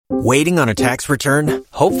Waiting on a tax return?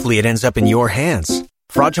 Hopefully it ends up in your hands.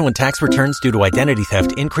 Fraudulent tax returns due to identity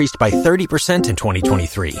theft increased by 30% in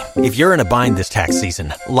 2023. If you're in a bind this tax season,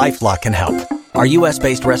 LifeLock can help. Our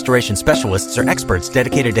U.S.-based restoration specialists are experts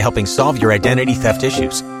dedicated to helping solve your identity theft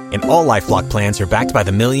issues. And all LifeLock plans are backed by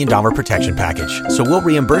the $1 Million Protection Package. So we'll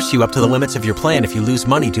reimburse you up to the limits of your plan if you lose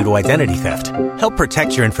money due to identity theft. Help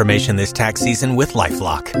protect your information this tax season with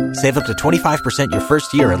LifeLock. Save up to 25% your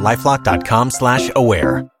first year at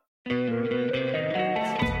LifeLock.com/aware.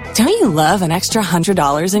 Don't you love an extra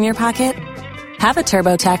 $100 in your pocket? Have a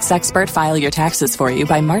TurboTax expert file your taxes for you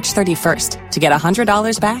by March 31st to get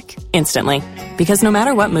 $100 back instantly. Because no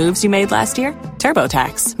matter what moves you made last year,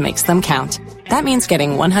 TurboTax makes them count. That means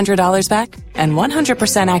getting $100 back and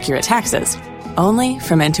 100% accurate taxes, only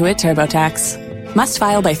from Intuit TurboTax. Must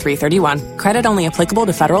file by 3/31. Credit only applicable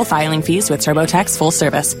to federal filing fees with TurboTax full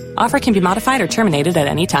service. Offer can be modified or terminated at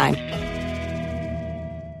any time.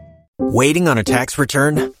 Waiting on a tax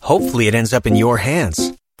return? Hopefully it ends up in your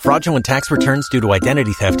hands. Fraudulent tax returns due to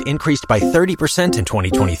identity theft increased by 30% in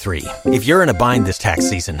 2023. If you're in a bind this tax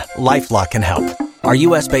season, LifeLock can help. Our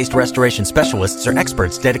U.S.-based restoration specialists are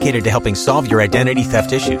experts dedicated to helping solve your identity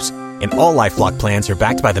theft issues. And all LifeLock plans are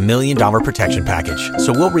backed by the $1 Million Protection Package.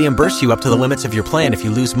 So we'll reimburse you up to the limits of your plan if you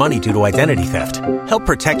lose money due to identity theft. Help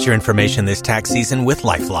protect your information this tax season with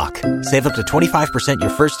LifeLock. Save up to 25% your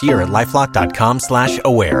first year at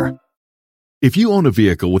LifeLock.com/aware. If you own a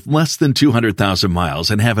vehicle with less than 200,000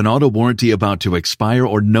 miles and have an auto warranty about to expire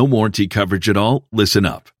or no warranty coverage at all, listen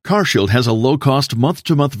up. CarShield has a low-cost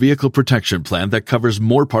month-to-month vehicle protection plan that covers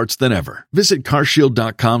more parts than ever. Visit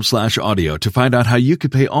carshield.com/audio to find out how you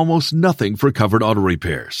could pay almost nothing for covered auto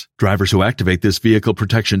repairs. Drivers who activate this vehicle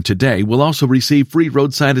protection today will also receive free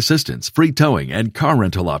roadside assistance, free towing, and car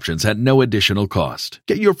rental options at no additional cost.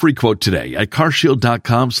 Get your free quote today at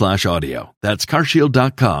carshield.com/audio. That's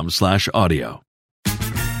carshield.com/audio.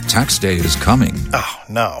 Tax day is coming. Oh,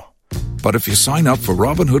 no. But if you sign up for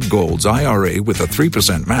Robinhood Gold's IRA with a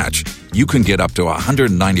 3% match, you can get up to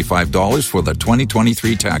 $195 for the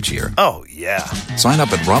 2023 tax year. Oh, yeah. Sign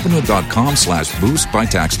up at Robinhood.com/boost by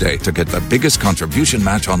tax day to get the biggest contribution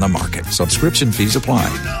match on the market. Subscription fees apply.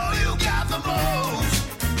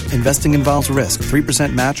 Investing involves risk.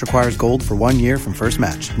 3% match requires gold for 1 year from first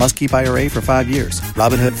match. Must keep IRA for 5 years.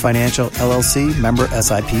 Robinhood Financial, LLC, member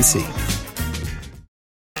SIPC.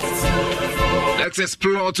 Let's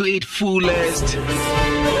explore to its fullest.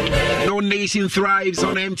 No nation thrives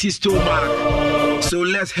on empty stomach. So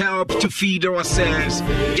let's help to feed ourselves.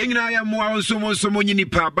 Yengina ya mwa somo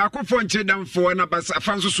nyinipa bako fonche damfo na basa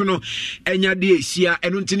fanso suno enya de esia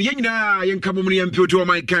enuntini yengina yenkamomni yampi oto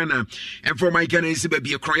Maikana and for Maikana is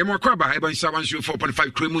baby akro yemo akwaba Amponsah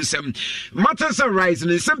 4.5 cremusem matters arise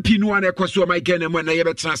and some pinu an ekwaso Maikana mo na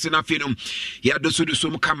yebetran se na fenum ya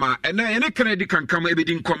doso kama na ene kanadi kan kama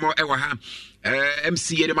ebedin komo ewa ha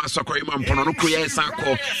MCA de Masakori Mampono no Koya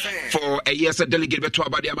Sanko for a year delegate beto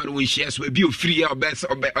abadi amanu we shares we be free or best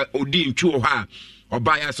odin two ha or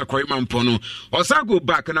buy us a Mampono or sa go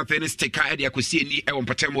back and after sticker idea could see any on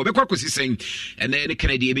patemo be kwakosi saying and then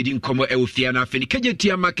Canadian bidding como Elfiana Fini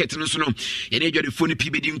Kejetia Market no sono and age the phone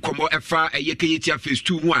bidding como efa a ye Kejetia phase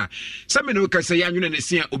 2 1 some no can say anu na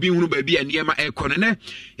se obi hunu ba bia niema e konene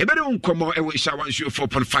e be don como e we sha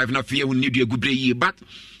 4.5 na fe we need a good day but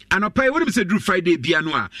and I pay what is a Drew Friday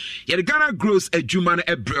Bianoa. Yet Ghana grows a Juman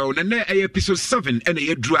a brown and a episode 7 and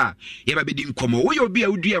a draw. Yeba bidding como. We will be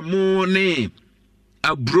a dear morning.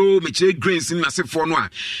 A bro, Michelle Grace in Nasa Fornoa.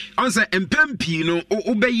 Answer and Pampino,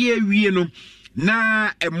 obey Wieno.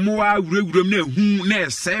 Na a more room ne who ne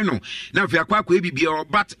seno. Now, if you are quite baby,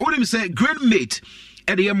 but all him say, grand mate.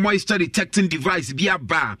 And the moisture detecting device be a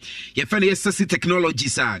bar. Your funny SSC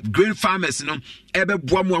technologies are grain farmers, no. Ebe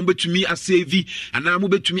boamu to me a savvy, and now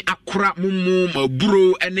move to me a crap mumu,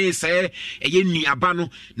 bro, and they say a yeni abano,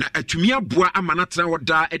 na to me a boa a manatra or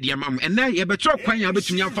da at the amam, and then you better quite a bit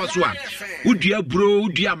to me a first one. Would you bro,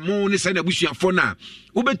 dear moon, and a wish for now.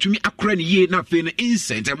 Ube to me a cranny ye nothing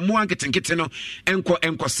insect, and more getting kiteno, enco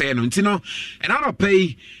seno, tino, and I'll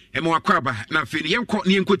pay. Emo akwaba na fe yenko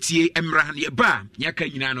ne yenko tie emra ne ba nyaka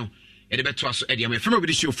nyina no e de beto aso e de am fema bi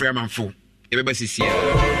de show frame manfo e be basisi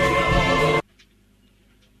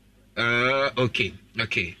okay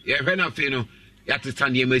ya fe na fe no ya to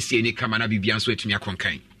stand ye masie ni kama na bibia so etumi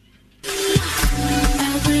akonkan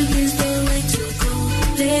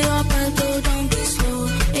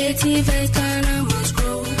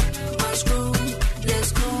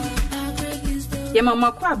Yema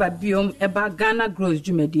makwaba biom eba Ghana grows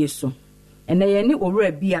dwumadi so ene ye ni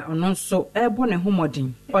owura bia ono nso ebo ne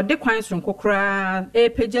homodin ode kwan so nkokora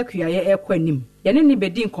pagya kuaye ekwanim yɛne ne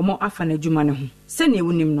bedi nkomo afa na adwuma ne ho sɛ ne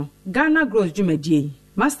wunim no Ghana Growth Dwumadie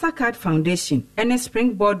Mastercard Foundation and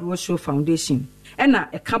Springboard Social Foundation ena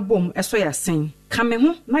eka bom eso ya sen kame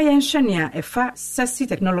ho na yenhwe ne a efa sexy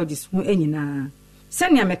technologies ho enyina se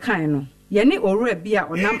ne amekan no ye ne owura bia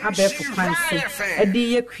onam abefo kwan so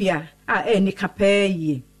edi ye kua a eni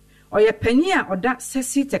kapaye oye panyi a oda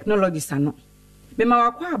sexy technologies ano mema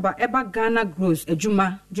wakwa aba eba Ghana Growth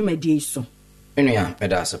Dwumadie so enua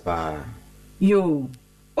meda sepa yo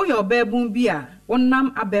oye obebun bia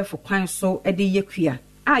onam abefo kwan so edi ye kua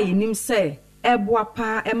a yenim se eboa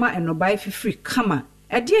pa ema enobai fifiri kama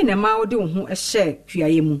ede ne ma wode wo ho ehye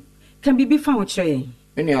kuaye mu kan bibi fa ho kire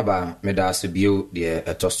enua ba meda se bio de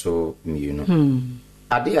etoso miunu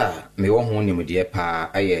ade a me wo ho nim de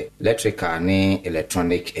pa aye electrical ne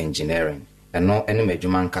electronic engineering eno ene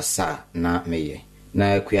madwuma nkasa na meye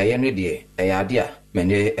na kuaye no de ade a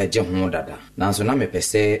mene eje ho dada nanso na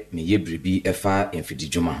mepese meye bribi efa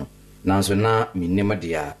emfididwuma ho nanso na minim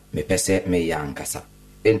de a mepese meye ankasa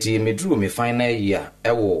enti medru me final year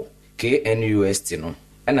ewo KNUST no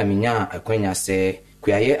ena minya akwanya se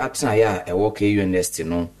kuaye atena ya ewo KNUST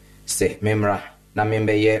no se memra na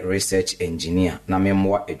membeye research engineer na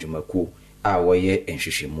memwa adwumaku a woye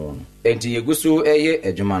enhwehwemu no enti yegusu eye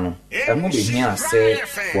adwuma no emu behia se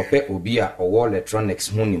wope obi a owo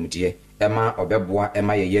electronics ho nimdie ema obeboa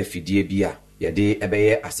ema yeye fidie bia yede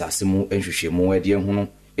ebeye asase mu enhwehwemu ade hu no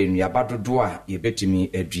enuaba dodo a yebetimi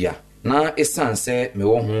adua na esanse me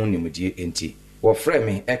wo ho nimdie enti wo frɛ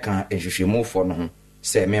me eka enhwehwemu fo no ho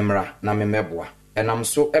se memra na memeboa enam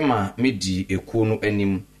so ema medi eku no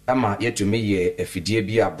anim ama yetumi ye afidie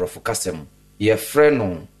bia brofo kasem ye frɛ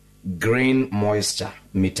no green moisture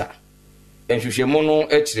meter enhwehwemu no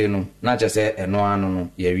akire no na kyese eno ano no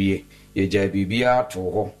yewie yeja bibia to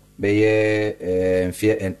ho beye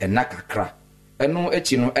mfie enakakra eno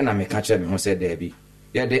achi no ena meka kyerɛ me ho sɛ daabi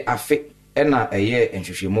yede afe ena eye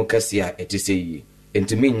enhwehwemu kase a etise yi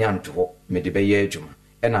entimi nya nto ho me de beye adwuma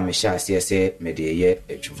ena me hya ase sɛ me de ye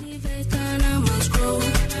adwuma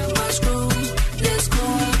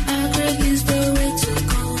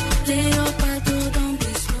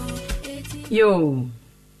yo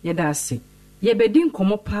yedase yebedi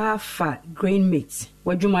nkomo pa fa grain mate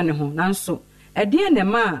wadwuma ne ho nanso ede ne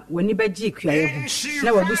ma wani bagye kuaye ho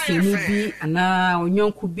na wabuseni bi ana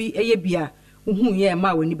onyonku bi eye bia uhu ye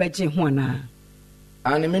ma wani bagye ho ana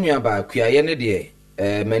ane menua ba kuaye ne de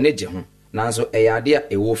manage ho nanso eyade a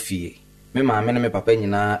ewo fie me maame ne me papa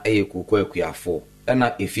nyina eye kokko akuafo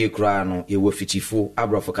na efie kura no ye wo fitifo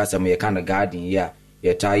abrofo kasam ye kan garden ya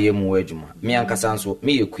ye taye mu adwuma me ankasa nso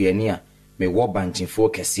me ye kuani a me wo bankifo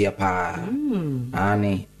kese pa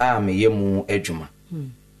ane a me ye mu adwuma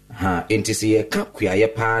ha entisi ye ka kuaye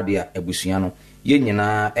pa de a abusua no ye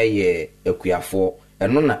nyina eye akuafo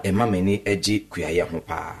eno na ema mani agi kuaye ho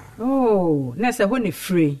pa oh na se ho ne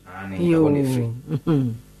free yo ne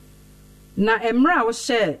free na emra wo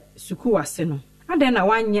hye suku wase no ade na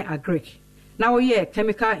wanye agric na wo ye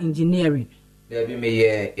chemical engineering there be me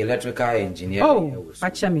ye electrical engineering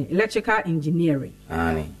me electrical engineering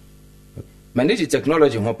ani manage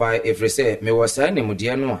technology ho pa every say me was ne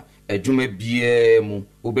mudie no a adwuma bie mu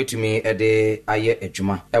obetumi ede aye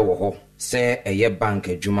adwuma ewo ho se eye bank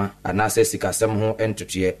adwuma anase sikasem ho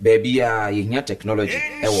entotoe baabi a yehia technology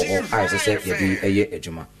ewo ho a se yedi eye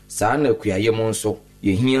adwuma saa na kuaye mu nso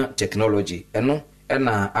yehia technology eno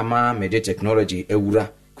na ama mede technology ewura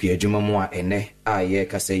kuadwuma mu a ene a ye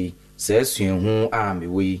kasai saa suahu a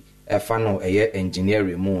mewi efa no eye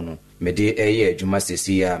engineering mu no mede eye adwuma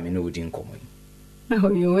sesi a me no odi nkomo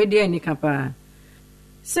yo we de ani kapa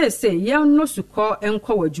se ye no suko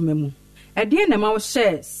enko wadwuma mu ede na ma wo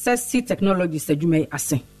share sexy technologies adwuma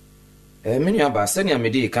ase menua ba se ne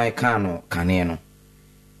mede kan no kane no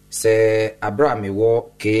se abra me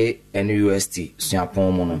wo KNUST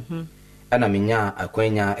suapon mu no ana menya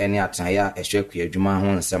akwanya ene ataya ehwe kuadwuma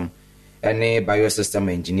ho nsem ene biosystem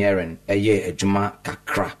engineering eye adwuma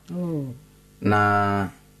kakra na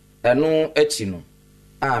eno echi no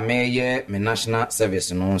a meye me national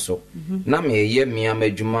service no nso na meye miama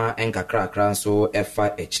adwuma enkakra akra nso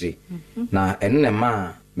efa echire na enne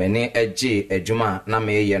ma mene age adwuma na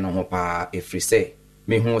meye no ho pa efrise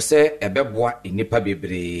me hu se ebeboa enipa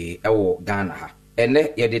bebre ewo Ghana ha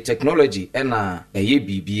ene yede technology ena eye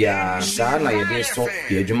bibia saa na yede so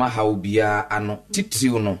adwuma hawo bia ano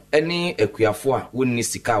titiriw no ene akuafo a wonni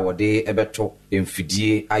sika wode ebeto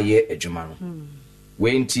emfidie aye adwuma no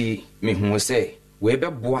wenti me hu se we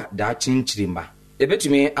beboa da chinchirimba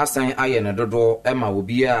ebetumi asan aye ne dodo ema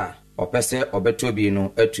obi a opese obeto bi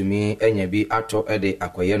no atumi anya bi ato ede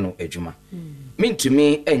akoye no adwuma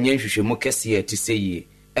mintumi enye hwehwemu kese ati seyi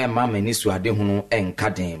ɛma m'ani so ade ho no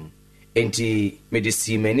ɛnka den mu enti mede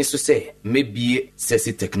si m'ani so sɛ mebie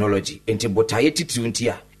sexy technology enti botaeɛ titiri nti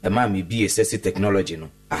a ɛma mebie sexy technology no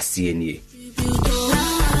aseɛ nie.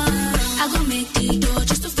 I go make the dough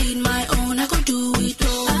just to feed my own. I go do it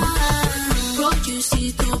all. Produce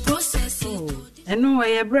it all, process it. Eno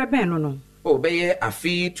e brebe no. Oh, beye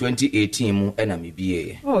afi 2018 mu ena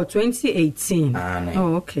mebie. Oh, 2018.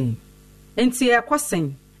 Oh, okay. Enti e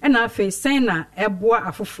kwasen ena afi sen na eboa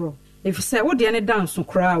afoforo. Efise wo de ne dance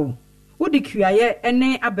kra wo. Wo de kuaye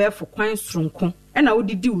ene abefo kwan soronko. Ena wo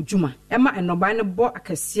didi udwuma. Ema enoba ne bo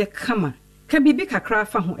akase kama. Ka bibi kakra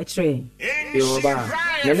fa ho ekire. Yo ba.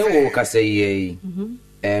 Nene wo kaseye.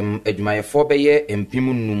 Adwumayefo beye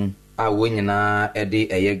empim num a wo nyina ede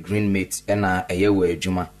eye green mate ena eye wo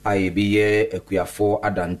adwuma. A ebi ye akuafo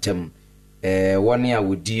adantem. Woni a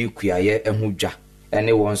wodi kuaye ehudwa.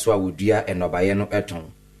 Ene won so a wodua enobaye no eton.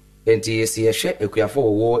 Enti yesi yehwe akuafo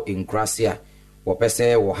wo nkrase a wo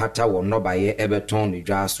pese wo hata wo nobaye ebeton ni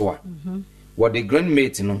dwa so a. Wo de green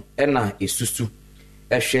mate no ena esusu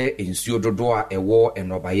ehwe ensuo dodo a ewo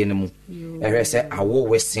enobaye no mu ehwe se awo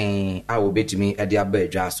wesen a obetimi ede aba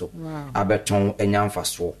adwa so abeton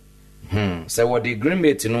enyamfaso se wo de green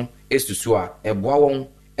mate no esusu a eboa won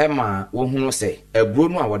ema wo hunu se eburo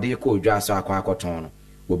no a wo de ko adwa so akwakoton no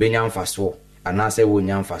obenyamfaso anase wo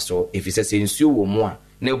nyamfaso efise se ensuo wo mu a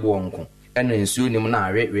ne bo nko ena ensuo nim na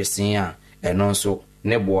awe wesen a eno nso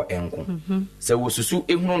ne bo enko se wo susu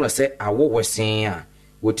ehunu no se awo wesen a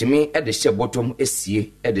wotimi ede hye bottom esie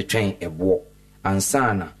ede twen ebo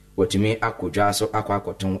ansana wotimi akodwa so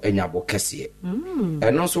akwakoton enyabo kese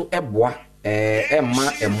eno so eboa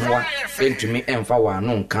emma emmoa entumi emfa wa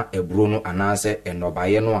no nka eburo no anase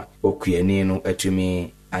enobaye no a okuani no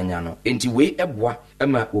atumi anya no enti we eboa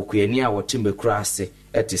ema okuani a wotimbe kura ase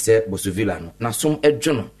etise bosovila no na som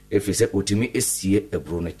edwo no efise otimi esie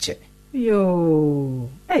eburo no che yo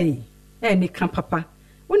ni kan papa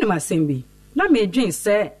woni masembi na medwin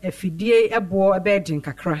se afidie ebo ebedin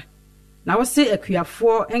kakra na wo se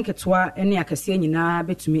akuafo enketoa ene akase nyina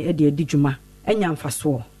betumi ede adidwuma enya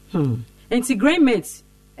mfaso enti grain mate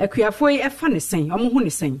akuafo yi efa ne sen omo hu ne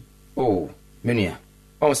sen oh menua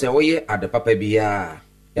on se wo ye ade papa bia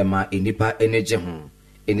ema enipa eneje ho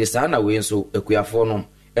eni saa na we nso akuafo no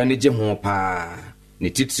eneje ho pa ne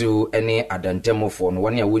titiriw ene adantemofo no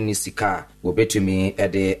wone a woni sika wo betumi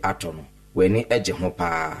ede ato no weni eje ho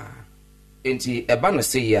pa enti eba no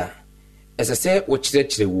se ya esese wo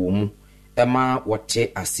kyerɛkyerɛ wo mu ema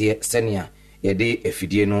wote ase senia yede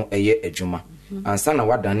afidie no eye adwuma ansa na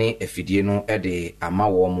wadane afidie no ede ama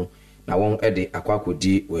wo mu na won ede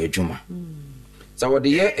akwakodi wo adwuma sa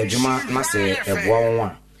wode ye adwuma na se eboa won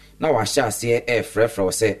a na wahye ase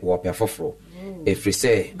frɛfrɛ se wo pɛfoforo efri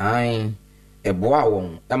se an eboa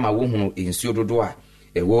won ema wo hunu ensuo dodo a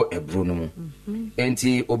ewo ebro no mu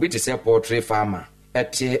enti obi te se poultry farmer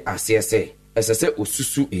ete ase se esese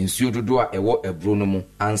osusu ensuo dodo a ewo ebro no mu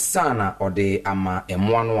ansana ode ama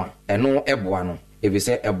emoa no a eno eboa no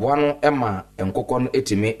ebise eboa no ema enkokɔ no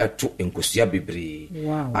etimi eto enkosia bebre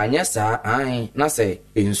anya saa an na se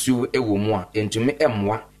ensuo ewo mu a entumi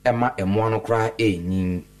emoa ema emoa no kra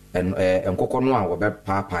enyin enkokɔ no a wo be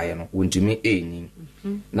paapae no wontumi enyin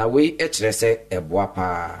na we ekyerɛ se eboa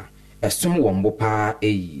pa esom wombo pa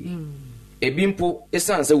ebi mpo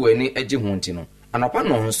esanse wani agi ho nti no anopa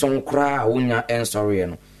no nson kra wonya ensɔre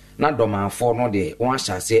no na dɔmafo no de won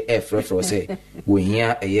ahyase frɛfrɛ se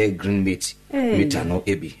wohia eye green meat meta no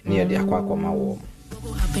ebi na ye de akwakɔma wo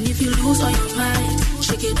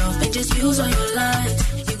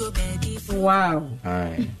wow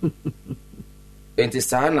enti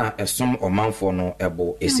saa na esom ɔmanfo no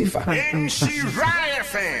ebo esifa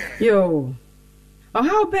yo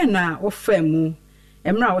how ben na wo famu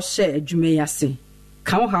emra wo hye adwuma yase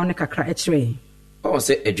ka wo haw ne kakra ekire o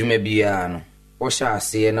se adwuma bia no wo hye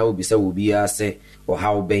ase na obisa wo bia se o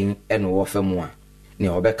haw ben ene wo famu a ne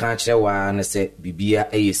obeka kire wa ne se bibia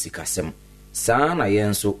eye sikasem saa na ye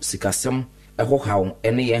nso sikasem eho haw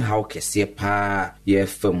ene ye haw kese pa ye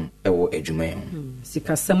fam ewo adwuma ye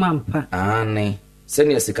sikasem ampa ane se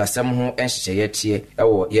ne sikasem ho enhyehyeye tie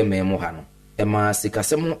ewo ye memu ha no ema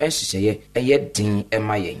sikasem ho enhyehyeye eye din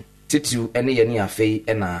ema yen titiw ene ye ne afei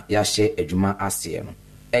ena ya hye adwuma ase no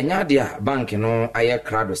enya de a bank no aye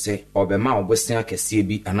krado se obema obosia kese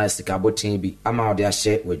bi ana sika boten bi ama ode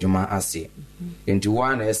ahye wadwuma ase enti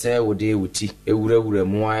wa na ese wode wuti ewurawura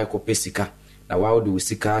mu aye kopesika na wa wode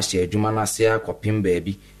usika ahye adwuma na ase akopem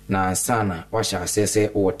baabi na sana wa hye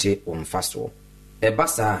asese wote omfaso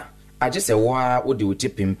ebasa agye se wa wode wuti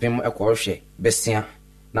pimpem ekohwe besia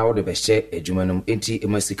na wode behye adwuma no enti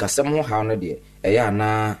emasika sem ho haw no de eya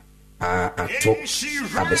na ato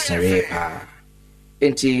abesere pa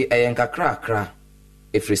enti eyenkakra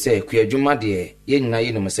efiri sɛ kuadwuma de yenyina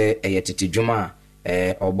yinum sɛ eyetete dwuma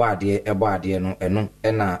ɔbɔ ade no ɛno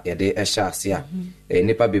ɛna yɛde ɛhyɛ ase a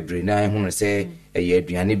nipa bebree na ehunu sɛ ɛyɛ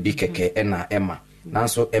aduane bi kɛkɛ ɛna ɛma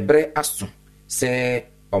nanso ɛbrɛ aso sɛ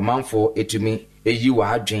ɔmanfo etumi eyi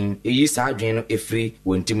wa adwen eyi saa adwen no efiri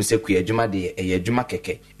wontim sɛ kuadwuma de ɛyɛ adwuma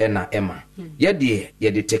kɛkɛ ɛna ɛma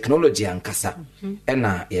yɛde technology ankasa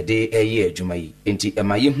ɛna yɛde ɛyɛ adwuma yi enti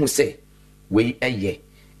ɛma yehu sɛ wei ɛyɛ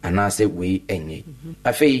anase wei enye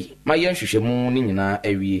afei ma yɛn hwehwɛmu ni nyinaa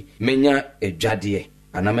awie menya adwadeɛ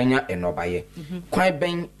ana menya enobaye kwan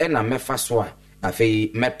bɛn ɛna mɛfa so a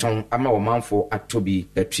afei mɛtɔn ama wɔmanfo atobi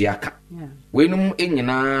atuaka weinum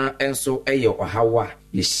nyinaa enso ɛyɛ ɔhawa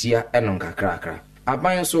yɛhyia ɛno nkakrakra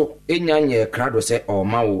aban so enya nyɛ krado sɛ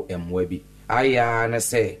ɔma wo ɛmmoa bi aya na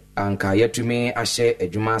sɛ anka yɛtumi ahyɛ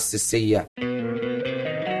adwuma seseya.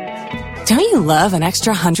 Don't you love an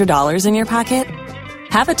extra $100 in your pocket?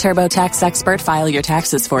 Have a TurboTax expert file your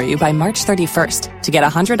taxes for you by March 31st to get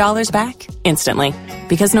 $100 back instantly.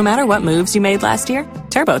 Because no matter what moves you made last year,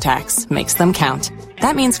 TurboTax makes them count.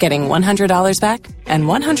 That means getting $100 back and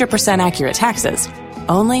 100% accurate taxes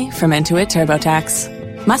only from Intuit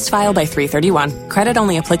TurboTax. Must file by 3/31. Credit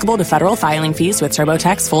only applicable to federal filing fees with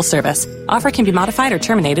TurboTax full service. Offer can be modified or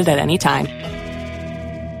terminated at any time.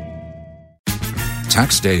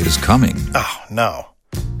 Tax day is coming. Oh, no.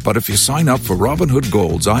 But if you sign up for Robinhood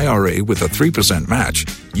Gold's IRA with a 3% match,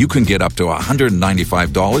 you can get up to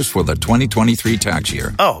 $195 for the 2023 tax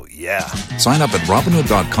year. Oh, yeah. Sign up at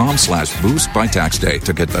Robinhood.com/boost by tax day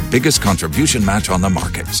to get the biggest contribution match on the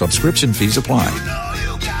market. Subscription fees apply.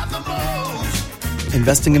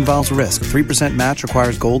 Investing involves risk. 3% match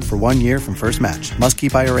requires gold for 1 year from first match. Must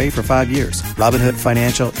keep IRA for 5 years. Robinhood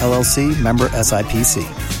Financial, LLC, member SIPC.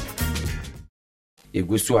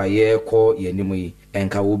 Egusu aye ko yenimu yi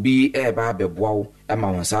enka obi eba beboawo ema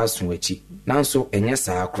wonsa asoachi nanso enye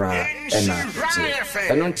saa kra ena ti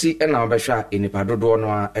eno nti ena obehwa enipa dodo no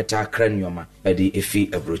a eta kra nyoma edi efi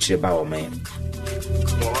abrochire ba o men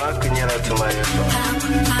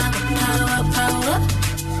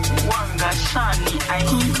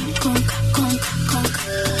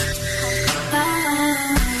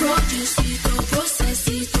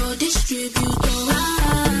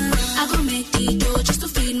just to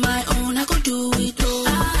feed my own, I could do it all.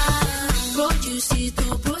 Produce it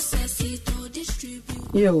or process it or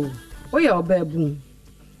distribute. Yo, oya obebu.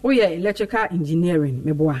 Oya electrical engineering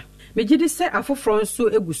meboa. Mejidi se afofro nso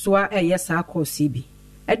eguso a eye saa course bi.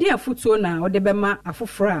 Ede afutuo na ode bema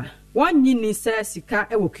afofro a wonyi ni se sika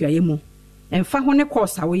ewokuaye mu. Emfa ho ne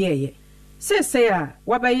course a wo ye. Se a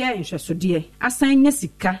wabeye nhwesode asan nya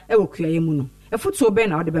sika ewokuaye mu no. Afutuo be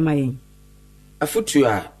na ode bema yen. Afutuo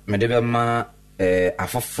a medebema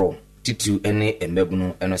afofro titu ene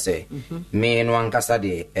embebunu eno se me no ankasa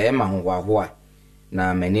de ma ho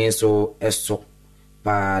na mani so eso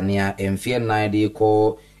pa nia emfie nan de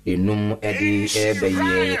ko enum ede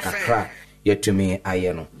ebeye kakra yetumi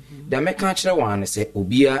aye no da meka kire wan se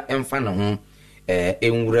obia emfa ne ho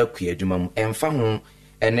enwura kuadwuma mu emfa ho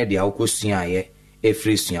ene de akosua aye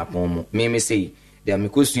efri suapon mu me sei de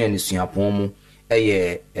amekosua ni suapon mu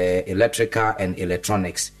electrical and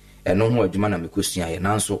electronics eno ho adwuma na mekosua ye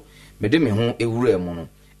nanso mede me ho ewura mu no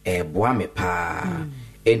boa me pa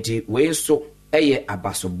enti we so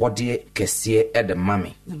abasobode kese de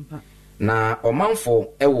mame na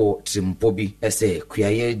omanfo ewo trimpo bi ese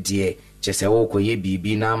kuaye die chese wo koye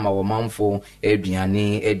bibi na ma omanfo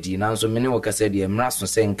aduane edi nanso mene wo kase de mraso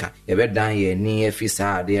senka yebedan ye ni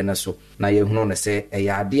afisa ade na so na ye hunu ne se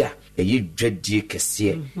ade a dwadie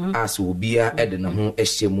kese aso obia ede ne ho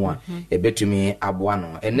ehyemu a ebetumi aboa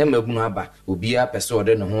no enem agunu aba obia pese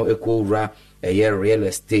ode ne ho ekowura real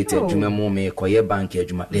estate adwuma mu me koye bank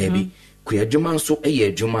adwuma debi kuadwuma nso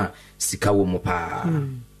adwuma sika wo mu pa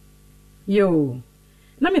yo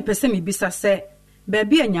na me pese me bisa se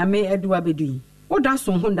baby anyame eduwa bedui oda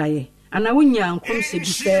so ho ndaye ana wonya nkom se bi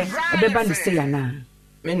se ebeba ne se yana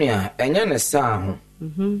menua enya ne sa ho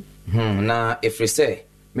na efrese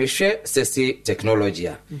mehwe sesi technology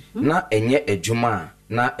na enye adwuma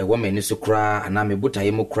na ewo mani so kra ana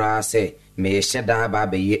mebutaye mu kra se me hyeda ba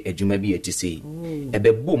beye adwuma bi etise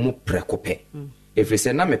ebebu mu prekope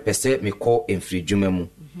efrese na me pese me ko emfri dwuma mu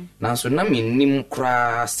nanso na menim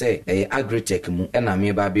kra se agritech mu na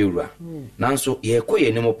me ba bewura nanso ye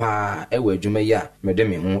koye nim pa ewa adwuma ya mede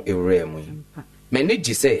me ho ewura mu meni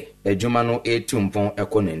gise adwuma no etumpon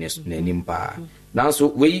eko nanim pa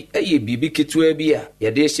nanso wei bibi ketua bi a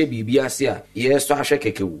ye de hye bibi ase a ye so ahwe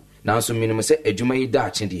kekewu nanso menim se adwuma yi da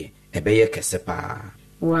ache de ebeye kese pa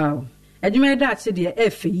wow adwuma yi da ache de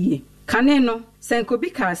efeyie kane no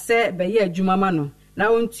senkobi ka se be ye adwuma ma no na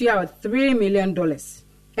ontua $3 million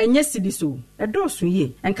enye sidiso edoso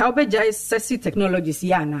ye enka obegya sexy technologies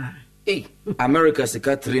ya na America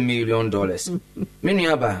sika $3 million.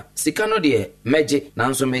 Menuaba sika no de meje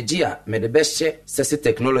nanso meje a me de behye sexy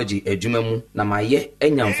technology adwuma mu na maye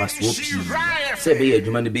enya mfaso pi se be ye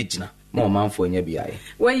adwuma no begina ma omanfo nya biaye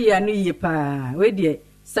we anu ye pa we de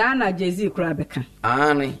saa na jezi kura beka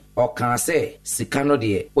ane oka se sika no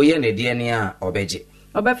de oye ne de ne a obeje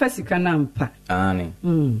obefa sika na mpa ane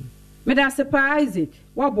me da se pa Isaac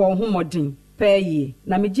wabo ho modin pa yi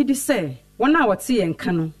na megidi se wona wote ye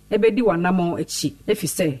nka no ebedi wanamo achi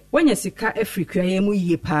efise wanya sika afrika ye mu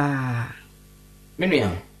yie pa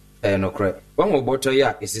menua nokre won boto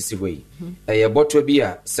ya esisi hoyi ye boto bi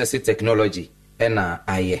a sexy technology na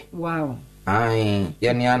aye wow ai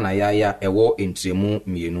ye ne ana ya ewo entremu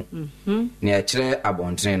mienu ne a kire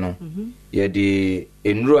abonten no ye de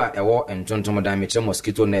enuru a ewo entontom da me kire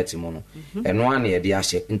mosquito net mu no eno ana ye de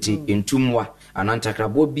ahye nti entumwa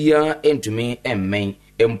anantakrabo bia entumi emmen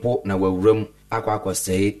empo na wawuram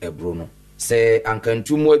akwakosei ebro no se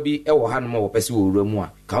ankantumwa bi ewo ha no ma wopese wawuramu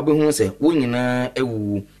a ka obehu se wonyina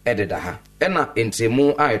ewu ededa ha ena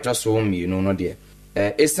entremu a etoso mienu no de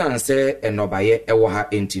esan se enobaye ewo ha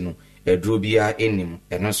enti no eduro bia enim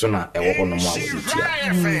eno so na ewo ho no mo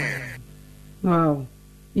awotia wow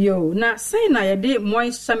yo na say na ye de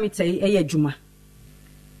moisture meter eye adwuma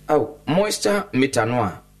moisture meter no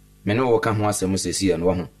a me no wo ka ho asem sesi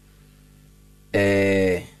no ho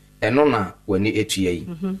eno na wani etua yi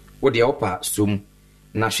wo de opa som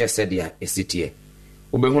na hwese de a esitie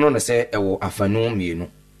obehuno no se ewo afanu mienu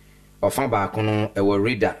ofa ba kono ewo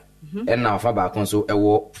reader ena ofa ba kon so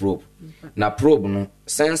ewo probe na probe no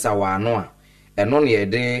sensor wa ano a eno na ye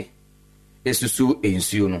de esusu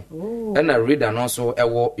ensuo no ena reader no so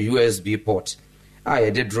ewo USB port a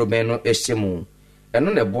ye de drobe no ehyemu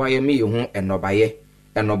eno na boaye me hu enobaye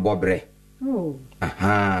enobobre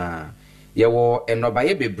aha yewo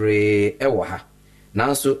enobaye bebre ewo ha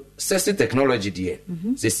nanso sexy technology die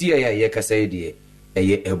sesi ya ye kasa die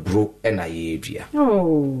eye ebro na ye edua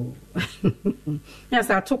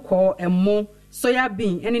yes atoko emo soya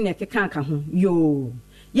bean ene ne keka aka ho yo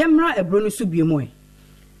yemra ebro no so biemo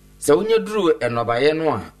se onye duru enobaye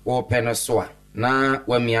no a wo pene so a na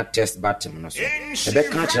wamia test button no so ebe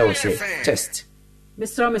ka kira wo se test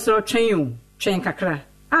Mr. Twen kakra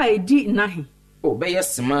edi nahi be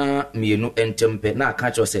yesma mienu entempe na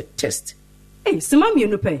aka kira wo se test sima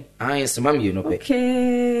mienu pe sima mienu pe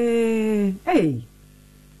okay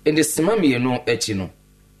ende sima mienu echi no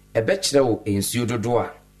ebe kira wo ensuo dodo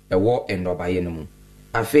a ewo enobaye no mu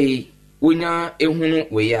afei wonya ehunu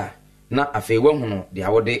we ya na afei wahunu de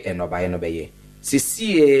awode enobaye no beye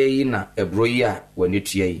sisie yi na ebro yi a wani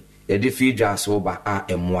tua yi ye de fidwa so ba a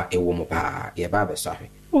emoa ewo mu pa ye ba be so ahwe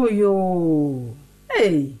oyo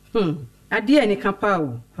ade ani kapa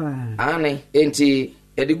o ane enti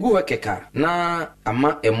ede gu hekeka na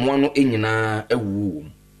ama emoa no enyina awu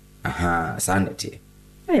aha sanete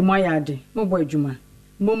mo ya ade mo bo adwuma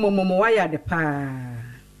mo wa ya ade pa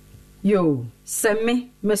yo seme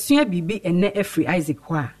mesua bibi ene afri Isaac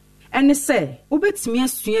kwa ene se obetimi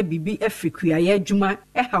asua bibi afri kuaye adwuma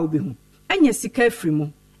ha obehu anya sika afri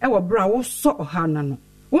mu wo bra wo so oha na no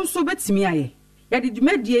wo so betimi aye ya de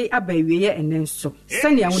dwumadie abawiye ene nso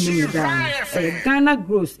sane awonim da Ghana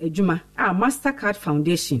Growth adwuma Mastercard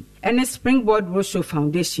Foundation ene Springboard Roadshow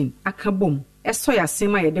Foundation akabom eso ya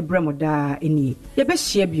sema ye de bremo da eni ye be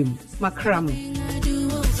hia biom makra mo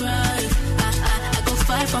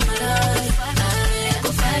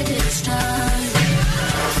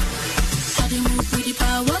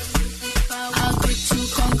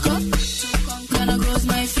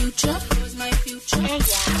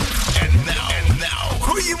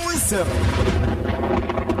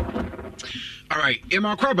All right,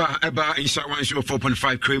 Emma Kwaba about Insha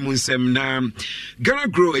 104.5 Kremun Sem na Ghana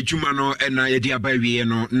Grow adwuma no na ye dia ba wie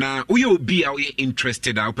no na we obi a we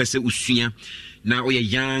interested a pese usua na we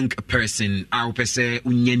young person a pese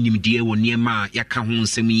unya nimdie wo niema yaka ho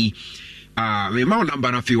nsem yi me ma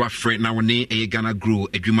number na fi wa friend na woni Ghana Grow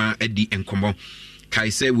adwuma adi enkomo kai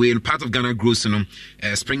say we in part of Ghana Growth no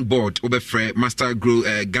Springboard obefre Master Grow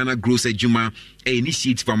Ghana Growth adwuma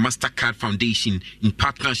initiative for Mastercard Foundation in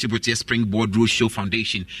partnership with the Springboard Roadshow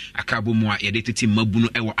Foundation akabo mu a yedetiti mabuno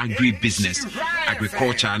ewo agri business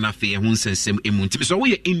agriculture na fe ho nsensem emunti so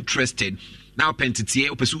we interested now pentiti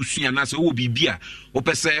opesu usua na so wo bibia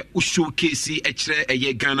opese o showcase e kire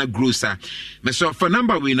eye Ghana Growth me so for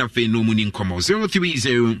number we na fe no mu ni nkomo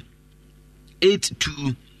 030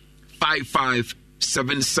 8255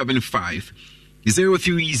 775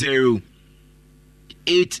 030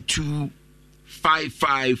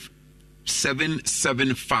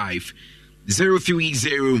 030-8255-775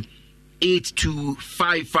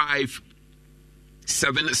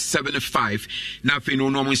 030-8255-775 na fe no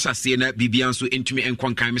no mo nsase na bibia nso entumi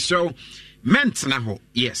enkwankan me so mentna ho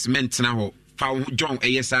yes mentna ho fa John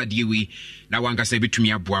ASR we na wanka say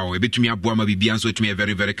betumi aboa ma bibia nso etumi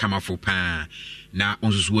very very camaful pa na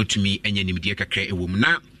onso so otumi enya nimdie kakra ewom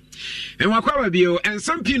na enwakwa ba bio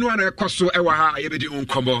ensam pinu ana ekoso ewa ha yebedi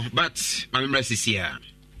unkomo but my memory is here.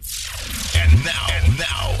 And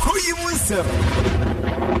now, who you want?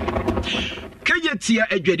 Kejetia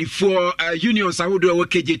adwadifo unions ahodo wo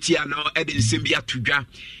Kejetia no edin sembia tudwa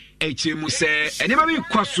echemu se enema bi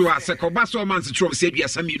kwaso a sekoba so man se trom se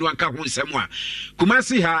aduasa minu anka ho nsem a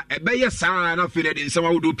kumasi ha ebeye saa na fe edin nsem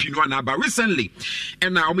ahodo pinu na ba recently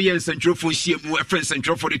and na omo ye nsentrofo hyiemu a friend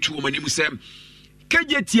nsentrofo de tu omani mu se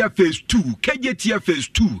Kejetia phase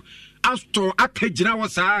 2 asto akagina wo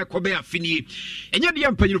saa kobe afini enye de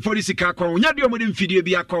mpanyinfo de sika akon nya de omode mfidie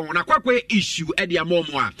bi akon na kwakwe issue e de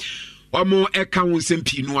amomo a omo eka wo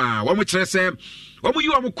nsempii no a omo kire se omo yi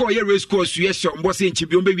omo call ye race course ye hye ombo se nchi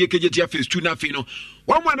bi ombe wie Kejetia phase 2 na afi no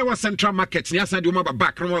omo na wo central market ni asande omo ba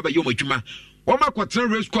back no ba ye omo adwuma omo akotra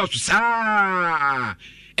race course saa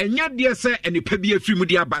enya de se enipa bi afiri mu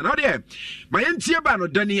de aba na de mayentie ba no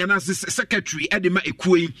dani ana secretary e de ma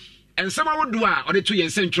ekuoi ensama wodo a ode to yen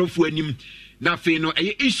centralfo anim na fe no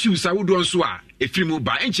eye issues a wodo nso a efiri mu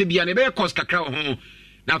ba enche bia na be cost kakra ho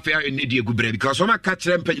na fe a ne de gubere because o ma ka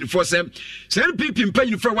kire mpanyinfo se NPP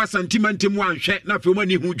mpanyinfo wa santimantemu anhwe na fe o ma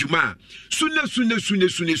ne hu dwuma sune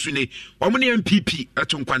o mo ne NPP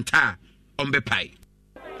eto nkwanta o mbe pai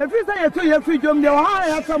efi say yeto ye fi dwom de o ha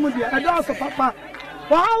ya fam de e do so papa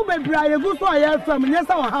o ha be bra ye gu so ya fam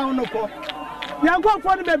nyesa o ha no ko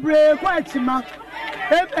yankofo ne be bre kwa achima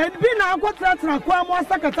and be now got that kwa mo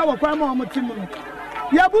sakata wa kwa mo timu no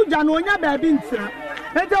yabuja no onya ba bi ntira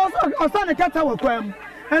ente oso ne kata wa kwa mo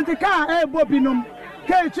ente ka bo binom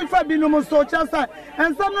ke chifa binom so chasa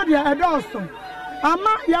ensam no dia edoso ama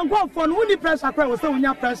yankofo no woni pressure kwa wo se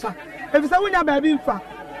wonya pressure if se wonya ba bi mfa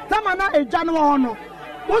tama na eja no ho no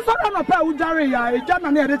wo so na pa ujare ya eja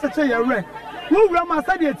na na ede cheche ye re wo wura ma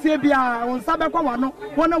sa de tie bia won sa be kwa wa no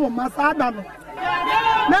wona wo ma sa da no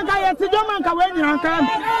Nanga yesijo man ka wenyi anka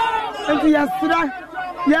enti yesra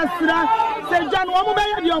se jan wo mo be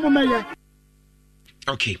ye mo meye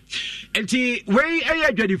okay enti we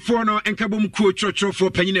adwadifo no enkabom kuo chochofo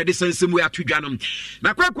panyina de sansem we atodwa no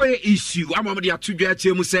na kwakwa issue amom de atodwa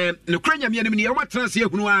chemu se no kranya me anim ne o matran se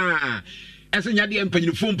ehunu a esenya de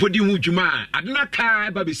empanyinfo mpodi hu dwuma adena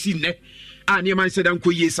ka ba be si ne ani man said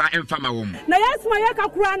uncle yes I am fama wom na yes my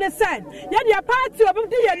yakakura ne said ye the party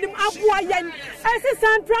obedi yanim aboa yen ese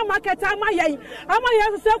central market ama yen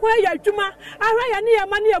so ko ye adwuma ahwa ye ne ye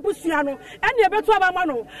ma ne abusua no ene beto abama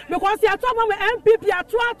no because ye to abama MPP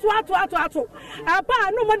ato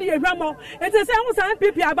apa no mo de ehwamo it is say ho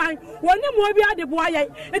MPP aban woni mo bi ade boa yen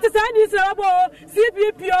it is say this rabo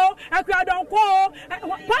CPPO akradon ko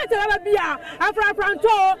party raba bia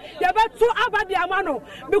afranto ye beto abade amano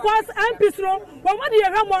because MPs no what do you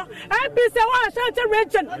have more MPs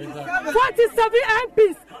region 47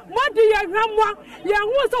 MPs what do you have more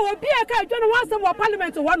who so be a kind of some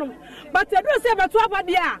parliament one but they do say about 12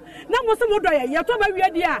 dia na mo se mo do ye to ba wi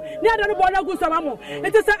dia ni ada no bola gu so mamo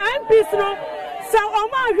it is MPs no so o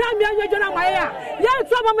ma hwa mi anya jona ma ya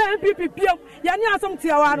to ba ma MPP pio ya ni asom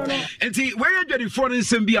tia wa no enti we adwadifo no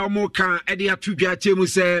nsem bia o mo ka e de atodwa chemu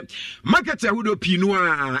se market ahudo pinu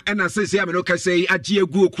a na sese ameno ka sei agye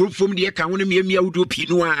agu okrofom de ka wono miamia ahudo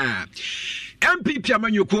pinu a MPP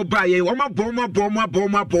amanyoko baye wo ma bom a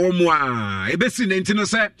ebesi ne ntino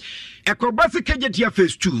se ekobase Kejetia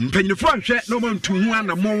phase 2 mpanyinfo ahwe no ma ntuhu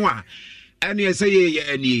anamon a ene ese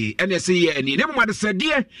ye ni ne mo de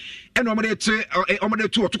sede ene o mo de to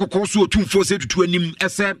otokoko so otumfo se tutu anim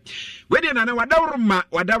ese we de na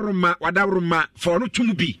wadawroma for no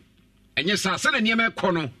tum bi enye sa se na niam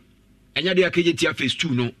ekono enya de Kejetia phase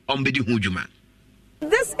 2 no ombedi hu dwuma.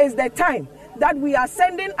 This is the time that we are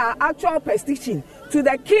sending our actual petition to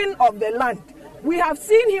the king of the land. We have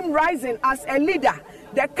seen him rising as a leader.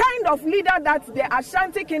 The kind of leader that the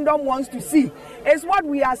Ashanti Kingdom wants to see is what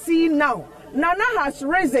we are seeing now. Nana has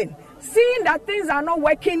risen, seeing that things are not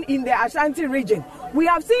working in the Ashanti region. We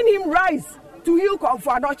have seen him rise to heal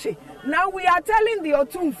Komfanoche. Now we are telling the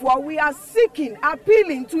Otumfo, we are seeking,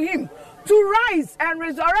 appealing to him to rise and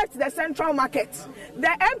resurrect the central market. The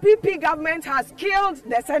MPP government has killed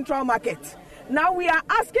the central market. Now we are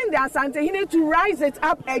asking the Asantehene to rise it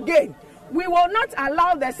up again. We will not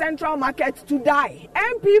allow the central market to die.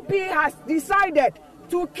 MPP has decided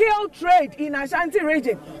to kill trade in Ashanti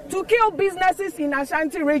region, to kill businesses in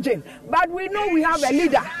Ashanti region. But we know we have a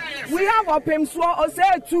leader. We have Opemswo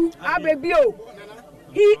Osetu Abebio.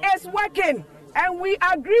 He is working, and we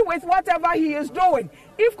agree with whatever he is doing.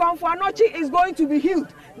 If Komfo-Anokye is going to be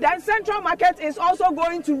healed, then Central Market is also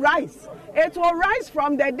going to rise. It will rise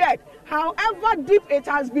from the dead, however deep it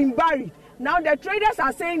has been buried. Now the traders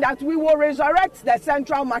are saying that we will resurrect the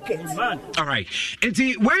Central Market. All right. And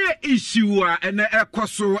the where issue and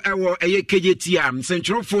Ekoso ewo Kejetia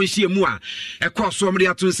Central Phone Shemua Ekoso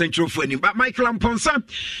Mriatu Central Phone. But Michael Amponsah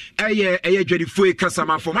Jedi Fue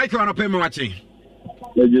Kasama for Michael Anopema watching.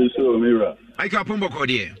 So Mira. Michael Apomboko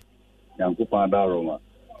dear. Yankupa Daroma.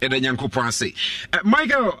 And then Yankupa say.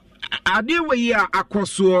 Michael Adewe ya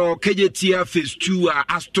Akoso Kejetia phase 2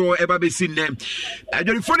 Astro Ebabesin them.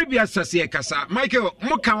 Jedi Fone bi asase kasa. Michael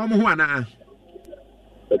Moka omo ho ana.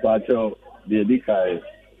 The pacho the dikai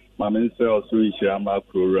mamen se oso ishama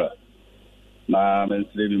krora. Na men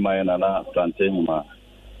slebi my na plantain ma.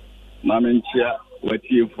 Mamen chia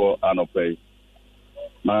weti for anope.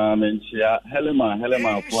 Menchia Helema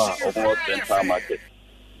for over Central Market.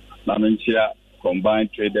 Menchia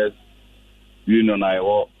Combined Traders Union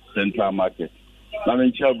Iowa Central Market.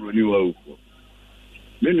 Menchia Bruni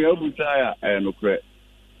Many Obutaya and Okre.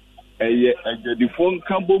 The phone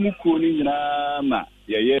Kambomu Kuni na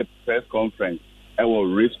ye press conference. I will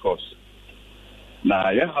race course.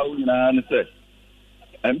 Na ya how na say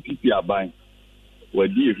MPP are buying. Where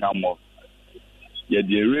do you come more? Ye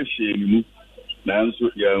the ratio nanso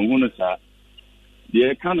ya nhunu sa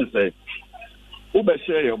de ka no say wo be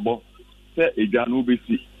share your bo say eja no be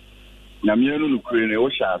si na mienu no kure ne wo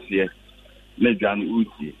sha ase na eja no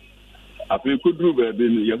uti afi kudru be be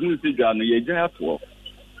no ye hunu si eja no ye ja ato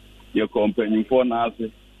ye company for na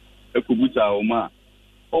ase ekubuta o ma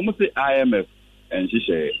o mo say IMF en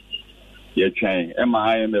hihye ye twen e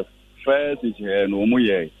ma IMF first hihye no mo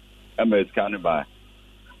ye e ma scan by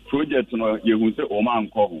project no ye hu say o ma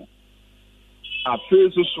nko ho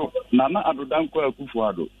afeso so nana adodanko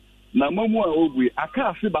akufuado na mamu a ogwe aka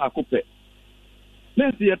afi ba akopɛ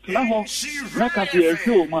na se yetna ho na ka se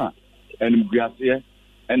ehwe o ma enimguase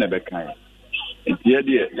ene bekan entie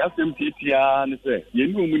de yasem titia ne se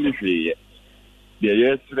yenu mu ne hweye de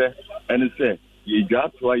yesre ene se ye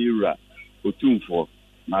gwato ayura otumfo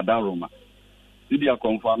na daroma sidi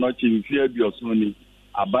Komfo-Anokye mfie aduoso ni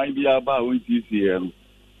aban bia ba onti sie no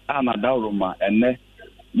ana daroma ene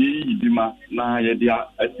yi bima na ye dia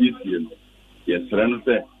asiesie no yesre no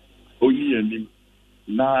se oyi yanim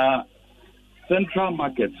na Central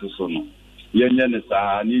Market so no yenye ne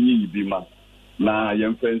saa ni yi bima na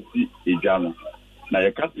yemfansi ejano na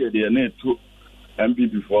ye kase de na eto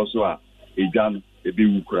MPP for so a ejano ebi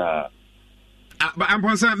wukra. But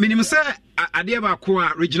Amponsah minimum say Adeba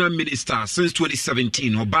Kwa regional minister since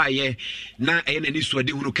 2017 or by na any so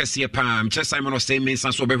de hunu kase pa Mr. Simon say men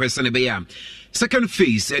so be person be ya second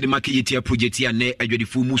phase the Kejetia project ya na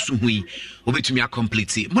adwedifu musu hui obetumi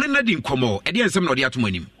complete mo na di nkomo e de ensem na de atomo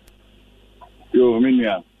anim yo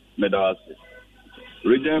minia medawase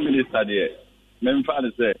regional minister de memfa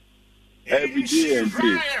de say every day and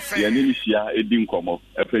day ya ni hia edi nkomo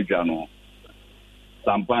efedwa no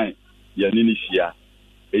sampan ya ni hia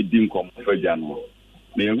edi nkomo efedwa no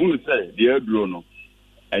na ehunu say de aduro no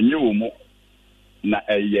enye wo mo na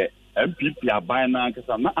eye MPP aban na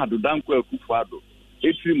nkasa na adodanko akufuado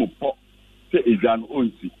etri mu po se ejan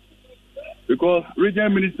onsi because regional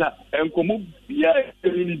minister enkomo bia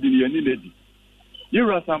ni di ni ledi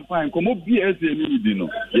yira sampan enkomo bia ese ni di no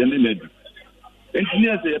ye ni ledi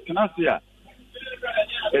engineer say tenase a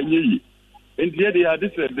enyi entie de ade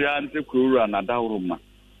se de ante kurura na dawroma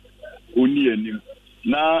oni anim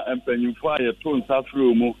na empanyimfo aye to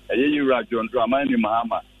nsafro mu eye yira jondro amani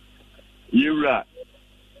mahama yira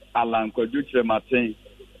Alankoju Chematin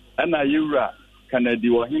and a Yura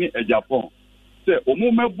Canadi or Hini a Japan. Say,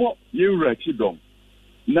 Omumebo Yura Chidom.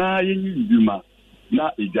 Na yin Bima,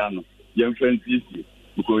 na Ijano, young friends,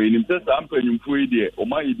 because in himself, I'm paying for idea, or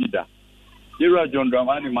my idida. Yura John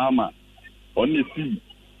Dramani Mama, only see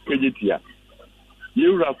Kejetia.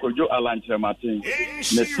 Yura Kojo Alan Chematin,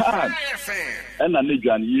 Netan, and a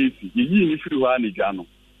Nijan Yisi, Yin if you are Nijano,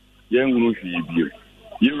 young Rufi.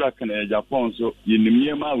 Yura can a Japan so in the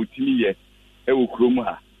Myanmar with me, Ewu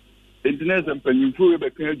Kroma. Internet and Pennyfu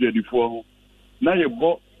Becker before. Now you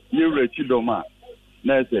bought Yura Chidoma.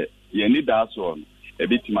 Now say, you need that one, a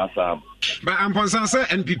bit myself. But Amponsah say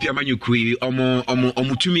NPP amanyukui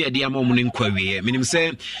omo tumi ade ama omo nkwawie menim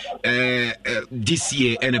say this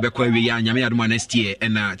year ene bekwawie ya nyame adoma next year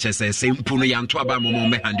ena chese say mpu no yanto aba mo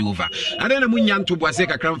me hand over ade na munya nto boase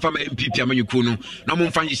kakra mfa ma NPP amanyuku no na mo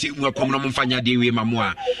mfa nyise mu akom na mo mfa nya de we ma mo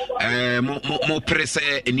a mo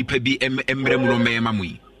presse enipa bi embre mu no me ma mo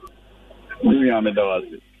yi ni ya me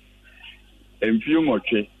dawase emfiu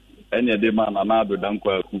moche ene de ma na ado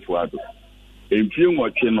dankwa akufu ado emfiu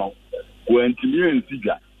moche no wantimi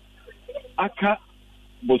ensiga aka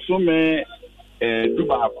bosome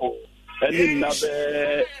dubaako ene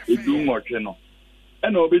nabe edu moche no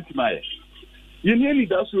ene obetimaye yeni ni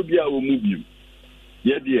daso bia wo mu biu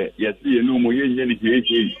ye de yesi yenu mo yenye ni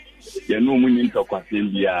hehe yenu mo nyi ntokwasem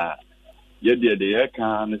bia ye de ye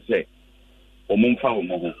ka ne se omumfa wo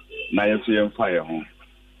mo ho na yeso ye mfa ye ho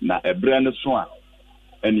na ebra ne so a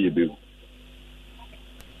ene yebewu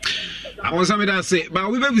Amponsah me da say ba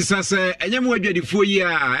we be bisa say enyem wadwadifo yi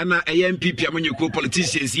a na MPP amanyuko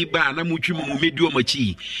politicians yi ba na mutwi mu medu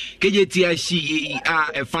omachi Kejetia shi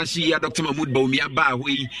a efanshi ya Dr. Mahmoud Bawumia ba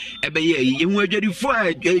hoi ebeye yi hu wadwadifo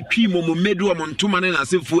a twi mu medu omontoma na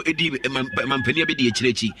asefo edi mampani abedi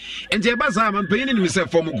ekirechi enti e ba za mampani ni se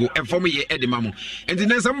form go form ye edema mu enti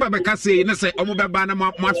na samba be ka say na say omo be ba na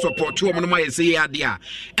ma support omo no ma ye say ye ade a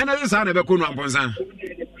ena this ha na be ko no Amponsah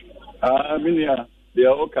minia de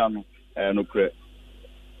okano no kre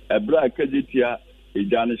ebra Kejetia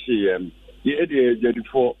ejane hye ye de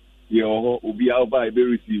jedifo ye ho obi aba e be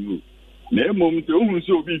receive na emom te ohun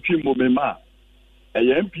so obi twi momema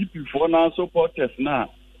MPP for na supporters na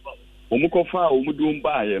omukofa omudum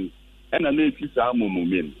baayem ena na eti sa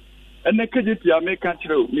momomem ene Kejetia me ka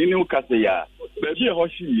kire ni ni ukase ya ba bi ho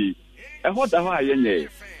hye ho da ho ayenye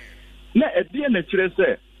na ede na kire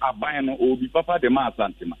se aban no obi papa de ma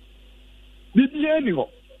asantima bibie ni ho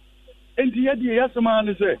enti yedi yasema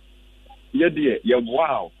ne se yedi ye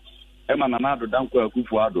wow ema na nado danko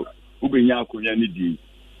akufu ado ubenya akonya ni di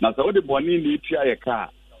na sa wode boni ni tia ye ka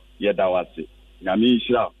ye dawase na mi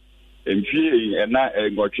hira emfie ena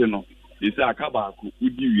ngotwe no isi akaba aku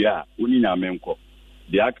udi wi a oni nyame nko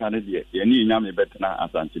de aka ne de ye ni nyame betena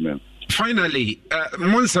asantimem. Finally,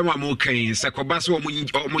 Monsama Mokai, Sakobaso,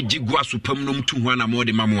 Mojigua Supernum to one more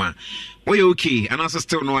de Mamma. We okay, and also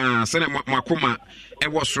still no, Sana Makoma,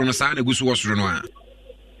 and was from a sign of Gus was Renoir.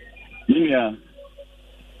 Minia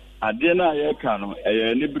Adena Yakano,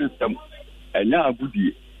 a Nibrisum, a Nya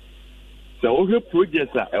Budi. So, her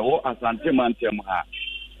projects are all Asantemantem ha.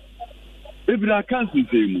 Baby, I can't see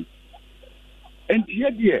him. And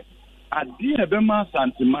yet, dear, I dear Bema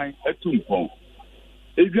Santimai at Tumpong.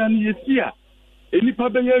 Egan yesia enipa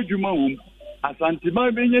benya adwuma wom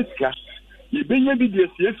asantima benya sika ye benya bi de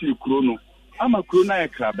siesie kuro no ama kuro na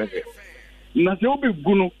ekra behe na se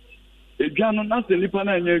obegu no edwa no na se nipa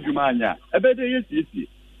na anya adwuma anya ebede yesiesie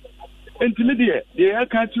entimi de ya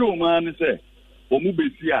ka kire o ma ne se omu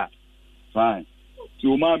besi a fine ti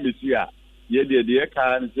o ma besi a ye de ya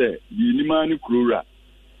ka ne se yi ni ma ni kurura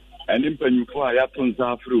eni mpanyufo a ya to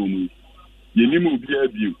nsa afre omu ye ni mu bia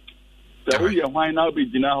biu so we why now be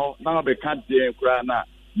gina ho now be can't dey kura na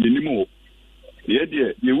yenimu ye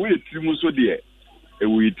de ye we trimu so de e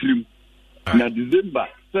we trim na December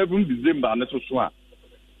 7 December na so a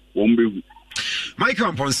wombehu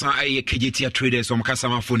Michael Amponsah ay Kejetia traders on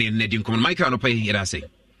kasama phone in nedin kom Michael no pay ira say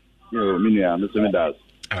yo minia no so me das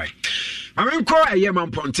all right I'm call a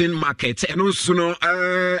Amponsah market and also no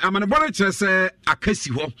amana bona chese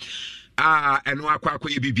akasi ho and wakwa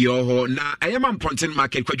bibio ho na Amponsah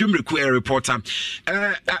market kwadwo require reporter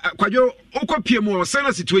kwadwo okopie mu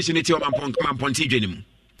sana situation eti Amponsah dwenim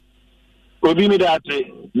obi mi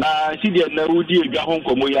date na sidie na wudi edwa ho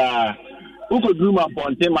nkomo ya ukoduru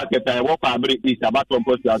Amponsah market ay wo fabric is about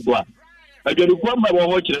Amponsah so a adwadu ko ma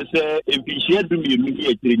wo ho kire se empihie dumienu ni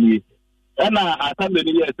akire ni na atambe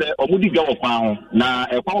ni yese omudi gwa wo kwa ho na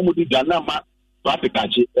ekwa omudi gwa na ma traffic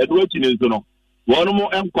achi edu achi ne nso no wono mo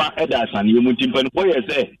enkwa eda asan ye mu timpani ko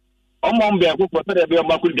yese omo mbe akoko fere be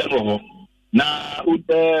ma kuri gwa ho na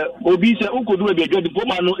obi se ukoduru be adwadu ko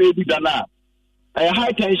ma no ebi da na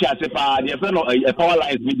high tension asepa the no power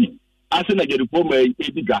lines bi ase na gadu ko ma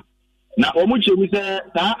ebi gwa na omu chemu se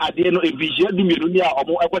ta ade no empihie dumienu ni a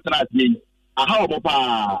omo ekwetana ase aha omo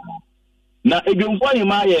pa na egwemfo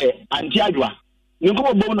yima ye anti adwa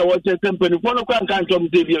nko bo na wo che tempani fo no kwa nka ntom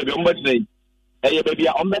se bi be ombetena eye be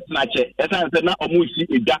bia ombetena che esanse na omusi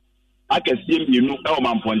edwa akasie mienu e o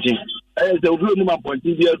Amponsah se obi mu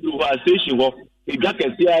Amponsah bi adu ho station ho edwa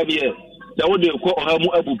kasie a bi e se wo de ko ohamu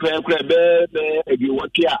abupe kra be ebi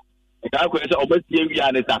wote a e ka ko se obasie wi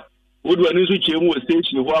aneta wo do anu so chemu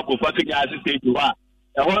station ho akofa kanya station ho a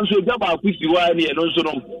e ho nso gaba akusi ho a ne no nso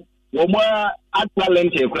no Woma at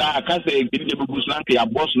talent kra ka say gidi bugu slanka ya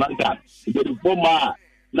boss nanka the former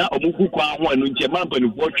na omuku kwa ho anu nche man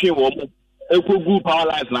panifo twe wo mo ekogu power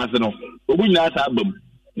lines na se no obu nyina sa abam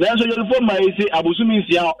na so the former say abusumi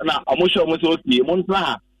nsia na omosho mo say okay mo ntra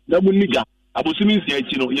ha na mu niga abusumi nsia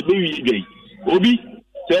achi no ye bewie dwai obi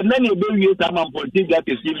se na ne bewie ta man ponti ga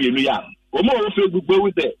kesi mienu ya omo o Facebook go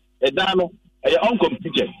with the edan no e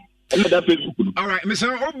uncompleted. All right,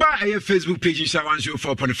 Mr. Oba, a Facebook page in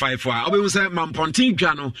 104.5 for Obi say Mampontin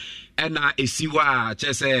Gano and Esiwa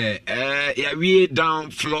just we down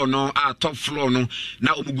floor no top floor no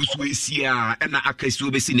na omugusu esia and akasu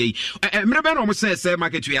besine. Mreben omo say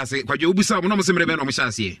market we ase kwaje obusa omo no say mreben omo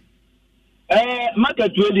shase.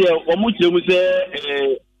 Market we dey omo chemu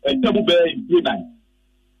say tabu be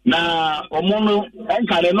na omo no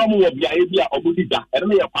enkare no mo wo bia e bia obudida e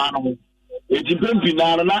no ye kwa no mo eti pempi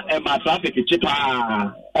na ma traffic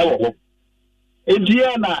chipa ewo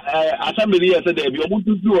ejie na assembly yes dey bi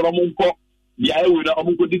omututu oro mo nko bia ewu na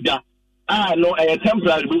omo kodiga no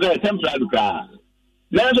temporary buga temporary ka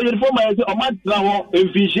na so uniform ma say o ma tra ho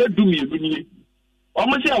emfihie dumienu ni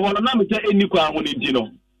omo say ho na me say eni kwa ho ni di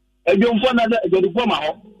no edwomfo na uniform ma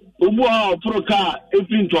ho obu ha ofro ka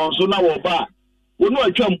efin tonso na wo ba wonu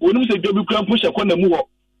atwam wonu se dwobi kran po hye kona mu ho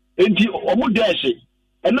enti omo dash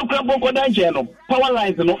eno kra bonko danche no power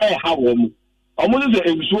lines no ha wo mu omo se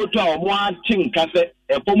ensuo to a omo atin kase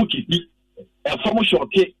efom kiti efom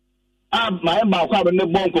shoke my ba kwa be ne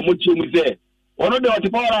bonko mo chi mu se ono de oti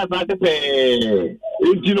power lines na tepe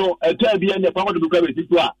enti no eta bia ne power do ka be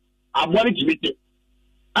titu a abori kimite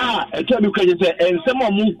eta bi ka je se ensem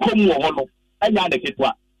omo kom wo ho no anya de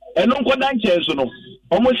ketwa eno nko danche so no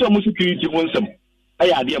omo se omo security mo nsem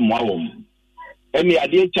aya de mo awom eni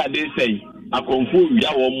ade cha de sei akonfu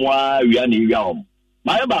wia wo mo a wia ne wia wo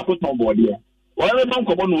ma ba ko ton bode e wona ba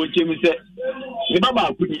nko bo no oche mi se ni baba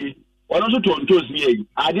akudi wona so tontos ni e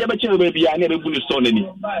ade be chere ba bia ne be bu ni store ni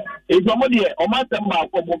e gbo mo de o ma tem ba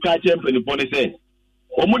ko mo ka champion ni pone se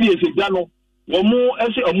o mo de se gba no wo mo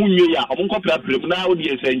ese o mo nwe ya o mo nko pra na o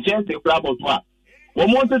de se nchen se pra bo to a wo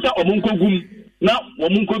mo se o mo nko gum na wo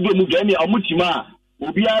mo nko do mu gba ni o mo tima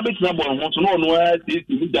obi a be tina bo ho so no no a se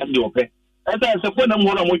mu dan de ope esa se ko na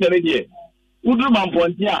mo na mo chere de udu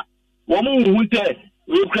Mamponti a wo mu hu te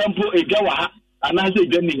we krampo egawa ha ana se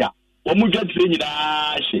gani ya wo mu gwa tire nyina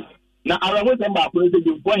hye na arawo se ba ko se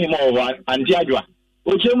bi ko hima o anti adwa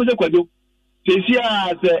o che mu se kwadwo sesi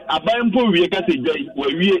a se aban po wie ka se gwa wa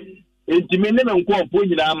wie entime ne me nko ofo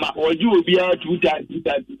nyina ma o ji obi a 2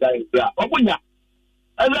 times bra obunya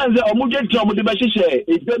azan se o mu gwa tire mu de ba hyehye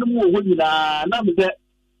egwa no mu wo nyina na me se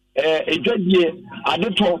egwa die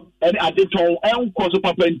adeton enko so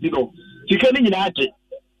papa ntino sikani nyina ache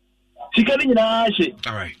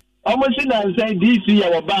all right almost na say this ya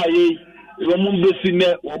wo baaye wo mu besi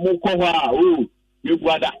ne wo mu ko ho a o ye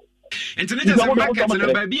guada Internet market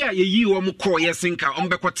no ba bia ye yi wo mu ko ye sinka o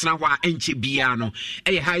mbekọ tena ho a enche bia no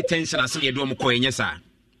e high tension ase ye do mu ko enye sa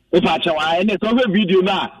e pa cha wa ene so video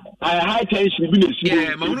na high tension bi na si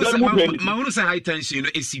ma hunu say high tension no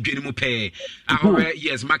esi dwani mu pe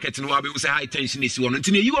yes market no wa be say high tension esi wono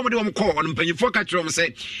ntine yi wo de wo mu ko wono mpanyifo ka kire wo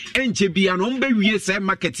say enche bia no mba wie say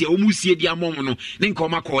market ya o mu sie dia mom no ne nka o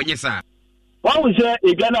maka onye sa wa wo say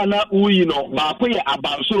e gana na uyi no ba ko ye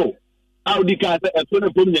abansoro audika say e so ne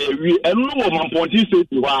pom ya wie enu no wo Mamponti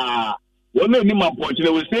state wa wo na ni Mamponti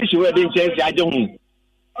na wo station we de nche aje hu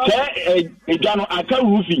say e gano aka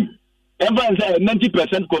rufi even say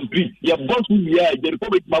 90% complete your boss will be the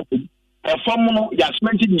republic market a form ya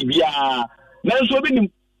cement ni bia na so bi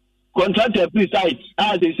ni contractor free site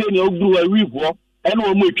as they say no do a repo and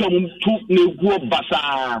wo mo twam tu na egu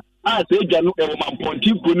basa as e gya no e wo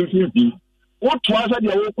Mamponti community wo to asa de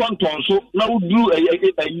wo konton so na wo do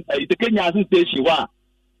the Kenya station wa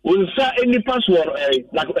wo sa any password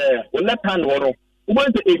like wo left hand wo no wo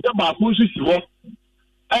want e gya ba ko so si wo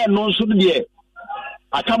no so de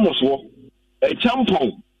akamoso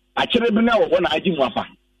champon akere bi na wo na agi mu afa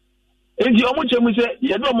eji omo chemu se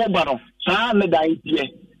ye do mo ba no saa na dan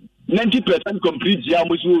tie 90% complete ya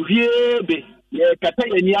mo so hie be ye kata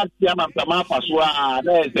ye ni atia mamtama afa so a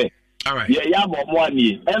na ese all right ye ya mo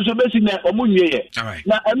ani enso be si na omo nwie ye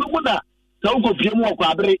na enu mu na ka wo kopie mu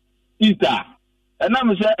okwa abere Easter na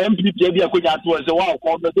me se MPP bi akonya to se wa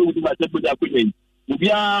ko do se wudi ma se bi akonya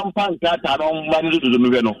obi a mpa nka ta no ma ni do no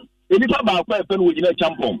we no enipa ba akwa efe no wonyina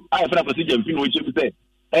champon a efe na fasi jamfi no oche bi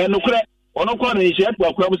se no kure ono ko na nhye to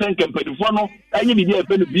akwa bu se nkampanifo no anyi bi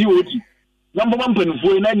efe no BOT na mboma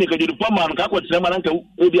mpanifo na ne kajiri fo ma no ka kwatere ma nka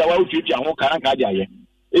obi a wa otwetwa ho kan ka de aye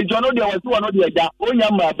ejo no de wasi no de aja onya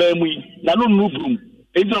ma ba mu na no nubrum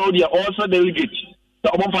ejo no de also delegate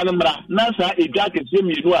so omo fa no mra na sa eja kese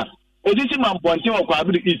mienu a Edisi Mamponte or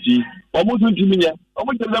Quabri Iti, almost 2 million,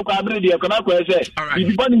 almost the Quabri, the Economic say,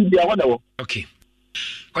 the bunny be a wonder. Okay.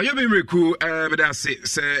 Can you be very cool? But I say,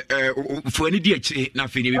 for any DH,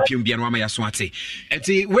 nothing in Piumbian Swati. And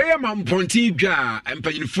say, where Mamponte Jar and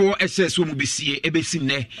paying 4 SS will be see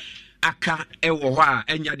Ebesine. Aka ewa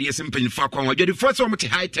and ya dear simple for Congo. You're the first one with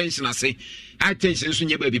high tension. I say high tension soon,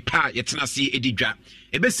 your baby part, yet not see Eddie Drap.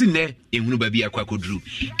 A besine in Nubabi Aquaco Drew.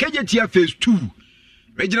 Kejetia phase 2.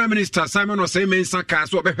 Regional Minister Simon or Simon Saka,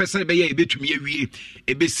 so a person be a bit to me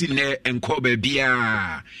a besine and Kobe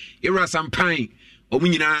Bia. Era some pine,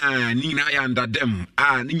 Omina, Nina and them,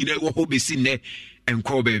 Nina will be seen and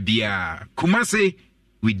Kobe Bia. Kumase,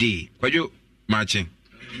 we day. Why you marching?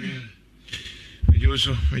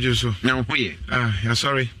 Mejoso. Now where? You're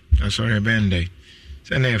sorry, Benday.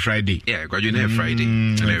 It's Friday. Yeah, got you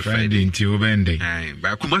Friday. Friday until Benday.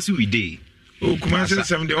 But Kumasi we day. Oh, Kumasi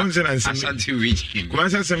 71 and Ashanti region.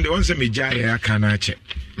 Kumasi 71 me jaya kanache.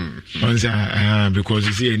 Because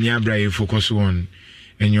you see any abra focus on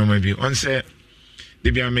and you maybe on say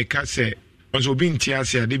the be make say on being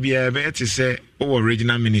tiasia the be a bet say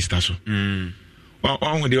regional minister so.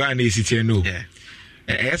 On with the one is it no. Yeah.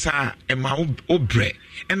 Esa ema obre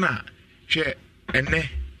ena hwe ene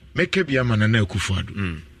meke bia ma Nana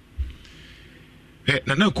Akufo-Addo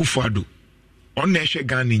Nana Akufo-Addo on na hwe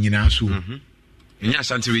Ghana nyina so enya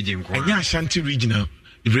Ashanti region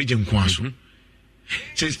kwa so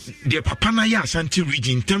says the papa na ya Ashanti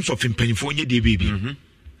region in terms of impanyifo nye de baby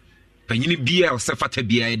panyini bia osefata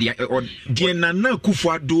bia de Nana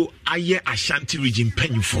Akufo-Addo aye Ashanti region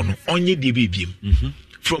panyifo no onye de baby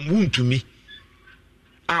from womb to me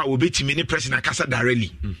obeti mini president akasa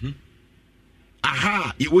directly.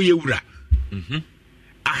 Aha, iwo yewura.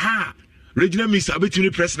 Aha, regional minister obeti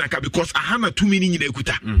mini president aka because aha na 2 mini nyina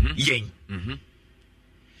ekuta. Yen.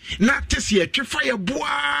 Na tese ye twefire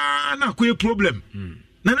boa na akoye problem.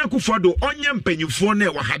 Nana Akufo-Addo onye mpanyifo na e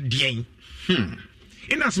wa ha den.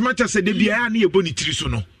 In as much as de bia na eboni tiri so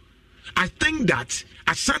no. I think that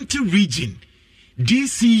Ashanti region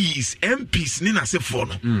DCs, MPs, Nina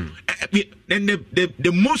Sefono, and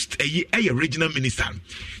the most a regional minister.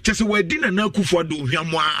 Just where dinner now Akufo-Addo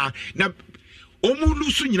Yamwa now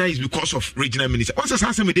Omulusu is because of regional minister. Also,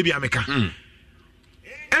 Sasa Debi Ameka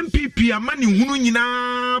MPP, a man in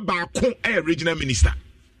Hununa Bako, a regional minister.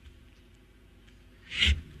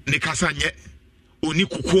 Nekasanye,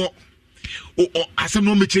 Onikuko, or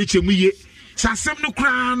Asano Meche. Sasem no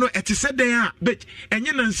kra no eti se den a but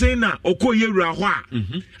enye na nsen na okoye wura ho a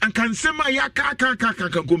anka nsema ya ka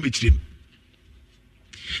go mechirim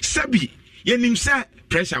sabi yenim se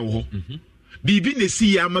pressure wo bibi na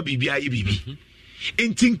si ya ma bibi aye bibi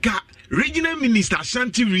entinka regional minister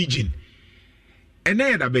Ashanti region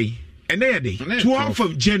ene da bay ene day 12th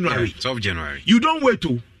of January 12th of January you don't wait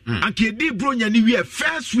to and Kedi Bronya ni we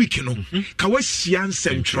first week you know Kawasian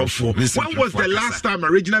Central for when was the last time a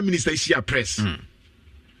regional minister is here press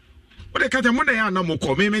what the katamona ya na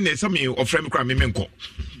moko me na some of frame kra me menko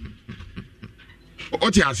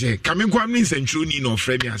what you say coming kwa me central ni no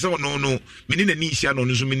frame ya so no me ni hia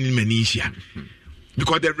no so me ni mani hia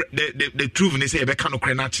because the truth they say e be kan no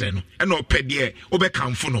kra na kire no e no pe de o be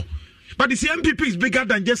kanfo no but the MPP is bigger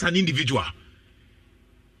than just an individual.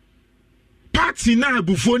 Party now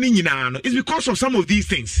before nyina no it's because of some of these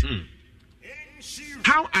things.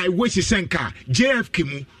 How I wish Senka JFK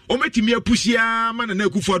mu ometimi apushia ma Nana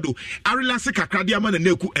Akufo-Addo arelase kakra dia ma Nana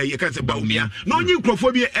Akufo kan se baumia no nyi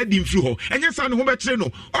nkrofo bi edim firi ho enye sa ne ho be kire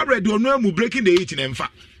no already ono amu breaking the 8 na mfa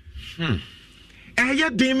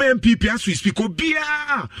den ma MPP aso speak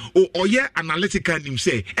obia oye analytical nim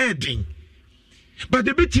say edin but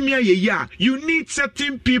the betimi aye you need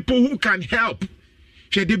certain people who can help.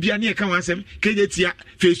 Kejetia can answer Kejetia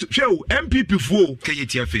face show MPP for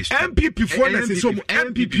Kejetia face MPP for let's say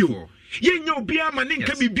MPP you know bia manin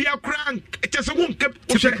can be bia crank just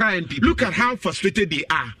look at how frustrated they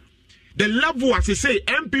are the level as I say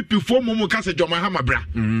MPP for Momo Kasa Joma Hamabra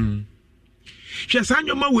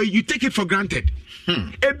Shasanyoma way you take it for granted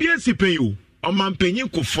ABNC pay you on man paying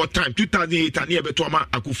for time 2008 and near Betoma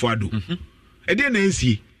Akufo-Addo and then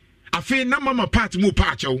NC I feel na mama part mu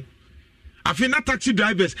pacho I feel not taxi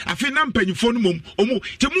drivers. I feel not paying for mum. Omo,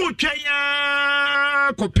 temu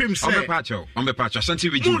chaya kopim say. On the patch. Ashanti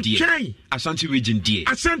region D. Ashanti region D.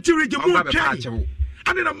 Ashanti region mu chaya.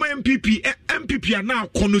 And then my MPP are now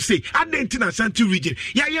kono say. And then in Ashanti region.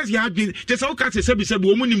 Yeah, yes, you have been. Just how can say sebi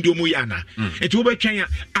woman nim do mo yana. It will be chaya.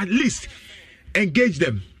 At least engage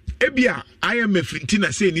them. Ebia IMF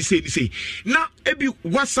intina say ni say now ebi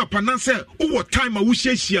WhatsApp and say what time I will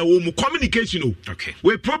share wo mu communication okay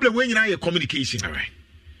we problem when you your communication all right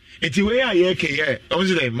Eti we aye ke on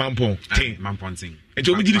say mampon ting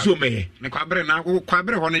eti obi gidi so me ne kwabre na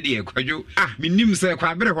kwabre ho ne de kwadwo minim say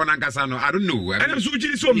kwabre ho na nkasa no I don't know and so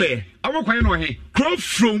gidi so me awo kwan no he crop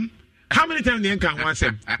from how many times the nkan ho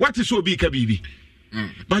asem what is so bi ka bibi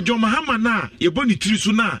but John Mahama na ye boni tiri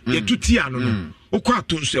so na ye tuti ano no okwa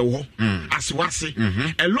atonso ho aswase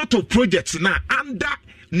a lot of projects na under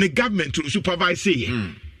the government to supervise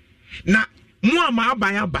na mo ama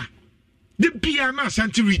abayaba the Pia na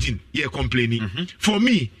Ashanti region ye complaining for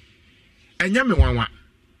me enya me wanwa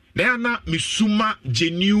na na misuma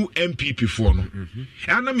genuine MPP for no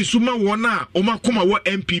ana misuma wona o makoma wo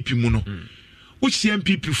MPP mu no wo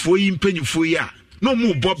MPP for yi mpanyifo yi a no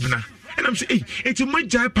mo bobna and I'm say it's a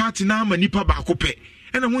major party na ma nipa ba ko pe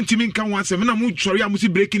and I want to mean can one seven na mo sorry am si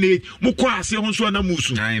breaking it mo kwa ase ho so na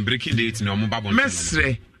musu na breaking date na mo babon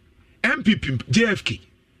mesre MPP JFK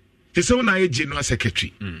te so na ye general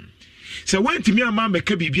secretary so when to me ama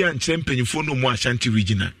meka bibia nkyere mpanyifo no mo Ashanti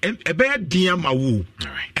regional ebe dia ma wo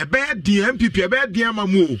ebe dia MPP ebe dia ma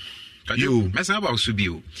mo yo mesa about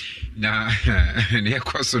subio na ne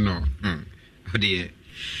koso no ode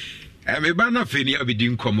me ba na feni abedi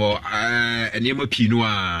nkomo enema pinu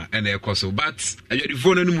a na ekoso but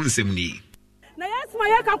adwedifo no mu nsem ni na yasma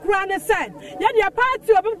yaka kura ne said ye the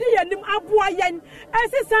party obedi yanim aboa yen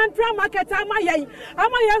esi Central Market ama yen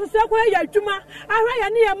so ko ye adwuma ahwa ye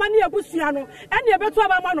ne ye ma ne abusua no ene beto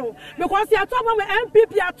abama no because ye to abama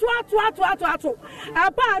MPP ato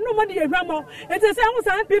aba no mo de ye hwamo it is say ho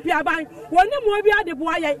MPP aban woni mo bi ade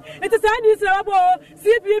boa yen it is say ni srabo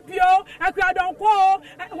CPPO akradonko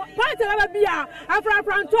party aba bia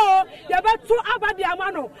afranto ye beto abade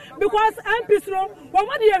amano because MPs no wo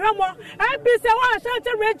mo de ye hwamo MPs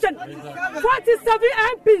Ashanti region 47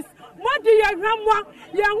 MPs Modi ya ramwa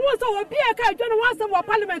ya nguso obi e ka adwo no wasem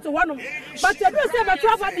parliament wono but e do say beto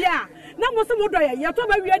aba dia na mo se mo do ya to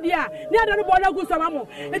ba wi dia ni ada no bola gu so mamo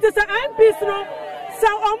it is MPs no so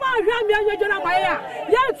o ma hwa mi anyo na ma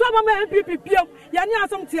ya to ba ma MPP pio ya ni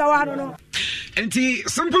asom tia wa no enti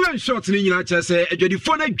simple and short ni nyina cha say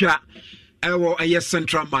adwadifo na dwa ewo aye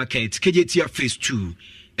Central Market Kejetia phase 2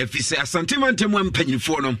 efise asantimantemu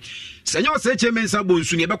ampanyinfo no senyo se chemensa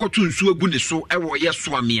bonsu ne bekoto nsu agu ne so ewo ye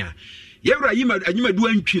soamia yewra anyimadu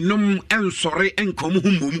antwinom ensore enkom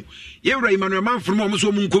hummom yewra Emmanuel Manfrom mo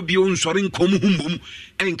so munko bio nsore enkom hummom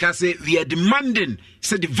enka se we are demanding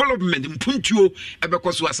se development mpuntuo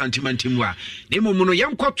ebekoso asantimantemu a nemo no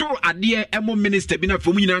yenkoto ade emo minister bi na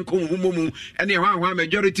fom nyina enkom hummom ene hwan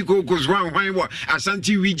majority caucus hwan wo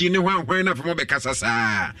Ashanti region ne hwan na fom bekasa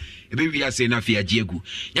saa ebe wi ase na fi agiegu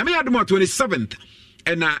nyame yadom 27th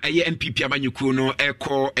ena eye NPP amanyuku no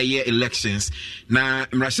eko eye elections na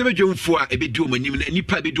mrasebedwomfo a ebedi omanim na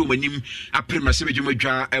nipa ebedi omanim apre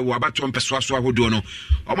mrasebedwomadwa ewo abato mpesoaso ahodo no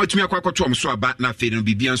omatumi akwakoto omso aba na fe no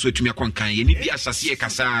bibia nso atumi akonkan ye ni bia sase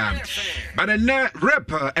kasa but na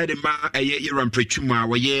rep edema eye Iran Prechuma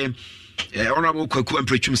waye Honorable Kwaku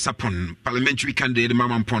Amprechum Sapon, parliamentary candidate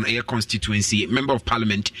Mamampon Air constituency, member of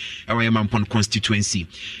parliament, Mampon constituency.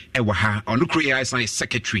 Ewaha, Onukriya is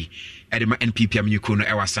secretary at the NPP Amyukuno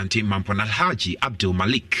Ewa Sante Mampon Alhaji Abdul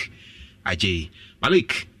Malik. Ajay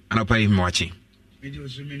Malik, and I'll pay him watching.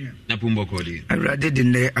 Napumbo Kodi. I read it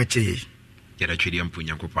in there, Ajay. Get a trade and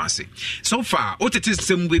Punyanko Pase. So far, what it is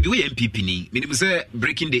some way NPP ni, meaning say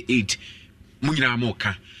breaking the 8 Munina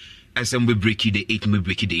Moka. As we break the 8, we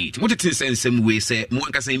break the 8. What it is in some way, say,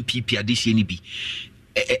 Mwanka say MPP addition be.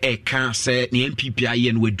 Can't say the MPP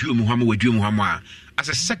and we do Muhammad as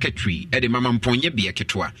a secretary at the Mamamponya be a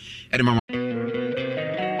Ketwa at the Mama.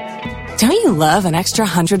 Don't you love an extra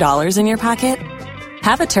 $100 in your pocket?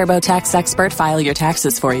 Have a TurboTax expert file your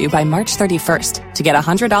taxes for you by March 31st to get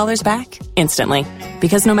 $100 back instantly.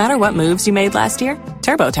 Because no matter what moves you made last year,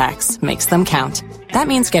 TurboTax makes them count. That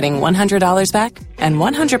means getting $100 back and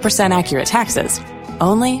 100% accurate taxes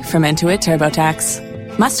only from Intuit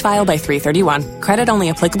TurboTax. Must file by 3/31. Credit only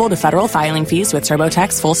applicable to federal filing fees with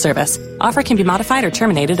TurboTax full service. Offer can be modified or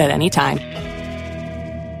terminated at any time.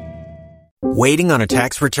 Waiting on a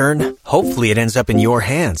tax return? Hopefully it ends up in your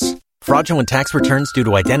hands. Fraudulent tax returns due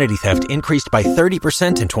to identity theft increased by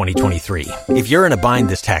 30% in 2023. If you're in a bind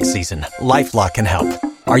this tax season, LifeLock can help.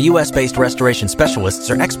 Our U.S.-based restoration specialists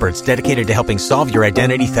are experts dedicated to helping solve your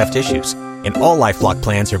identity theft issues. And all LifeLock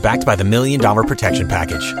plans are backed by the $1 Million Protection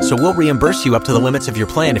Package. So we'll reimburse you up to the limits of your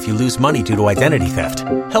plan if you lose money due to identity theft.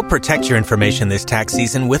 Help protect your information this tax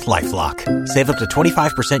season with LifeLock. Save up to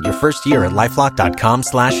 25% your first year at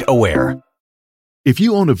LifeLock.com/aware. If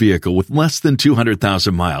you own a vehicle with less than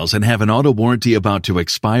 200,000 miles and have an auto warranty about to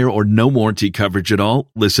expire or no warranty coverage at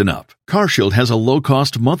all, listen up. CarShield has a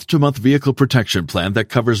low-cost month-to-month vehicle protection plan that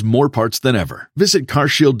covers more parts than ever. Visit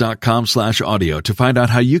carshield.com/audio to find out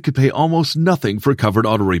how you could pay almost nothing for covered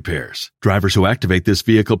auto repairs. Drivers who activate this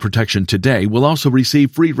vehicle protection today will also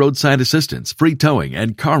receive free roadside assistance, free towing,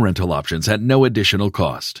 and car rental options at no additional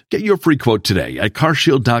cost. Get your free quote today at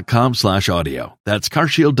carshield.com/audio. That's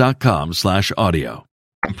carshield.com/audio.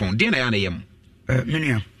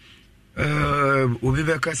 Obi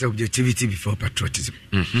beka say objectivity before patriotism.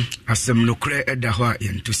 Asem no kre eda ho a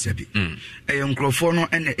yento sabi. Nkrofo no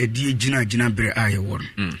ene edi gina bere aye won.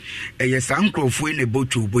 Sa nkrofo ene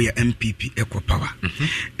botu bo ya MPP ekopawa.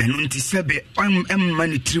 Enu nti sebe emma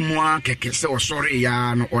ni trimu a keke se osore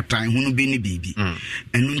ya no otan hunu bi ni bibi.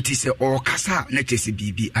 Enu nti se o kasa na chese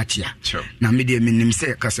bibi achia. Na me de menim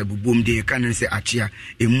se kasa bubom de kan se achia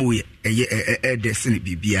emu ye de sene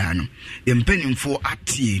bibia no. Empanimfo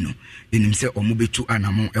atie no. Enim se omubetu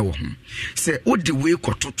anamo ewo ho se odi we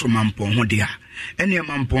kototo mampon ho de a ene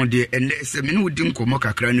mampon de ene se me no odi nkomo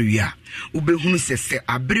kakra no wi a ubehunu se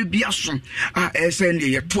abere bia so a ese ne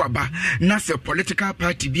ye to aba na se political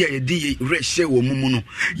party bia ye de re hye wo mumu no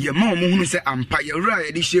ye ma omuhunu se ampa ye ra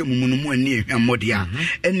ye de hye mumu no mu ani ehwamode a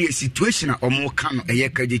ene situation a omo ka no eye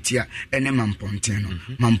Kejetia ene mampon ten no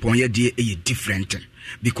mampon ye de ye different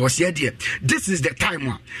because ye de this is the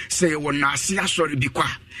time say wo na ase asori bi kwa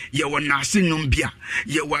ye wo na ase num bia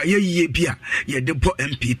ye wa ye yie bia ye de bo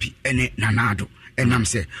MPP ene nanado enam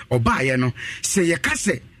se oba ye no se ye ka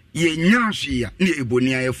se ye nyahwe ya na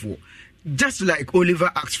eboni ayefo just like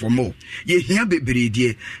Oliver asks for more ye hia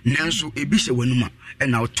bebrede nanso ebi hye wanuma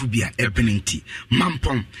ena otubia ebenenti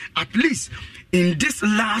mampom at least in this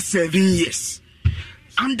last 7 years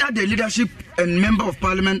under the leadership and member of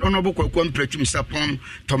parliament honorable Kwakwam Pretum Sapon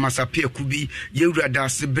Thomas Apia Kubi Yewrada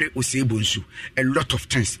Sebre Osebonsu a lot of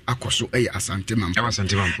things akoso asante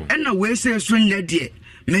mampo and na we say so nyade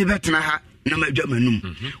me betena ha na madwamanum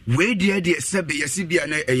we de sebe yesibia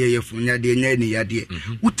na eyeyefo nyade nyane yade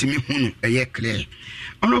utimi hunu clear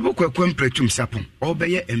honorable Kwakwam Pretum Sapon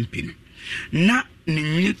obeye MP na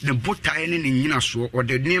ne botae ne nyina so o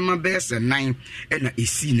de niema bese 9 na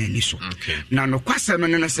esi na ni so na no kwasem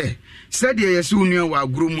no se de yesu nua wa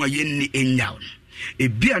agromu ayenni enyaw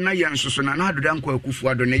ebia na yansoso na adoda nkwa akufu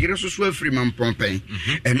ado ne yere soso afiri mampompen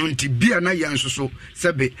eno nti bia na yansoso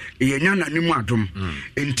sebe yenya na nimu adom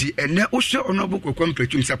nti ene wo hwe onobo Kwakwam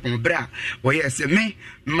Pretum Sapon bra wo yese me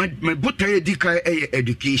botae dika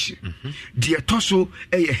education de toso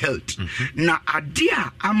health na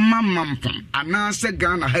adia ama mampom ana se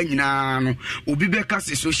Ghana ha nyina no obi beka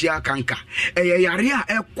se social kanka yare a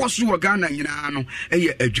ekoso wo Ghana nyina no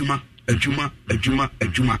adwuma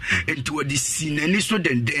into what this scene and so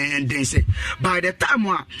then say by the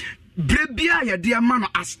time Brebia ya dear man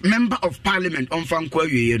as member of parliament on Fankwa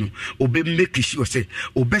no obe make sure say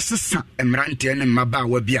obesesa emrante ne maba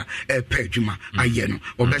wa bia pejuma aye no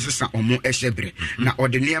obesesa omo ehyebre na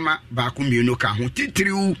odeniema ba ku mienu ka ho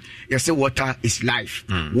titiriu ya say water is life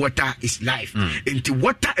into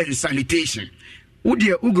water and sanitation.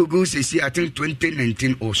 Udia Ugogo says I think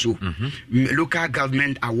 2019 or so local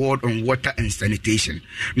government award on water and sanitation.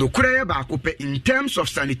 No kure ba kope in terms of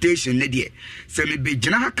sanitation ne die se me be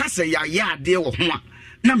gina ka se ya de wo ho a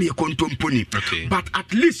na me kontomponi but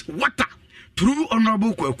at least water through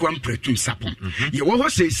honorable Kwakwam Pretum Sapon. Ye wo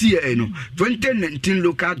say see no 2019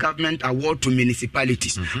 local government award to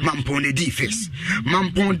municipalities. Mampon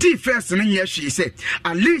di first ne she said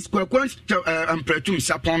at least Kwakwam Pretum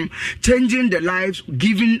Sapon changing the lives,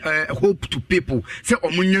 giving hope to people. Say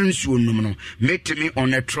omunyansu no met me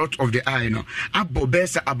on a trot of the eye no.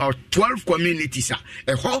 Abobesa about 12 communities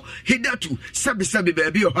ho hitherto sabi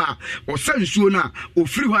baby ha o sansuo na o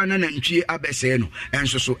free ho na nantwie abese no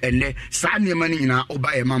enso so ene sa niema ni nyina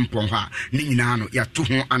obaye mampon ha ni nyina no ya to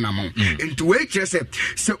ho anamon enti we kire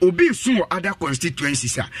se obi sun other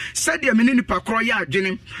constituencies se de me ni pakro ya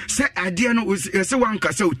adwene se ade no se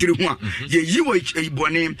wanka se otiri ho a ye yiwo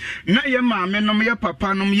ibone na ye maame nom ye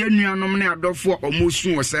papa nom ye nuanom ne adofo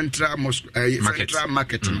omosun o central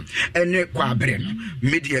market ene kwa abere no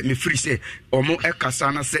media me free se omo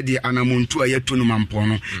ekasa na se de anamontu a ye to no mampon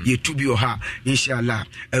no ye tubi o ha inshallah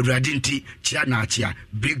awurade nti chia na chia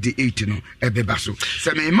break the 8 no ebeba so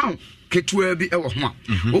se me ma ketua bi ewo ho a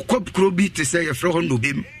okop kro bi te se ye fro ho no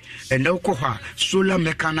bem ene okọ ha solar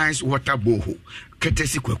mechanized water borehole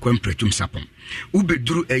ketesi kwakwampratum sapon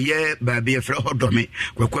ubeduru eye baabi efre hodome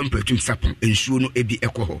kwakwampratum sapon ensuo no ebi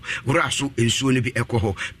ekoho wuraso ensuo no bi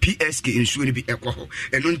ekoho PSK ensuo no bi ekoho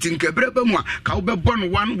eno ntinkebre ba mu a ka wo bebɔ no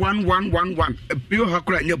 11111 bio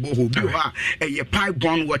hakura nya boho bio ha eye pipe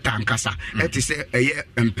born water ankasa etise eye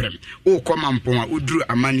emprem o koma mpon a uduru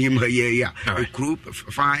amanem ha ye ya group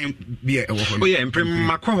fine be ewo ho. Oh yeah, emprem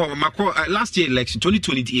mako last year election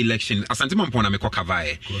 2020 election asante mpon na meko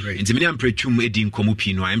kavae ntimi na mpretum edi nkomo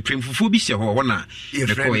pi no emprem fufu bi hye ho na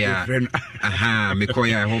mekoya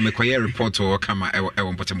mekoya ho mekoya report o kama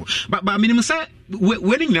ewo mpotemo but minimum say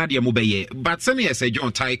winning na dia mo beye but say yes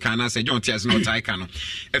John Taika na say John Tias no Taika no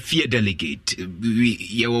a fear delegate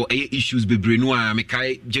ye issues bebre no a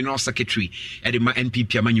mekai general secretary e de ma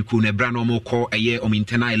NPP amanyuko na bra no mo call eye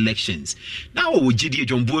internal elections now wo gidie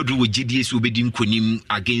John Boadu wo gidie so obedi nkonim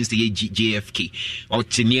against the JFK or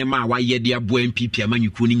teniema wa ye dia bo NPP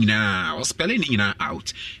amanyuko ni nyina o spelling ni nyina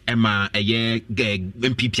out ema eye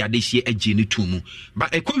NPP adehie agene tumu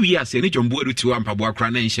but ekowi ase ne John Boadu ti wa mpabo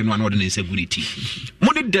akra na nhye no ordinance agurity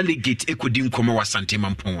money delegate ekodi nkomo wa Santema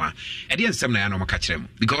Mpon e de nsem na ya no maka kirem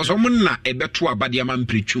because omon na ebeto abade ama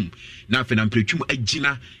mprechum na afi na mprechum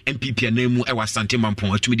agina MPP anamu e wa Santema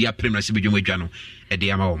Mpon atumi dia prem na se bedwom adwa no e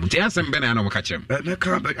de ama wo nti nsem be na ya no maka kirem me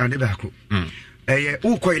ka ba ade ba ko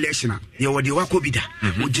wo ko election ye wo de wakobida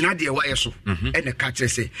wo gina de wa yeso e ne ka kire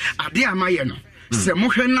se ade ama ye no se mo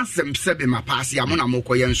hwe na sem sebe mapase ya mo na mo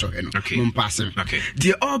koye nso he no mo mpase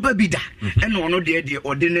de oba bida e no no de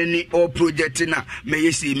ordinary all project na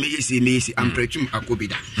meyesi ampretum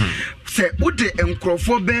akobida se ude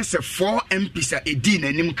enkrofo be se 4 MPs a edi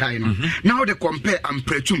na nim kai no now they compare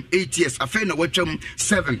ampretum 8 years afa na watwam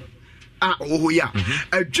 7 ya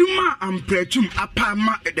adwuma ampretum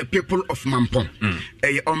apama the people of Mampong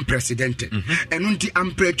unprecedented and unti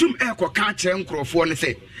ampretum ekoka kire nkrofo ne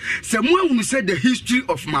se mu ahunu say the history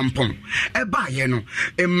of Mampong eba ye no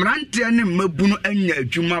emrante ne mabunu anya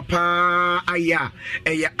adwuma pa aya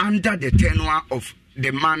under the tenure of the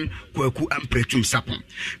man Kwaku Ampretum Sapon.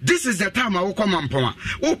 This is the time I will come Mampong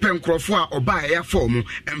open crofo oba ya form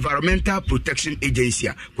Environmental Protection Agency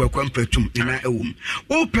Kwaku Ampretum ina ewum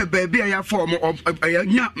open baby ya form of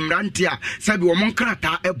nya mrantia sabi wo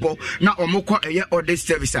monkrata ebo na omokọ eye audit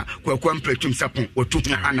service Kwaku Ampretum Sapon otu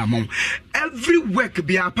anamon every work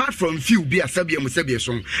be apart from few be asabi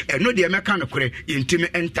so no de meka no kore intimi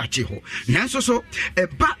entachi ho nanso so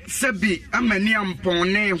eba sabi amani ampon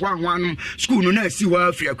ne hwahwanum school no na si wa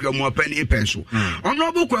afia kwa mu apani penso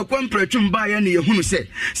ono bo Kwaku Ampretum ba ya ne yehunu se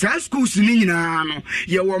sa schools ni nyina no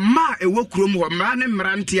ye wo ma ewo krom ho mra ne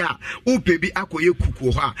mrante a opebi akoye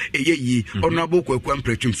kuku ho a eye yi ono bo Kwaku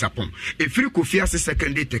Ampretum Sapon efiri Kofiase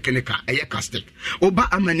secondary technical eye castic oba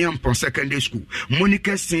amani ampon secondary school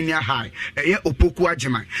Monica senior high eye opoku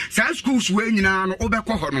ageman sa schools we nyina no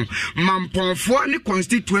obekọ ho no Mamponfo ne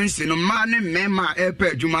constituency no ma ne mema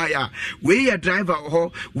epa adwuma ya we ye driver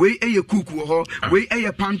ho we eye kuku ho we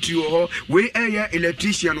eye pantry ho we eye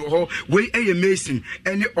electrician ho we eye mason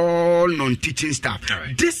and all non-teaching staff.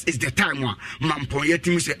 This is the time one Mampon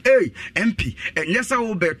yetim say hey MP and yesa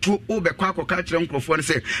obeto obekwa akoka kire nkrofo ne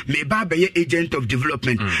say me ba be agent of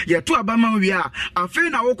development yeto abama wi a afi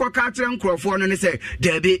na wokoka kire nkrofo ne say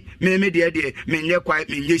debe me de menye kwai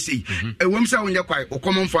menye sei ewom sa wonye kwai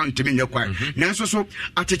okomon fa ntimi nye kwai nanso so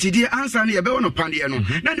atechidi ansa ne ye be wono pande no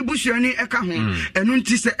na ne busuani eka ho enu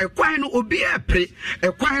nti se ekwai no obi epre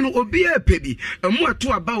ekwan no obi epebi emu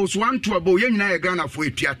ato aba wo so anto aba ye nyina ye Ghana fo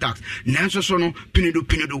etua tax nanso so no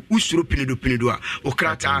pinido usuro pinido a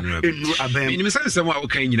okrata enu abam ni mesensem a wo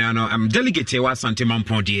kan nyina no am delegate wa Santema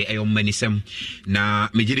Mpon de manisem na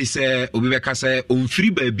mejiri se obi beka se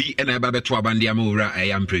omfiri baabi na eba beto abande amawura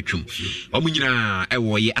Ampretum omunyina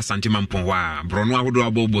ewo ye Santema Mpon wa brono ahodo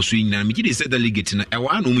abobo so nyina mejiri se delegate na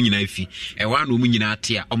ewa na omunyina afi ewa na omunyina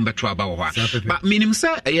ate a ombeto aba wo ha but minim se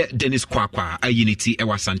Dennis Kwakwa unity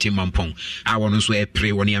ewa Santema Mpon awon so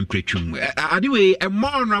pre woni Ampretum adiwe e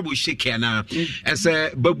more honorable shake na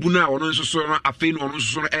ese babuna won so so afi no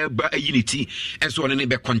so eba unity enso won ne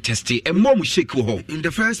be contest e more mu shake ho in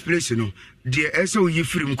the first place the SO you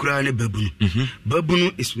free kura ne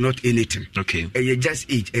babunu is not anything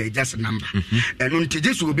just age just number and until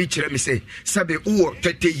this will be kire me say sabe o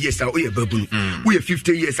 30 years o ye babunu o ye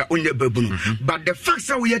 50 years o ye babunu but the fact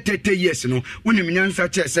that we 30 years no unim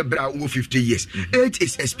nyansa che se bra o 50 years age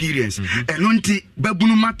is experience and until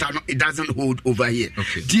babunu matter no it doesn't hold over here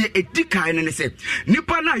the edikai ne say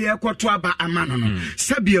nipa na ye kwoto aba amano no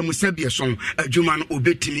sabia mu sabia so adwuma no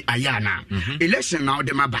obetimi ayana election now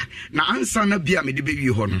de maba na ansana bia me de be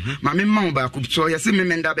wi ho no ma me ma ba ku so yesi me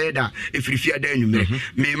menda be da efirifia da anumere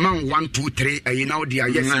me ma 1 2 3 ayi na odi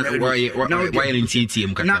yes why in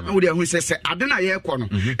TTM kaka na odi hu se ade na ye kɔ no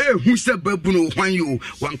hu se babu no hwan you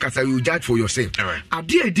wan kasa you judge for yourself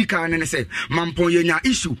ade edika ne se mampon yenya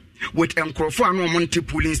issue with Nkrofo and Monte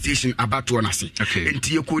polling station about to nasi. And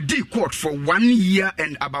you could de court for 1 year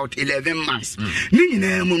and about 11 months.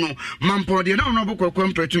 Nina Mono, Mampo, the honorable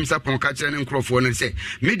Compretum Sapon Catcher and Nkrofo and say,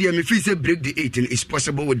 Media me say break the 18 is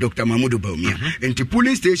possible with Dr. Mahmoud Baumia. And the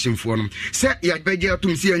polling station for them. Say, Yabeja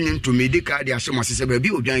to see and to me, the card, the Asoma Sababi,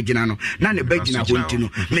 Janano, Nana Begina Huntino,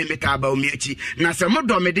 Memeta Baumiachi,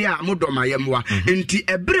 Nasamodo Media, Modoma Yamwa, and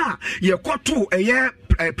Ebra, Yakotu, a year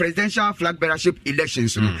presidential flag bearership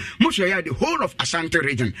elections. Most the whole of Ashanti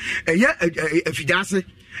region. If you just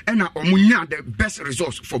and omunya the best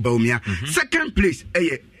results for Baumia. Second place,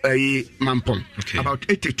 Mampong, about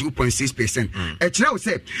 82.6%. A child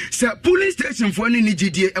said, Sir, police station for any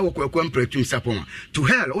GDA pretum sapoma. To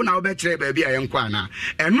hell, on our better baby, I am Kwana.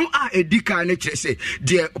 And no, a dika nature say,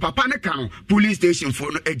 dear Papa Nakano, police station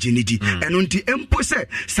for no edginity. And on the Amponsah,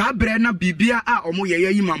 Sabrina Bibia,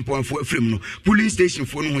 Omoya Mampong for a film. Police station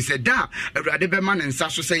for no said, da, a Radeberman and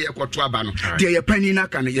Sasso say a quatrabano. Dear Penny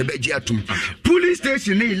Nakan, Yabejatum. Police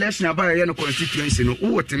station election about a constituency,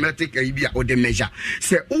 no automatic idea or the measure.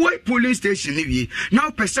 Say, why polling station now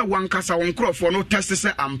person one kasa one crop for no test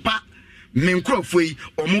say ampa men crop for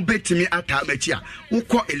or mobetimi atamachia who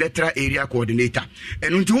call electoral area coordinator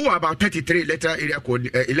and until about 33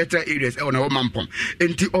 electoral areas on our mampom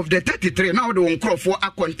and of the 33 now the one crop for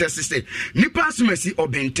a contest say nipas mercy or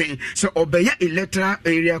benten so obey electoral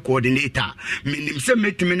area coordinator meaning say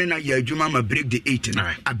metimene na yajuma ma break the 18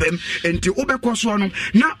 abem and to obekwaso no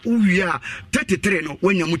na we are 33 no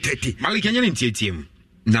when you 30 Malik Kenyan in TTM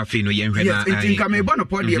na fe no yen hwe na I think I may born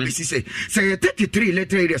upon the ABC say 33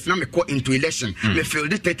 letter areas na me call into election me feel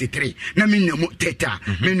the 33 na me no teta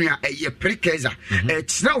me no a precursor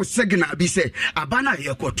now signal be say abana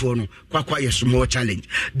ye kwoto no kwakwa ye small challenge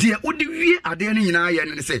de odi wie ade no nyina ye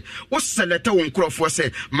ne say wo select won crofo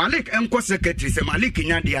say Malik enko secretary say Malik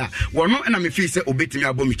nya de a wono na me feel say obetimi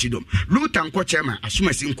abomi chidom Luta enko chairman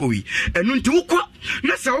asumasi nkowi enu nti wukọ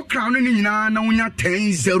na say wo crown no nyina na wonya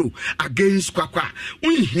 10-0 against kwakwa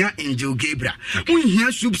Unhia Angel Gabriel.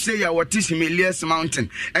 Unhia Sub say what is Himelias Mountain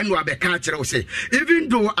and Wabeka Chero say. Even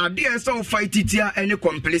though a dear so fight it here any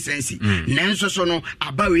complacency. Nanso sono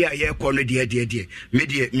abawia ye kono dear.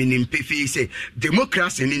 Media meaning Pefi say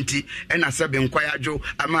democracy ninti and asabe nkwayajo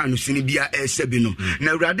amanu sinibia sebino.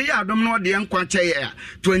 Na Radia Adam no de nkwacha ye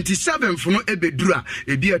 27 for no ebedura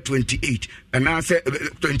ebia 28. And I say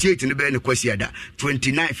 28 in the Ben Kwasiada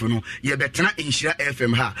 29 for no ye betana inshira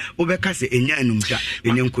FM ha obeka se enya enumja.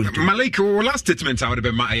 Malik, last statement I would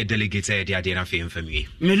be my delegates idea for me.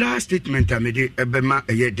 My last statement I made my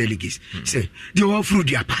delegates say the all through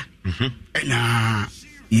the apa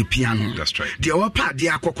and piano. That's right. The our part the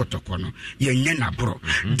akokotokono ye nyena bro.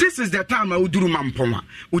 This is the time I would do mampoma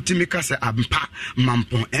utimika se ampa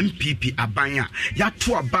mampon MPP abanya ya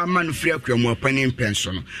to aba man free akwa panin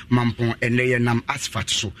pension mampon ene ye nam asphalt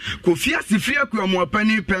so kofia se free akwa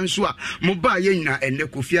panin pension a mo ba ye nyina ene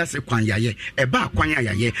kofia se kwan yaye e ba kwan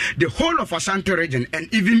yaye the whole of Ashanti region and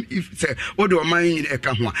even if say odo man yin e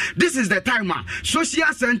ka ho this is the time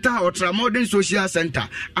social center or modern social center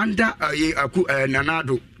under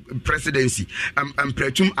Nanado presidency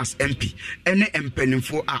pretum as MP ene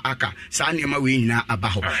empanimfo aka saa niema we nyina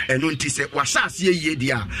abaho eno nti se wasase ye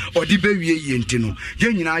dia odi bewie ye ntino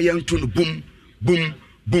ye nyina ye nto no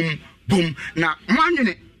bum na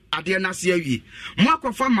mwanwene ade na se awie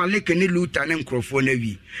mwakofa Malik ne Luta ne nkrofo na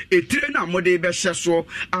wi etire na mode be hyeso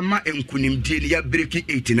ama enkunimdie ne ya breaki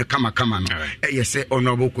 8 ne kama no eyese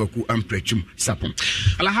honorable kwaku ampretum sapon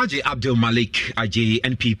Alhaji Abdul Malik AJ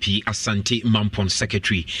NPP Asante Mampon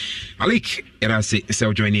secretary Malik era se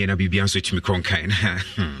join na bibia so tumi kronkan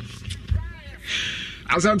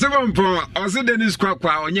Asante Mampon also Dennis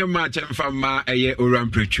Kwakwa onye match mfama eye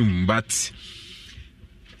orampretum but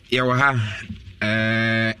yawa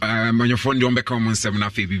Manyophone don't become on 7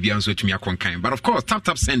 after Bibian so to me a concan. But of course,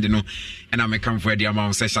 tap send no, and I may come for the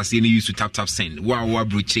amount session. See, used to tap send. Wow,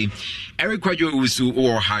 bruchi. Eric Quadro Usu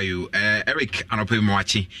or Ohio. Eric Anope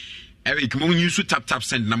Moachi. Eric Moon used to tap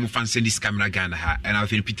send Namu fancy this camera Ghana and I've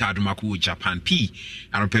been Peter Dumaku Japan P.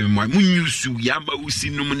 Anope Moon used to Yamba Usi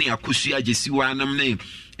Numani Akusia Jesiwa Namne.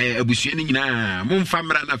 abusua no nyinaa momfa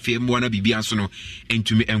mmra na afei mmoa na bibia so no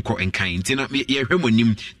entumi enko enkan ntina ye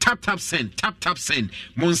hwemonim tap send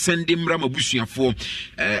mon send mmra mabusuafo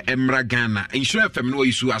mmra Ghana insure FM no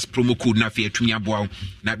use as promo code na afei atumi aboa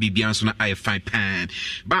na bibia so na I find pan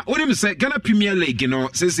but onim say Ghana Premier League no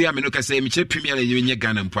say me no ka say me che Premier League nye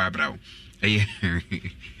Ghana mpo abrawo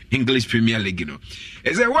English Premier League, you know.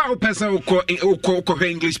 Is a wow person who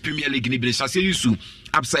English Premier League ni bin say you su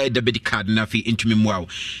upside debit card na fi into me wow.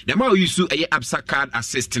 The more you su a upside card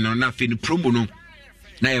assistant on na fi promo no.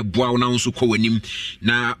 Na ye boa na nso kɔ wanim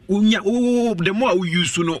na unya the more we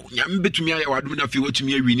use no nyam betumi aye wadum na fi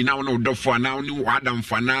watumi awini na wo dɔfo na wo ni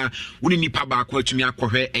wadamfo na wo ni nipa ba ko atumi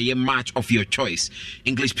akɔhwɛ a match of your choice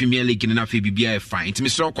English Premier League na fi bibia fine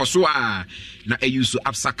ntimi so kɔ na e use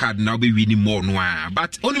upside card na be wini more no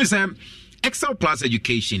but only say Excel Plus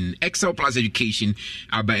Education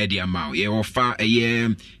aba edi amount ye offer a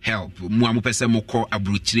year help mo amopese mo kɔ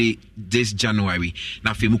abrochire this January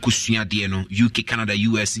na fe mo kusua de no UK Canada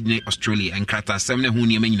US Australia and krata semne ho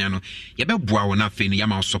ne manyina no ye beboa wo na fe no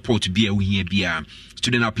yama support bia wo hia bia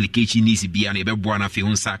student application needs bia na ye beboa na fe ho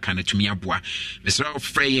nsa ka na tumi aboa mesra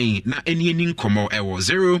freying na eni nkomo ewo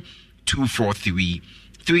 0243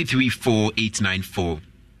 334 894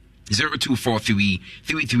 0243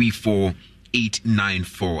 334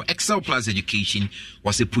 894. Excel Plus Education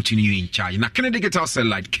was putting you in charge. Now, Kennedy Digital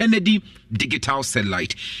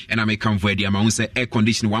Satellite, and I may come for the amount say air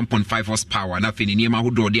conditioning 1.5 horsepower. Nothing in your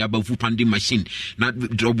who door the above panding machine, not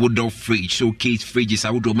double door fridge, showcase fridges,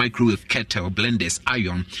 I would do microwave, kettle, blenders,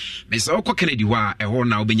 iron. Miss Oko Kennedy wa a whole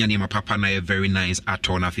now Benjamin Papa na very nice at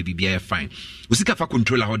all. Nafi BBI fine. Usika for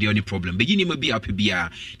control how the only problem. Beginning may be up here,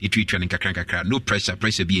 the tree training kakranka, no pressure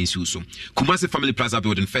being so. Kumasi Family Plaza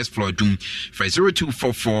building first floor doom. For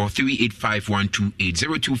 0244 385 128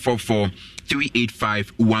 0244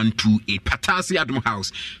 385 128 Patasi Adam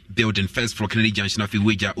House building first floor Kennedy Junction of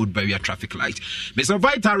Iweja Old Barrier traffic light. Mr.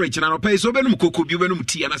 Vital Rich and I'll pay so benum cocoa benum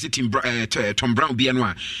tea and I sit in Tom Brown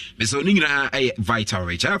Bianwa. Mr. Nina a Vital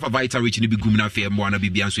Rich. I have a Vital Rich in the Bigumna fair Moana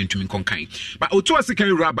Bibian so into me conkain. But Otua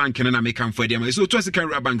second Rabank and I make come for them. So Otua second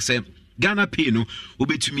Rabank say Ghana Pay no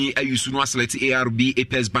obetumi ayusu no select ARB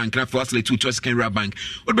Apex Bank na for select to Canara Bank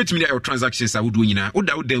obetumi your transactions I would do nyina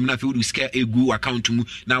oda dem na fe would scare egu account mu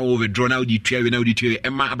na withdraw na di twa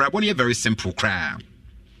emma abrabon very simple cry.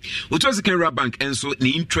 What was the Canara Bank and so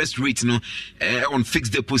the interest rate no on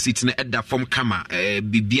fixed deposit na at that form kama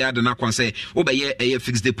bibia de na kon say obeye a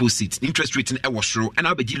fixed deposit interest rate na was show and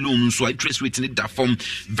abedi loan so interest rate in that form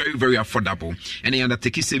very affordable and they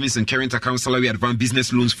undertake savings and current account salary advance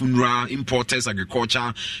business loans funeral importers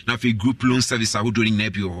agriculture na fe group loan service I would doing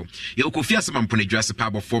nebio you ko fia some pon address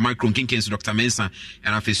pabo for micro kinkins Dr. Mensa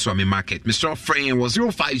and afi Swami Market Mr. Frame was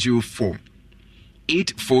 0504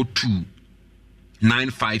 842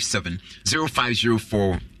 957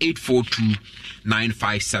 0504 842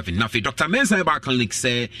 957. Now, Dr. Mensa Clinic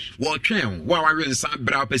say, what train, Warren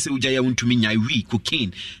Sabra, Pesuja, Untumi, Nyai,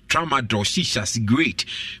 cocaine, tramadol, shisha, cigarette,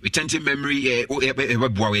 retentive memory, or ever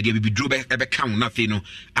boy, there will be drew back ever count nothing.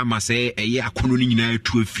 I must say, a year, I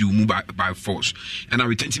to a few move by force. And a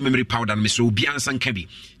retentive memory powder, Mr. Obian San Kebi,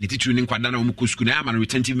 the teacher in Quadana Mukuskunam and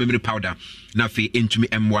retentive memory powder, Nafi into me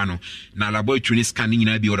M1. Now, laboratory scanning in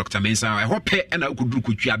Abio, Dr. Mensa, I hope and I could do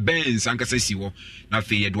Kutia Benz, Uncle Sessio,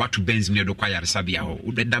 Nafi, Edward to Benz near the choir Sabia,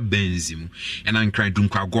 who did that Benzim, and I'm crying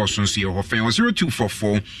Dunka Gorson, see your fan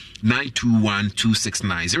 0244 921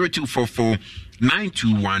 269 0244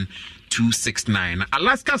 921 269.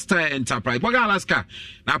 Alaska Star Enterprise, Boga Alaska,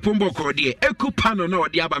 na Pombo Cordia, Ekupano no,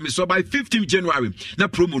 the Abba, so by 15th January, na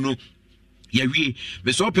promo no. Yawi,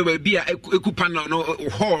 me so pe be a ekupana no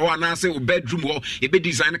hall and I say bedroom or a bed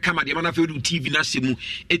design camera the man do TV na shemu.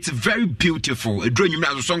 It's very beautiful. A drawing you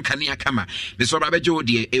as son kania camera. Me so ba bejo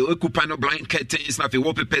de ekupana blind curtains na fe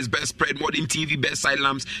wallpapers best spread modern TV best side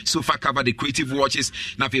lamps sofa cover decorative watches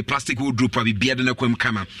na fe plastic wardrobe be beard na kwam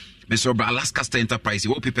camera. Mr. Alaska Star Enterprise,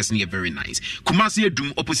 wallpapers near very nice. Kumasi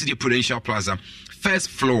Doom opposite the Prudential Plaza, first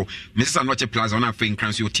floor, Mrs. Anoche Plaza on our fame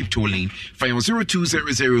crowns your tiptoe lane. Fire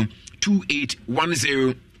 0200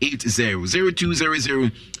 281080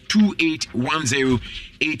 0200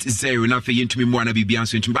 281080 now for you to me more na be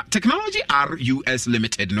answer to but technology RUS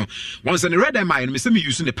Limited no once on the red MI and me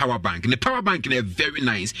using the power bank and the power bank is very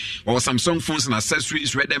nice or Samsung phones and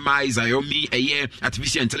accessories red MI Xiaomi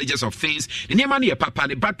artificial intelligence of things the name money papa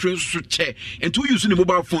the battery chair and two using the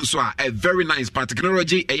mobile phones so a very nice part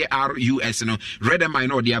technology RUS no red MI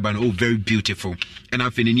no the aban oh very beautiful and I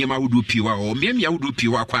feel the name would do pure or me would do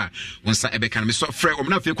pure kwa once I can me so free or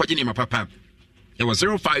na feel kwa name papa. It was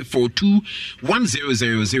 0542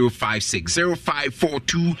 100 056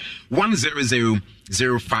 0542 100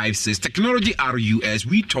 056. Technology RUS,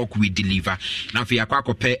 we talk, we deliver. Now, if you are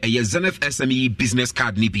a Zenith SME business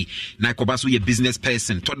card, nibi, na kobasu ye business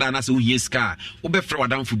person, Todana so yeska, Obefra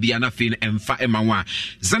down for Biana Fin and Fa Emawa.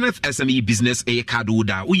 Zenith SME business a card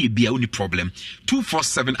order, we be only problem.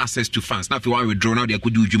 247 access to funds. Now, if you want to withdraw now, they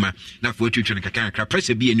could do Juma. Now, for you to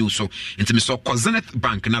pressure be a new so into me so Zenith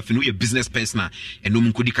Bank, now, if you a business person, and no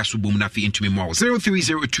Mukudika Subum Nafi into me more.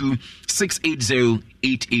 0302 680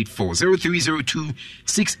 884 0302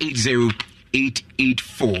 680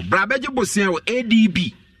 884. Brabeje Bosia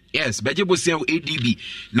ADB. Yes, Beje Bosia ADB.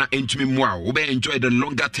 Na entumi mwa. Obe enjoy the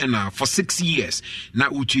longer tenure for 6 years. Na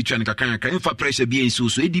uchi chwa nikakanga. Infa pressure bi enso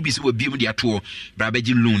so ADB si we bi mu di ato.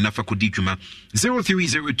 Brabeje loan na fakodi dwuma.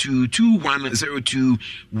 0302 210210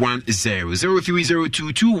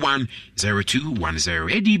 0302 210210.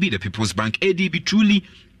 ADB, the People's Bank. ADB truly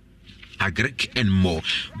agric and more.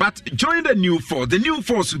 But join the new force. The new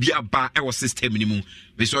force will be about our system minimum.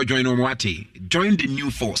 We saw join on what? Join the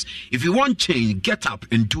new force. If you want change, get up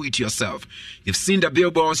and do it yourself. You've seen the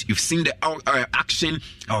billboards, you've seen the action.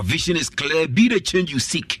 Our vision is clear. Be the change you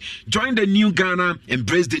seek. Join the new Ghana,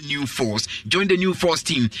 embrace the new force. Join the new force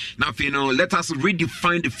team. Now, let us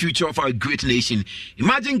redefine the future of our great nation.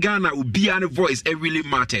 Imagine Ghana will be our voice. It really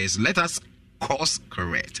matters. Let us course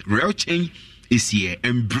correct. Real change is here.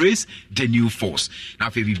 Embrace the new force. Now,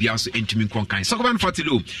 if we be also intimate conkind. So, come on,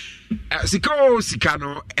 Fatilo.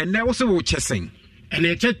 Sikano, and there also chessing. And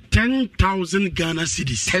it's 10,000 Ghana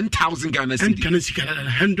cedis. 10,000 Ghana cedis. And Sikana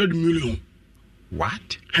 100 million.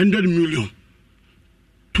 What? 100 million.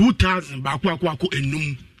 2,000 Bakwaku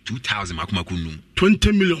enum. 2,000 Makumaku num.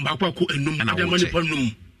 20 million Bakwaku enum. And I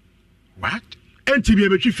want what?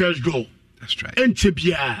 NTB first draw. That's right.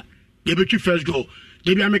 NTB first draw.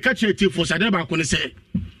 They be a catch for Sadeba when say,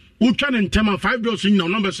 who can and tell $5 in no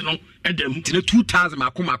numbers no at them. 2,000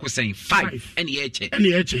 Makumako saying 5 any H.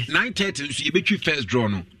 930 so you bet you first draw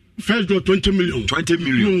no. First draw 20 million. 20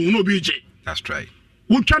 million. No BJ. That's right.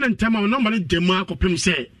 Who can and tell my number the mark of him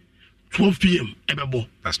say 12 p.m. Ebebo.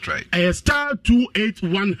 That's right. Star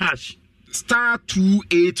 281 hash. Star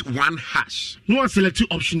 281 hash. No select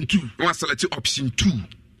option 2. No select option 2.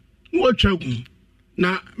 No check.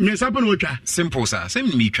 Na me sapa no twa simple sir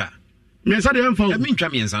same me twa me sa de amfa me twa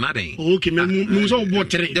me nsa na den okay me so bo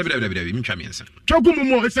tere de me twa me nsa choku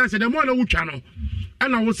mo essence de mo na wo twa no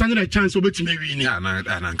ana wo sanye na chance obetime wi ni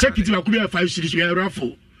na check it ba ku be 5 series we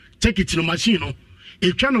raffle check it no machine no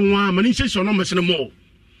e twa no wa mani se no machine mo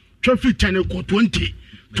twa fit 10 ko 20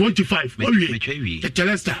 25 we the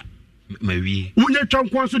telesta maybe unya twa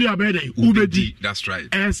kwa so de abede ubedi that's right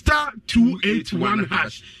star 281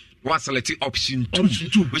 hash. What's selecting option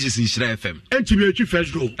 2, which is in Shira FM. NTB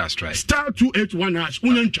first row. That's right. Star 281 hash.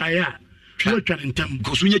 Unyan chaya. Chwa in tem.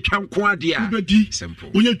 Because when you can quadia. Ubedi.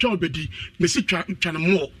 Simple. Unyan chwa ubedi. Mesi chana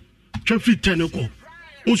more. Chwa fit 10 oko.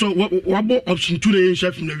 Also, wabo option 2 na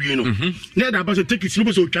chef na wi no. Na da ba se take it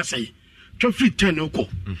no so twa say. Chwa fit 10 oko.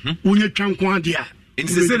 Unyan chwa quadia. In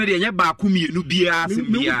se se na de nya ba ku mienu bia se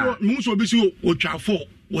bia. Mu so be si o twa 4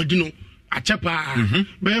 wodi no. Achapa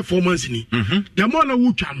by 4 months ni the more na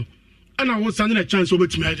wucha no and I was sending a chance over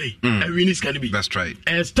to me day every needs can be that's right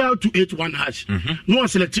star 281 hash no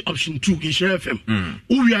select option 2 in share FM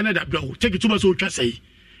we are not blow take it to us so say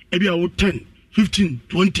maybe I would 10 15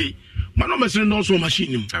 20 my number is also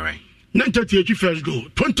machine all right 930 first go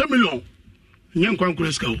 20 million nyan kwan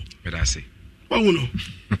kreska but I say oh no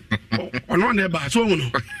ono na ba so no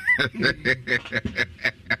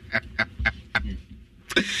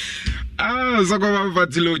Sakoma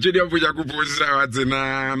Fatilo, Junior Pujaku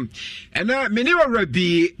Zina, and many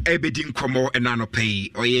already a bidding como and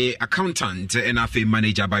pay or ye accountant and a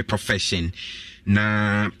manager by profession.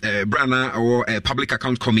 Na Brana or a public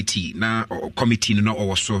account committee na or committee no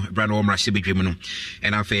also Brana or Rashibi Dreamano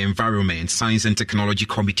and have environment science and technology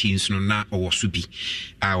committees no na or subi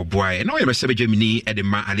our boy and I Rashibi Germany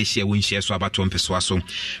Edema Alicia Winshare so about 1 persuaso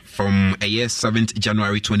from a year 7th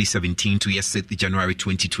January 2017 to year 6th January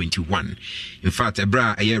 2021. In fact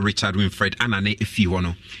a year Richard Winfred Anane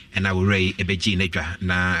Ifiwono and I will ray a beji nedra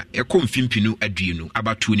na a confimpiנו adriano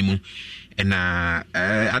about 20 and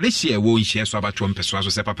Alicia won't share so about 1 persuaso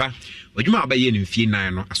say papa or you might buy in fee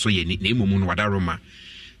 9 no so ye name moon wadaroma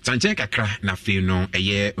Sanjay kakra na fe no a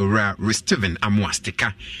year ora Steven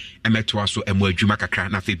Amwastika and met to also a more Juma kakra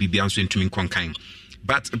na fe bibian so into min conkind.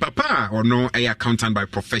 But papa or no a accountant by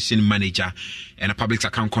profession manager and a public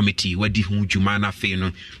account committee where di hu Juma na fe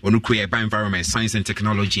no or no create by environment science and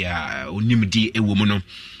technology unimdi a woman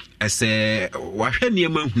as a wahenia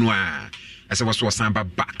no as I was samba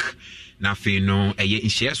back. Na fe no eye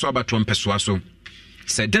nhye so about 1 persuaso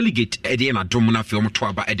say delegate edi na dom na film to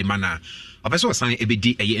aba edi mana obeso san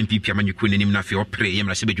ebedi eye MPP amanyuku nanim na fe opre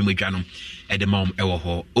yemra se bedwuma dwanom edi mom ewo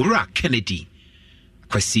ho owura Kennedy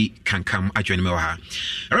kwasi kankam adwene me wa ha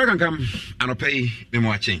ora kankam anopei me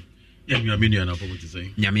mo achen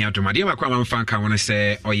nyame adomade ma kwa mamfa nka wona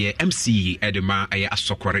se oye MC edema aye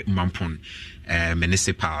asokore mampon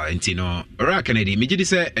municipal entino ora Kennedy megidi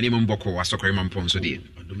se eni mboko asokore mampon so de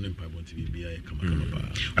adom ne mpa bonti bibia kama ba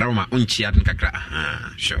rama unchi adn kakra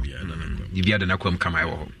sure bibia da nakwam kama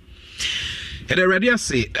ewo ho hede ready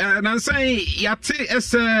say nansan yate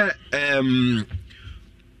ese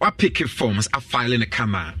what pick forms a file in a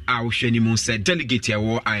camera I sheni mun said delegate ya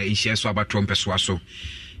wo I share so about Trump so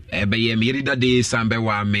be me reader day sambe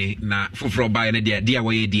wa me na foforo ba ne dia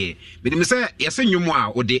we die me nim say yese nwumu a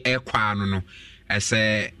wo de ekwa no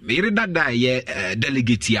ese me reader da ye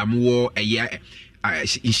delegate am wo eye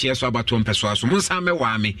share so about Trump so mun sambe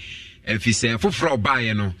wa me fi say foforo ba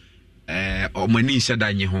ye no o mani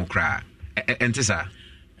shada nye ho kra entisa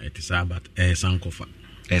etisa but sankofa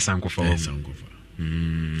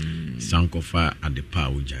sankofa at the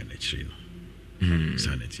power jana chino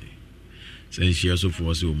sanity say she also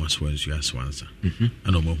for us must once you as once and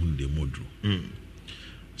no hu de modro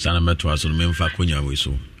sana meto aso no memfa konya we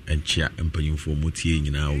so enchia empanyimfo motie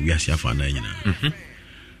nyina wiase afa na nyina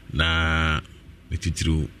na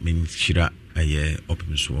metitiro men shira aye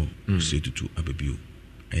opemso setutu ababio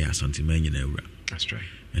aye asantima nyina ewura that's right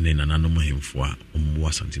and then anano mahimfo a omwo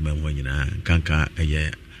asantima nyina kanka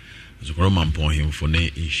aye so koroma mpon himfo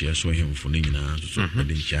ne nhia so himfo ne nyina so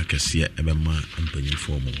de nhia kase ebema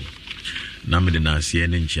empanyimfo mo na me de na asie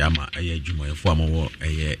ne nhia ma aye adwumayefo amawo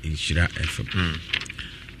aye nhira FM.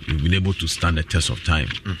 We've been able to stand the test of time.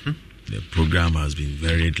 The program has been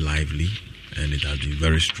very lively and it has been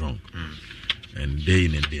very strong. And day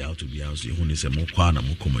in and day out to be out, you only say more kwana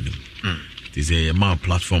more common. It is a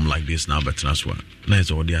platform like this now, but transfer. Nice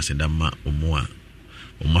already I said that ma omoa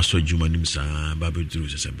o maso juma nimsa babu dru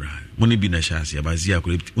se bra. Money be na shasi abazia ko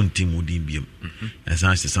untim udin biem. As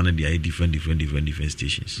I said they are different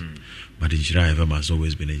stations. But Inshira FM has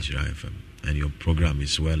always been Inshira FM. And your program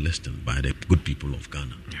is well listened by the good people of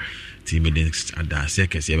Ghana. Team next at the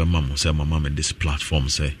circus, ever mamma say my mom in this platform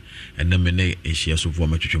say, and then me share so for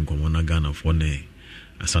my children come on Ghana for ne.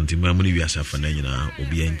 A sentiment money we are suffering na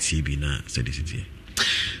obi NTB na said this city.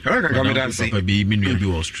 Papa be mean be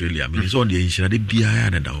Australia. I mean it's on the Insha de bia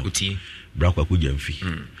na da. Brakwa ku jamfi.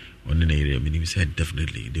 On the area, I mean he said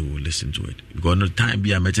definitely they will listen to it. Because no time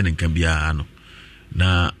be a meeting and can be a no.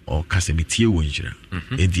 Na o kasemitie wonjira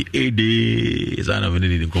enti ede sana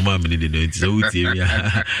venini koma menini no enti zawuti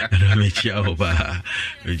ya na mechia oba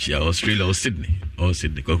mechia Australia or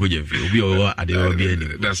Sydney ko kuje fi obi o ade obi ani.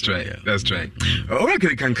 That's right.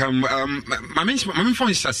 Okay, can come mama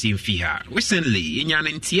phone sasi fi ha recently inya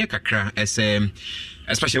ntie kakra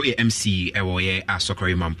especially MC ewoye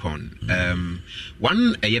asokori mampon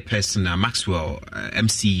one person Maxwell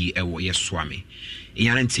MC ewoye swami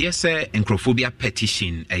Yanantia say encrophobia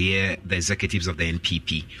petition the executives of the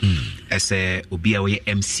NPP as a Obia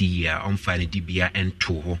MC on fine DBA and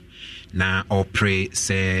Toho na or pray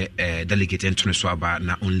say delegate Antonio Swaba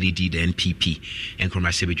na only did the NPP and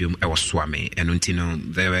Commercial I was swami and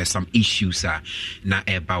untino there were some issues na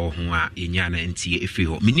eba hua inyana ntie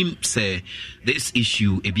efiho minim say this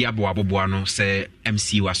issue ebiabo aboboano say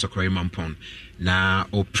MC was sokori mampon na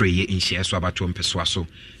o pray in share swaba to mpeswaso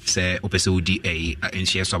say opese udi in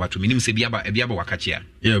share swaba to minim say biaba wakachia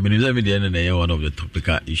minim say me na one of the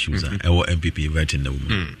topical issues our MPP vetting the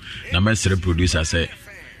woman na my producer say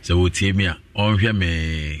we tie me on hwe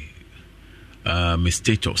me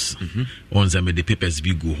status on the papers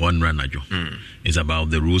be go on ranajo is about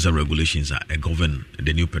the rules and regulations that govern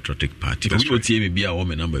the new patriotic party. We tie me be a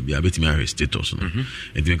woman number be abeti me status no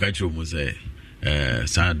and the country was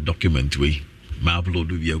sad document we my upload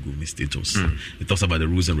via Google status. It talks about the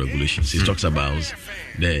rules and regulations. It talks about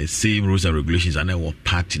the same rules and regulations and our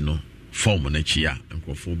party no form on each year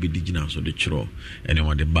and for be digital so the chro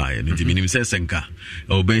anyone they buy and it means senka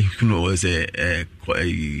obey say a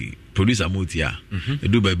producer mutia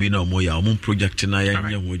do baby no more ya project na ya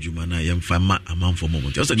juma na ya mfama amount for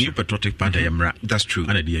moment also new patriotic party yamra that's true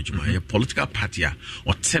and the juma ya political party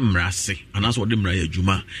or temra se and that's what them ya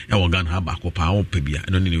juma e wo gan ha ba ko pa wo pebia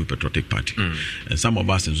no new patriotic party and some of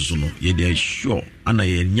us so no ye dey sure ana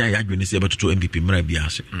ye nya ya dwene se beto MPP mra bia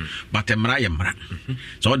ase but mra ya mra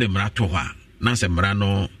so the mra to ha na se mra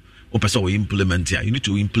no opesa we implement here you need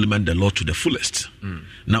to implement the law to the fullest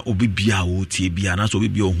na obi bia wo tie bia na so obi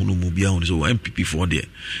bia ohunu mu bia ohunu so MPP for there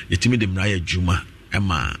yetimi de mra ya juma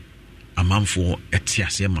ema amanfo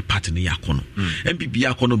etiase ma party ne yakono MPP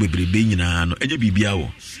yakono bebrebe nyina no enye bibia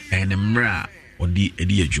wo ene mra odi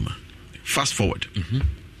edi adwuma fast forward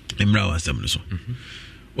mra wasam no so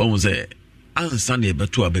one was a ansa na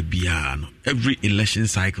ebeto ababia no every election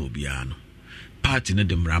cycle bia no party ne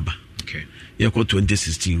de mraba okay yeko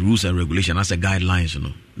 2016 rules and regulation as a guidelines, you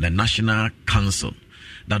know, the National Council,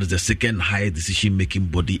 that is the second highest decision making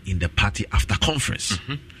body in the party after conference.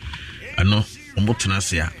 I know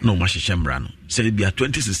omotenasia no mashishemra no say bia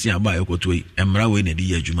 2016 aba yeko emra we na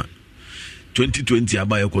di adwuma 2020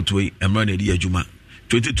 aba yeko emra na di adwuma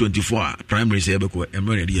 2024 primary say ebeko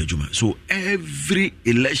emra na di adwuma. So every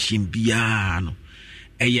election bia no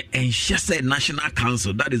a National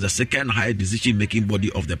Council, that is the second highest decision making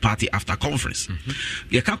body of the party after conference.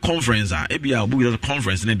 You can conference a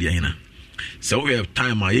conference in India. So we have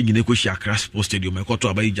time you need to share Accra Sports Stadium. I got to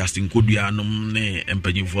about Justin Kudianum and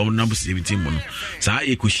penny for number 17. So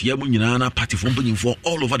I could share Munana party from for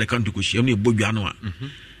all over the country could share me Bugianoa.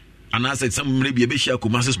 And I said some maybe a bit share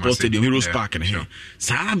Kumasi Sports Stadium, Heroes Park and here.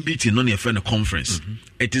 So I'm beating on your friend a conference.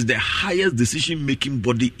 It is the highest decision making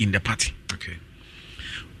body in the party. Okay.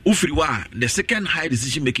 Ufriwa, the second high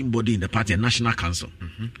decision making body in the party, a National Council.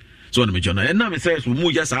 So I'm and now it says we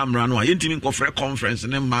move just Amrano, I didn't go for a conference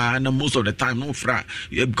and then most of the time no fra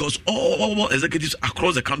because all executives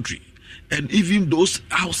across the country and even those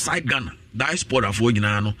outside Ghana, diaspora for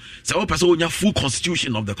Ghana, so person full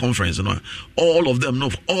constitution of the conference, you know, all of them know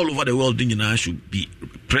all over the world should be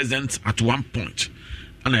present at one point.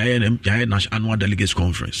 And I had annual delegates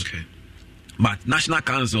conference. Okay. But National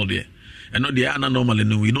Council there. And no, they are not normally.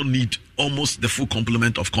 No, we don't need almost the full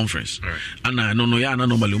complement of conference. Right. And I no, they are not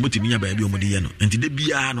normally. And today,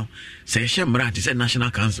 Biano say Shemra, say National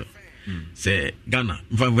Council, say Ghana.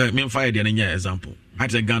 Me fire the example. I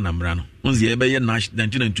say Ghana, Mrano. Once the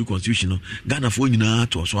 1992 constitution, Ghana for you na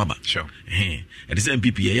to Swaba. Sure. At the same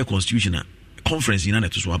PPA constitutional conference in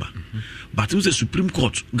to Swaba. But who's the Supreme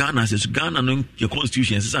Court? Ghana says Ghana no your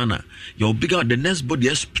constitution sana. Your bigger the next body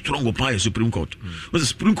is strong upon your Supreme Court. Was the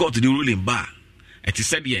Supreme Court the ruling bar? It is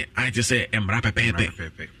said I just say Pepe.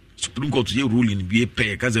 Supreme Court you ruling be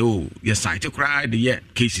pay because your site to cry the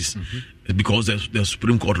cases because the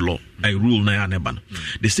Supreme Court law I rule na neban.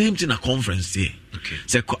 The same thing a conference here.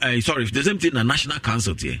 Okay. Sorry, the same thing a National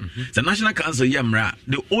Council here. The National Council yamra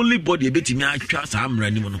the only body a bit me I trust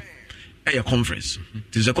amra ni mono. A conference.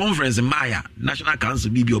 It is a conference in Maya National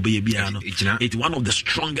Council BBO. It's one of the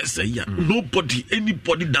strongest. Nobody,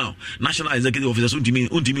 anybody down. National Executive Officers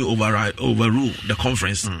ultimately overrule the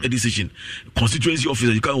conference a decision. Constituency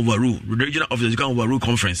officers you can overrule. Regional officers you can overrule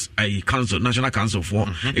conference. A council, National Council for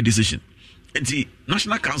a decision. And the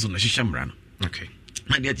National Council Nashishamran. Okay.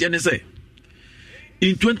 And yet you say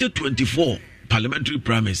in 2024 parliamentary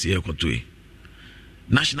primaries here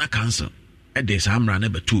National Council at the Samra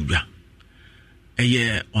number 2. A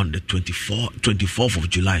year on the 24th of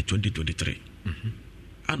July 2023.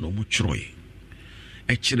 Ano mu Troy.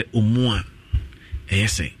 Actually, Omua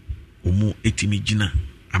Ese Omu Etimijina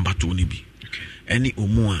Abatoni bi. Any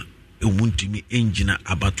Omua Emuntimi Engina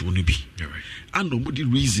Abatoni bi. Ano mu the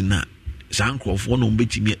reason na Sanko for no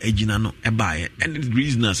betimi Egina no ebaye. And the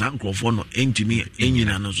reason na Sanko for no entimi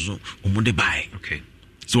Engina no so Omunde buy. Okay.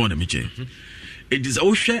 So on the meche. It is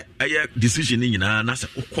our share a decision in Nasa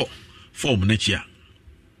Oko form next year.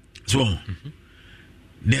 So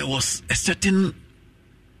there was a certain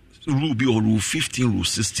rule or rule 15, rule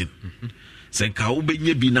 16. Say Kaube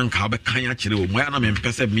Binan Kabe Kanya Chile, Mayana and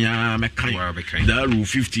Pesa Mia Mekai. That rule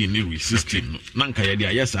 15, rule 16.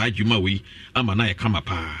 Nankaya, yes, I do my way. I'm an I come up.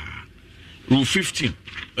 Rule 15,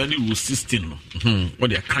 and rule 16. What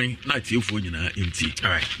they are kind, not you for you in tea. All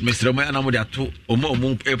right, Mr. Mayana, what they are two or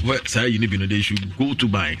more paper say you need they should go to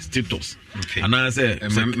buy status. Okay, and I say,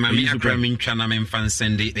 Mammy, I'm Chana fan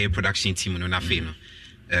send a production team on Afino.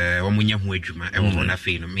 Omunya Huejuma,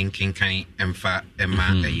 Emonafino, Minking Kai, Emfa,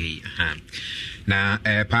 Emma, Now,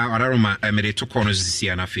 Pa Aroma, I made 2 corners this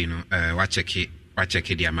year, Nafino, watch a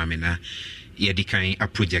Kejetia Mamina. Yedikan a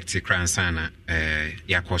project Kransana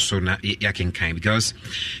Yakosona Yakin because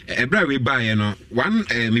we buy one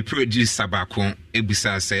me produce Sabako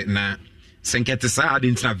Ebusa said na Senketesa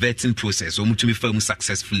didn't have vetting process or to me film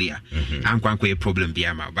successfully. I'm quite a problem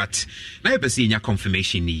biama, but never seen your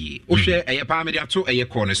confirmation ye. O share a parmedia to a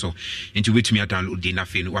corner so into which me a download dinner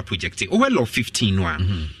film or project or well of 15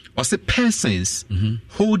 one or the persons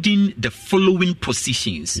holding the following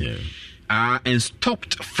positions. And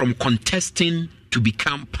stopped from contesting to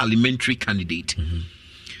become parliamentary candidate.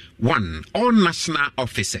 1, all national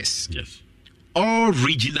officers. Yes. All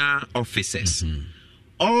regional officers.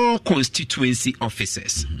 All constituency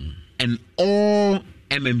officers. And all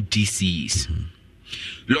MMDCs.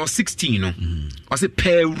 Law 16, I say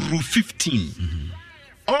per Rule 15.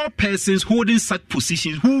 All persons holding such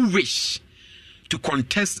positions who wish to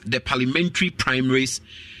contest the parliamentary primaries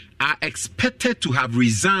are expected to have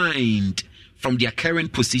resigned from their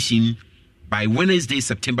current position by Wednesday,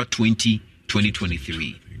 September 20,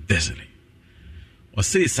 2023. Definitely. Or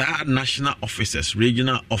say national officers,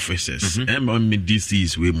 regional officers,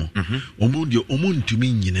 MMDCs, to me,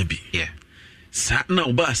 yeah. Satna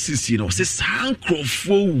oba sisi no se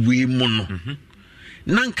sankrofo we mono.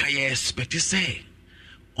 Nanka ye expect say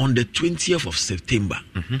on the 20th of September.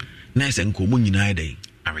 Na se nkomo nyina dey.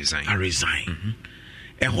 I resign.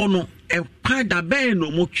 Eho e kwada ben no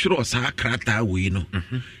mo twiro sa krata we no.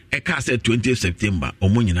 E ka say 20th September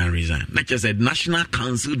omo nyina resign. Na said National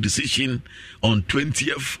Council decision on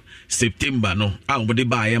 20th September no. Omo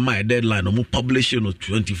ba e my deadline omo publish on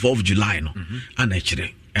 24th July no. And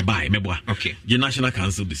actually okay. The National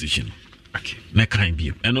Council decision. Okay. Na kind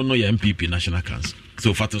be. I don't know your MPP National Council.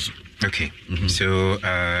 So fatos. Okay. So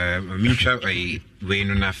mutual we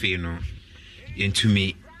no na fe no into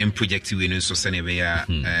me in project we no so sene be ya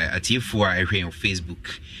atifo a ehwe on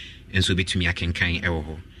Facebook and so betumi akenkan ewo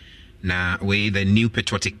ho. Now, the New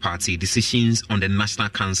Patriotic Party, decisions on the National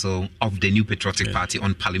Council of the New Patriotic Party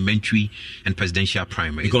on parliamentary and presidential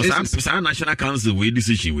primaries. Because our National Council, we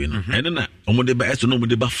decision win. And then, no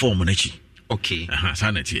form. Okay.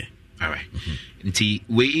 All right.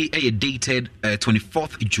 We dated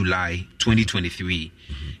 24th July 2023,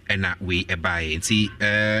 and we buy. And see,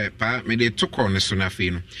 me took on the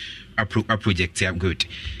Sunafino. A project good.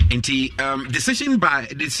 And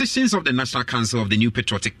decisions of the National Council of the New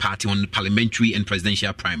Patriotic Party on parliamentary and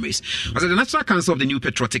presidential primaries. As the National Council of the New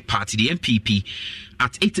Patriotic Party, the NPP,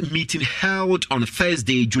 at its meeting held on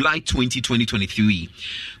Thursday, July 20, 2023,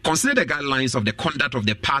 considered the guidelines of the conduct of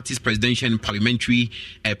the party's presidential and parliamentary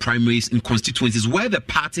primaries in constituencies where the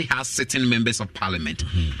party has sitting members of parliament.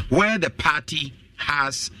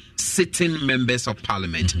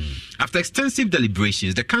 After extensive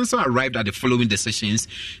deliberations, the council arrived at the following decisions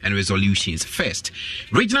and resolutions. First,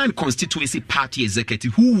 regional and constituency party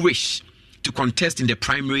executive who wish to contest in the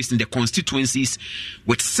primaries in the constituencies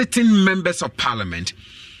with sitting members of parliament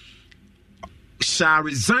shall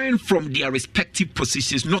resign from their respective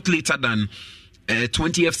positions not later than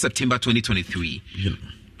 20th September 2023.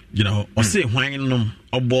 Or say when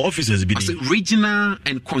officers be regional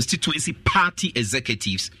and constituency party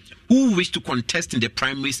executives who wish to contest in the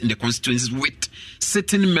primaries in the constituencies with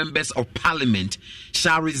sitting members of parliament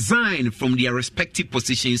shall resign from their respective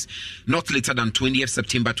positions not later than 20th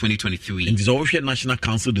September 2023. And this is a National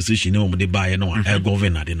Council decision they buy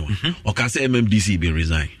governor or can say MMDC be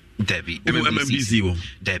resign. Debbie.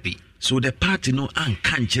 Debbie. So the party no and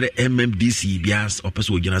can't MMDC bias or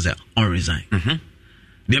person on resign.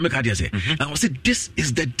 They make idea say, I will say this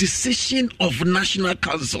is the decision of National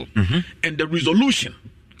Council and the resolution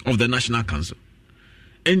of the National Council.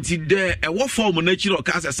 And today, a what form of nature or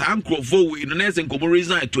cast a uncle for in the next and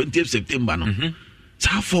resign 20th September. No,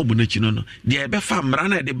 how form of nature no, the Ebefam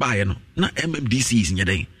Rana de Bayano, not MMDCs in your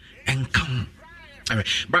day, and come.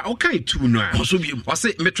 But okay, too now. I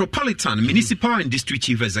say metropolitan, municipal, and district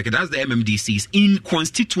chief executive. That's the MMDCs in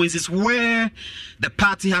constituencies where the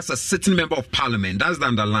party has a certain member of parliament. That's the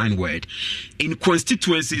underlined word. In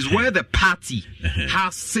constituencies where the party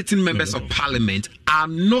has certain members of parliament are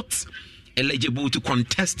not eligible to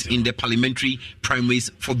contest in the parliamentary primaries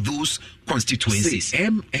for those constituencies.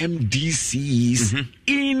 MMDCs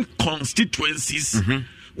in constituencies.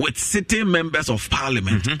 With sitting members of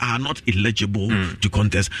parliament are not eligible to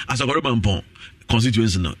contest. As a government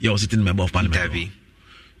constituency, no, you're a sitting member of parliament.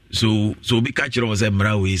 So be catcher was a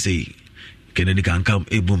mra say Kennedy can come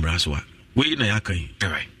a boom raswa. We na yakai. All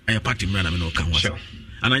right. A party man no can was.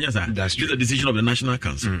 And I just that's the decision of the National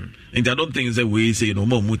Council. And I don't think it's a way say no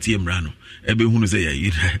more muti mrano. Ebe who say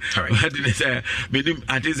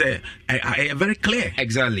I very clear.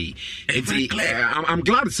 Exactly. Very clear. I'm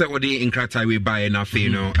glad to say what they in Kratai we buy enough, you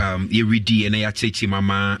know, you read and I chechi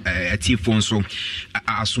mama a phone so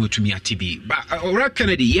aso to me at TB. But ora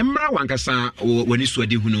Kennedy, Yemra Wankasa when you saw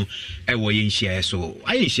the Hunu, I was in share so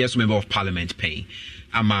I in shares member of parliament paying.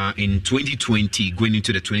 In 2020, going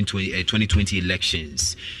into the 2020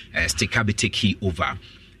 elections, Stekabi take over.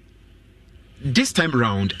 This time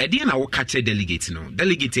round, I didn't know catch a delegate.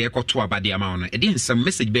 Delegate about the amount. I didn't some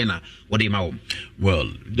message banner. What they mau?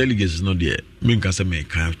 Well, delegates is not there. Minkasa may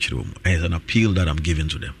capture as an appeal that I'm giving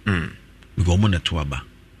to them. We go on to Aba.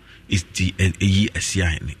 It's the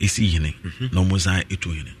SCI. It's in no more than it.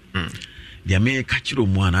 They may catch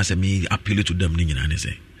one as I may appeal to them.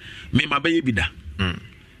 Say, me my baby da.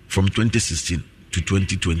 From 2016 to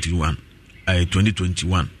 2021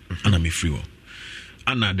 and I'm free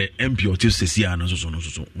and the MP or TCC and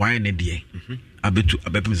so why ne die abetu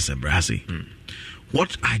abepim se brase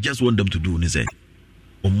what I just want them to do is say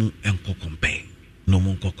omu enko compare no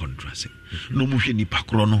mo enko contrast no mo hwe ni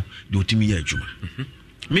pakro no de otimi ya adwuma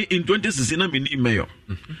me in 2016 na me ni mayor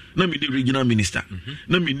na me ni regional minister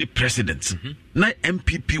na me ni president na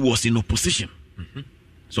MPP was in opposition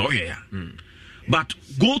so but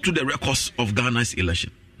go to the records of Ghana's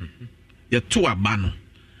election two abano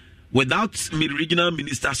without regional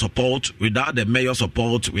minister support, without the mayor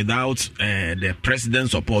support, without the president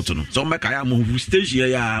support, so Makaya move stage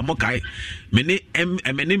here, Mokai, many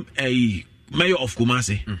mayor of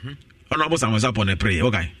Kumasi. Honorable Samuel upon a prayer,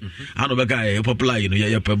 okay. I know Baka popular,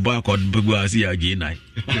 you're a back on Buguasi again.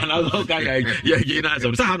 And I'll okay, yeah,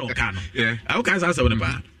 so Sahano can. Yeah, okay, that's what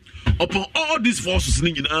about. Upon all these forces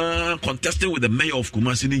contesting with the mayor of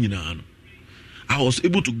Kumasi, I was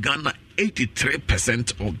able to garner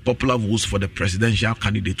 83% of popular votes for the presidential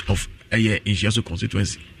candidate of in Shiaso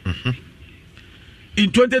constituency.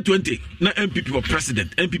 In 2020, now MPP were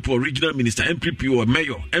president, MPP were regional minister, MPP were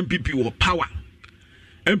mayor, MPP were power.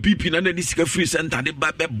 MPP na the Sika Free Center, the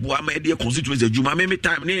Babua media constituency, Juma, many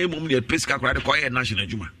time, near Mummy, Pesca, national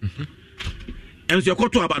Juma. And so,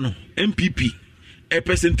 Abano, MPP, a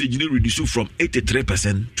percentage reduced from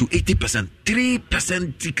 83% to 80%,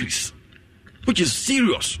 3% decrease. Which is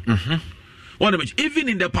serious. Even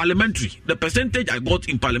in the parliamentary, the percentage I got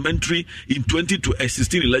in parliamentary in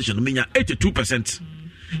 2016 election, meaning 82%.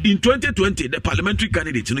 In 2020, the parliamentary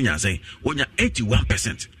candidate, say,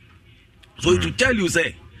 81%. So to tell you,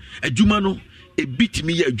 say, a Jumano, a bit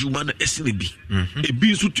me a Jumano, SNB, a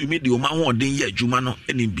bizu to me the Oman day, Jumano,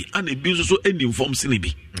 NB, and a bizu so any inform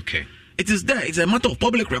Sinibi. Okay. It is there, it's a matter of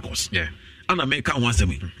public records. Yeah. And America wants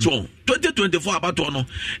me. So 2024 about one,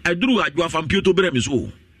 I drew a Jua from Puerto Bremis.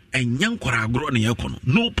 And young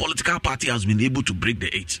no political party has been able to break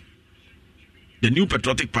the 8. The New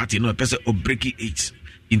Patriotic Party, no person of breaking 8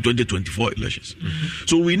 in 2024 elections.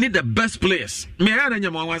 So we need the best players. Me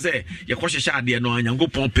I say, you question Shadi no and go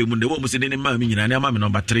pompe when the woman said,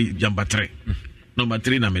 number 3, jumper 3. Number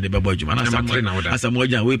 3 na me de babo juma na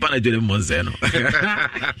Samoja we pana jere monzeno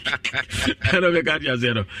no be ka dia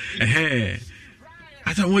zero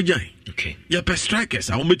Samoja okay ya per strikers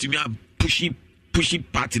I want me pushy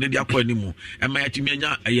party na dia kwa nimu e ma ya timi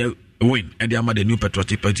anya win and the ama the New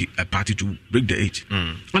Patriotic Party to break the 8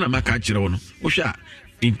 ana maka kire wono o hwa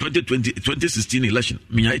in 2016 election,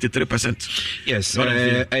 83%. Yes,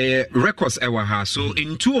 records ewa. So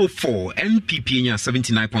in 2004, NPP enya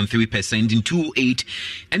 79.3%. In 2008,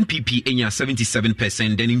 NPP enya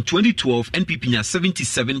 77%. Then in 2012, NPP enya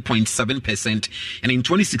 77.7%. And in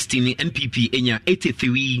 2016, NPP enya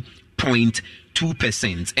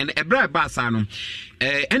 83.2%. And Ebra Basano,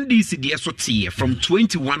 NDC DSOT from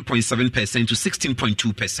 21.7% to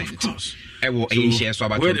 16.2%. Of course. So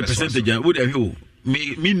where the percentage would have you?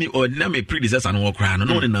 Me or na me predecessor no cry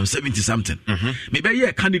no na 70 something. Me be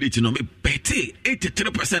a candidate no me pay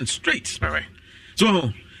 83% straight. All right.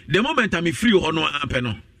 So the moment I'm free or no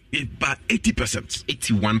no it by 80%,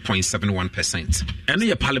 81.71%. And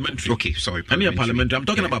a parliamentary. Okay, sorry. And a parliamentary. I'm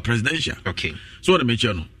talking about presidential. Okay. So what I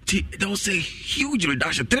mention there was a huge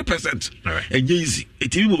reduction, 3%. All right. And yes,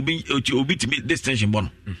 it will be to meet this tension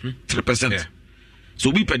bond. 3%. Yeah. So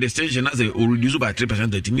we per destination as a reduce by 3%.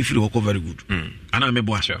 That me feel work very good. And I'm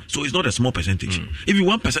a sure. So it's not a small percentage. If you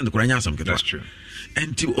 1% the Korean some that's true.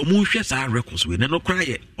 And to almost our records we no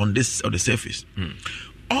cry on this on the surface.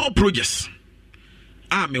 All projects.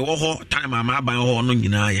 Me wo time am aban ho no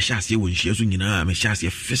nyina ye shase won hie so nyina me shase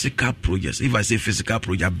physical projects. If I say physical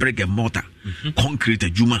project, brick and mortar, concrete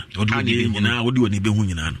adwuma, odi nyina odi oni be hu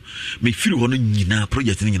nyina no. Me firi ho no nyina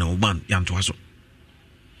project ni nyina wo ban yanto aso.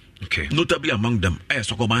 Okay. Notably among them,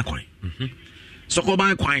 Sokoban coin.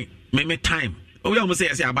 Sokoban coin, me time. Oh, we almost say,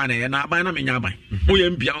 I buy na me nyabai. Oh,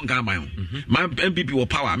 MP on Gamay. My MPP will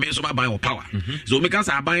power, me so buy power. So because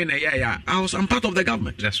I buy I'm part of the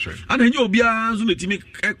government. That's true. And then you'll be a make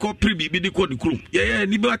a copy be the crew. Yeah,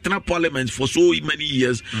 Niba parliament for so many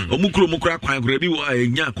years. Mukra coin, Grebi,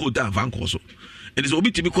 Nya Kota, Vancoso. It is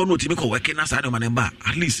obi to be called working as I know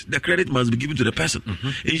at least the credit must be given to the person.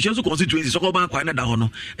 In Shiaso constituency, Sokoban Kwana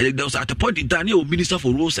Dahono, there was at a point in time, Minister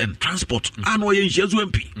for Roads and Transport, and we in Shiaso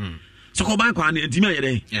MP. Sokoban Kwana and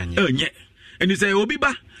Timia, and he say,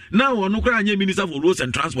 Obiba, now on Ukraine Minister for Roads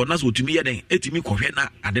and Transport, that's what to me, Etimi Kohena,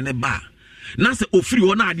 and then a bar. Nasa Ofri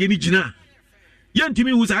Ona, Yenijina. Yan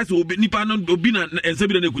Timmy who's asked to be Nippon, Obina, and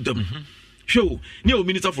Sabina Kutum. Show, no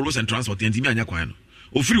Minister for Roads and Transport, and Timia Kwano.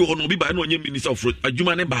 Ofri ho no bi ba no nye minister of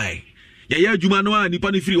adwuma ne bae ya adwuma no a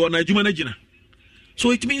nipa ne free ho na adwuma na gina So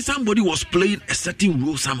it means somebody was playing a certain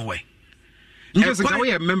role somewhere. Because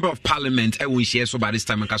we are a member of parliament, I will share so by this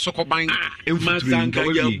time. And Kasoko buying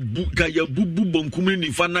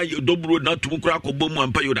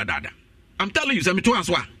I'm telling you, Sammy, to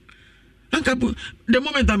answer. The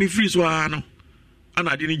moment I'm free, so I know, and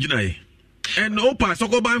I didn't deny. And Opa, so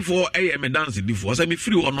go buying for AM dancing before, so I'm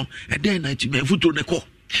free or no, and then I took my foot on the call.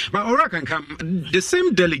 But Ora can come the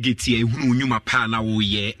same delegate here who knew my partner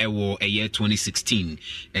year a year 2016,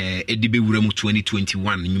 Edibe Uremu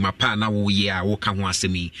 2021, Numa partner year woka ho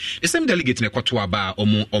asemi. The same delegate in a kwatwa ba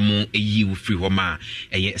omo a year free homa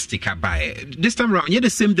a year sticker by. This time around, the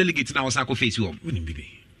same delegate now Sako face you.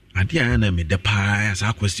 Adia na me the pie as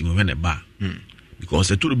a question when a bar. Because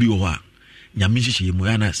a to be over Yamishi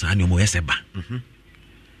Moyana Sani Moyeseba.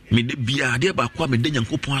 Me de bia de ba kwa me de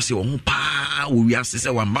Nyankopon ase wo pa wo wiase se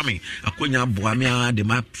wa mame akonya boa me de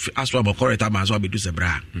ma aswa ba correct ma so abedu se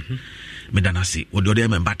bra me dana se wo de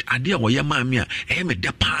me but ade wo ye ma me a e me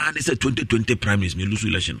de pa ne se 2020 prime minister me lose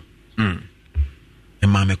election e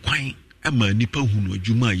ma me kwan e ma nipa hunu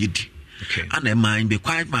adwuma yedi ana e ma be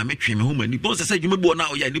kwan ma me twe me ho ma ni bo se adwuma bo na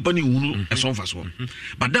wo ya nipa ni hunu e so fa so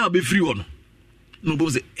but da be free wo no bo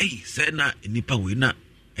se se na nipa we na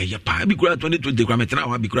eya pa bi kura 2020 kura metra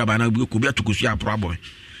wa bi kura ba na bi ko bi atokusu ya problem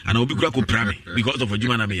ana obi kura ko prame because of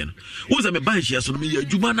adwuma na me ye no wo za me ban hia so no me ye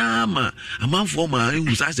adwuma na ma amanfo ma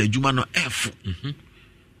ehu sa sa adwuma no f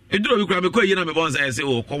eduro bi kura me ko ye na me bonza ye se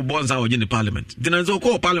o ko bonza o in parliament then so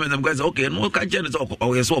ko parliament am go say okay no ka je so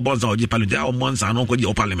o ye so bonza o in parliament ya o monza no ko di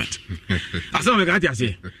o parliament asa me ka ti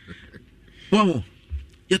ase wo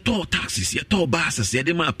you told taxes, you told buses, you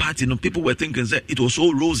didn't party. No, people were thinking that it was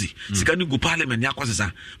so rosy. Sikani go parliament,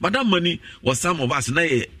 but that money was some of us. Na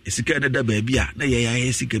ye sikani da baby, na ye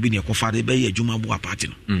sikani ni akofade be ye juma bua party.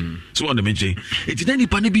 So on the mention, it didn't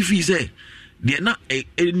pani be free say. They na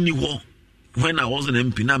any war. When I was an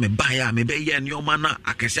MP, na me buy me be ye ni oma na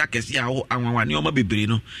akesi aho anwa ni oma bebre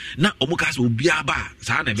no. Na omukas will be aba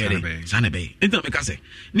sa na be. Enta me ka say.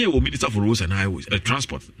 Ne wo minister for roads and highways,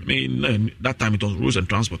 transport. That time it was roads and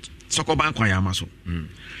transport. Soko ban kwa ya maso.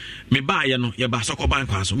 Me buy ye no ye ba soko ban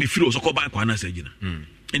kwa so. Me firo soko ban kwa na se gina.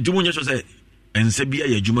 Enti mo nya so say ense bia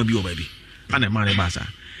ye adwuma bi o ba bi. Ana ma ne ba sa.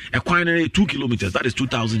 E kwan na 2 kilometers, that is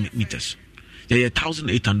 2000 meters. Ye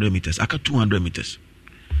 1800 meters, aka 200 meters.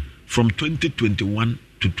 From 2021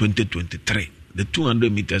 to 2023, the 200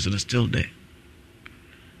 meters are still there.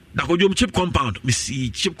 Dakojom chip compound, me see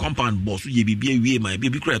chip compound boss, ye be my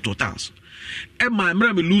baby credit totals. And my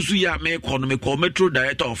me lose ya me call metro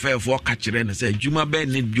director of fair for catcher and say, Juma Ben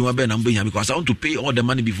need Juma Ben and here because I want to pay all the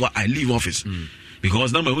money before I leave office.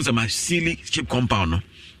 Because now my silly chip compound. No?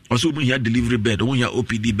 Also, when you have delivery bed, when you have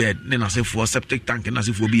OPD bed, then I say for septic tank and I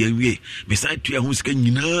say for BNW. Beside to who's can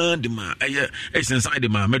you know the man, inside the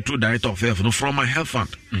man, metro director of health from my health fund.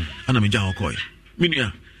 And I'm a John Coy.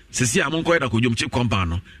 Minia, says, I'm on quite a good chip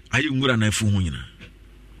compound. Are you good enough for you?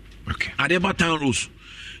 Okay. Are they about town rules?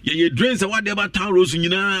 Ye drains what they about town rules, you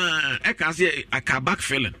know, I can say I can back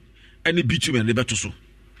filling any bitumen, the better so.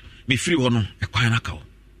 Me free one, a quiet cow.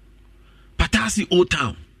 Patasi old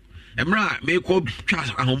town. Emra me ko twa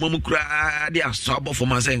ahomam kura dia sobo for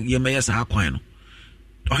my saying ye may sa kwan no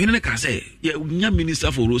ohene ka say ye nya minister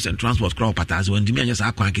for roads and transport crowd patas when dimi anya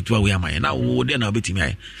sa kwan kitwa we amaye na wo de na obetimi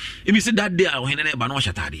aye e mi say that day ohene na ba no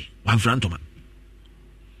shatade wan frantoma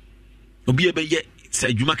obi e be ye sa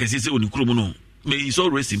adwuma kese se oni kuro no may so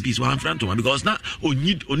rest in peace wan frantoma because na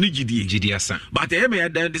onigidi asa but e me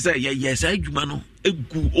then say ye sa adwuma no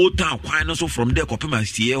egu old town kwan no so from there kopema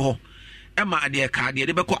sie ho Emma de card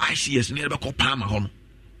de be ko ICS ne be ko Palma ho no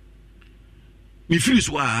me free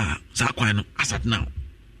so sa kwan no asat now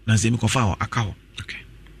na se me ko fa aka ho okay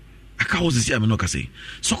aka ho sisi am no ka say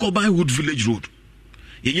Sokoban Wood Village Road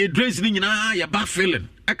ye drains ni nyina ya back filling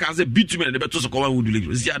aka say bitumen de be to Sokoban Wood Village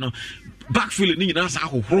Road sisi no back filling ni nyina sa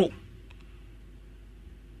hohoro.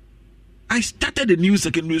 I started a new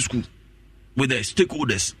secondary school with the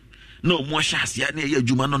stakeholders. No more shas ya ne ya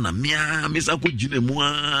juma no na mia mesa ko gina mu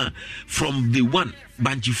from the one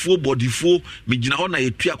banchi 4 body 4 me gina ho na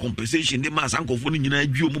etua compensation de ma sankofo ni nyina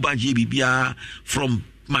adwo mu banchi bibia from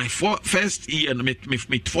my first year me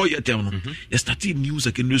 4 year term no you started new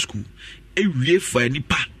secondary school e wie fa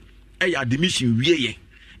nipa e admission wie ye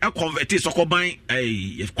e convert Sokoban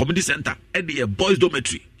community center e the boys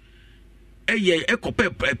dormitory e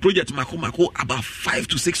project mako about 5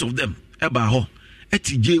 to 6 of them e ba ho at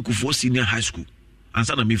J senior high school and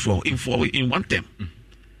son of me in one term.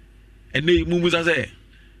 And they move as a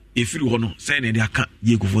if you want to send any account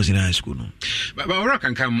J senior high school. No, but I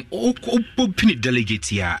can come open delegate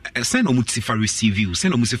here. Send Omutsifa receive you,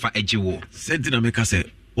 send Omutsifa Ejewo. Send in America say,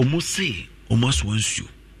 Omuse, almost once you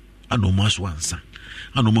and almost once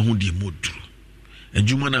and no more the mood and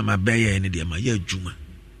Juma na my bear and the my year Juma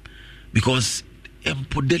because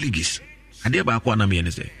empo delegates and there back one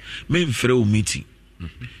me say men free meeting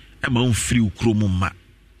and my own free kromuma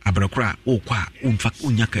abrakra o kwa unfact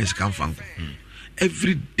unyaka is come from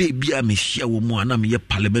every day be a me share woman and I'm a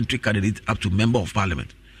parliamentary candidate up to member of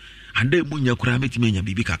parliament. And then when you cry, meet me,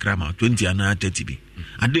 baby Kakrama 20 and 30 b.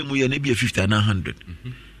 And then we be a 50 and 100.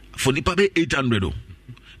 For the pay 800.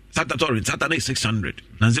 Saturday 600.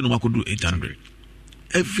 Nanzino could do 800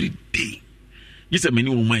 every day. Yes, a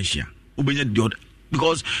minimum man share.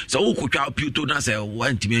 Because so could chow puto na say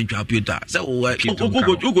one to me chow puta. So go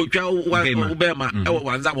chow Obama.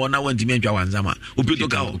 Wanzama na one to me chow Wanzama.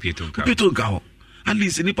 Uputo cow. At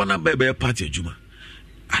least in Nipana Bebe party Juma.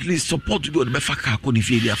 At least support to go to Befaka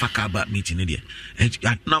Konifia Fakaba meeting there.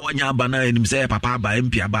 Now when you banner and him say Papa by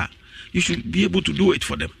MP Aba, you should be able to do it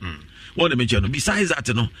for them. What they mention. Besides that,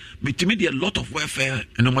 you know, to me there a lot of welfare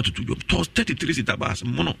and no matter to do. 33 seat abas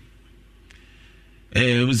mono.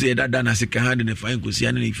 Say that done as a hand in the fine goes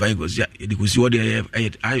and if I goes, because what they have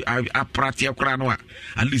I pratia cranoa.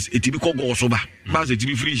 At least it be called Gosoba. Bas it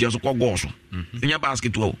be free, she also called Goso. In your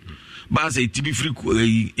basket. Bas it be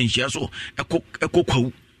free in she also a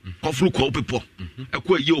cocoa. Koflu ko people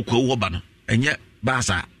ekwa ye okwa wo ba no enye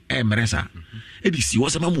basa emresa edisi wo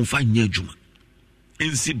sama mu fa nya adwuma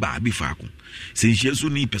ensi ba bi fa ko se nhyesu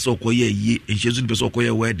ni pese okoye ye nhyesu ni pese okoye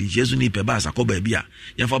word nhyesu ni pe basa ko ba bia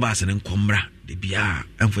ya fa basa ne nkomra de bia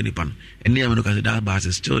emfo ni pa no eni am no ka that basa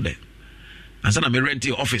is still there and so na me rent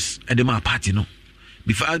office e de ma party no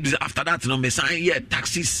before after that no me sign here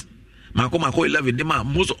taxis mako 11 de ma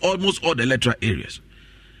almost all the electoral areas.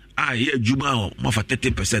 Yeah, Juma, for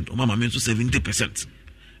 30%, or Mama means 70%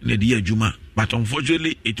 in the year Juma. But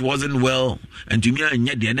unfortunately, it wasn't well. And to me, I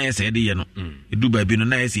need the NS, you know, it do by being a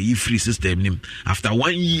nice free system. After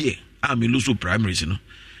 1 year, I'm a loose primaries, you know.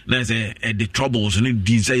 Now, the troubles, and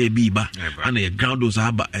desire biba, and the ground was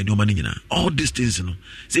about a domain. All these things, you know.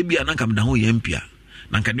 Say, be an uncome down here, Empia.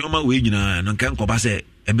 Nankanyoma wage na nankanko base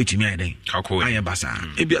ebeti mi ayden aye basa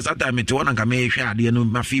ebia sata mete wona nka me hwe ade no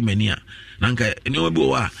mafi mani a nanka eni obi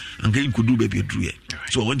wa anka inkudu be biedruye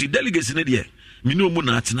so when the delegates ne de me no mu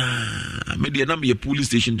na atena me de na me police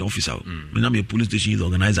station officer me na me police station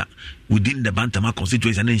organizer within the Bantama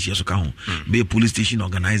constituency and nshia so ka ho be police station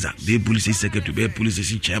organizer be police secretary be police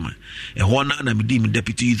station chairman e ho na me di me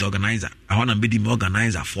deputy organizer e ho na me di me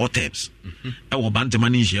organizer 4 terms e wo Bantama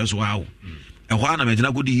nshia so wa and one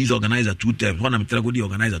I'm go his organizer 2 times. One I'm go the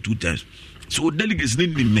organizer 2 times. So delegates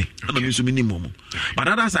need me. I don't so minimum. But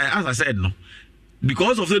as I said, no,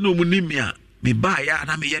 because of the no money me buy ya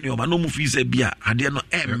na me yen yo, but no movie say bia. I dare no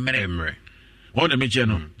emre. One me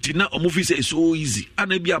channel. Tina o movie say so easy.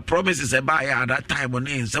 And be a promises say buy ya at that time on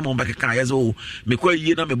name. Someone back a car yes oh me kwa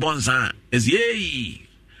ye na me bonsa is yay.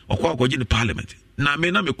 Okwa ko in parliament. Na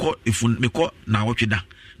me na me ko ifun me ko na wotweda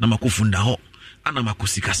na makofunda ho. Ana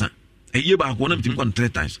makosikasa. A year back, one of them 3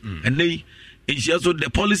 times. And they, so the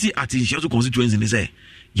policy at Inshiazo constituency, they say,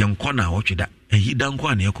 young corner, watch that, and he done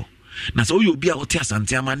one echo. Now, so you'll be out there,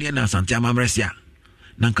 Santiama, and Santiama Mresia.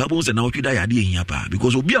 Nankabos and out with the idea in Yapa,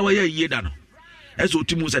 because we'll be away a year done. As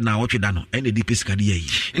Otimus and now watch it done, and the deepest career.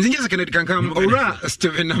 And then, yes, can come, or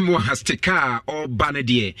Stephen Namo has to car or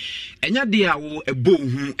Banadier, and Yadia, a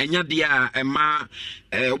boom, and Yadia, a ma,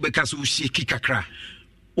 Obekasu, she kikakra.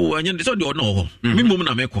 Oh, and you don't know. Me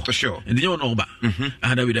mumna meko for sure. And you know ba.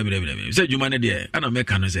 Ah, David. Say you man there. Ana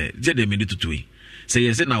meka no say. Je de me to tui. Say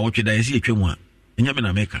yes na watch that see etwemu a. Enya me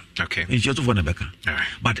na meka. Okay. And just for na beka.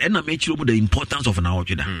 But ena me chiro the importance of na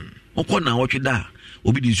watch that. Okọ na watch that.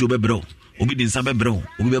 Obi di nso bebro. Obi di nsa bebro.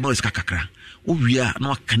 Obi bebro is kakakra. Owia na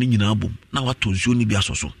waka ni nyina abom. Na wato nso ni bi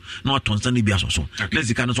asoso. Na wato nsa ni bi asoso. Na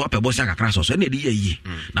zika no so apebo sia kakra asoso. Na de ye.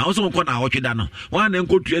 Na wo so nkọ na watch that no. Wan na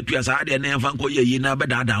nkọ tuatua sa de na emfa nkọ ye na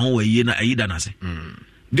beda da ho ye na ayi da na se.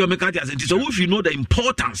 Do make at as so if you know the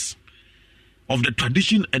importance of the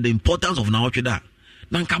tradition and the importance of na watch that.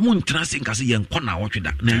 Na nka mo ntena se nka se ye nkọ na watch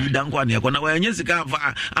that. Na yi da nkọ na ye kọ na wa nya sika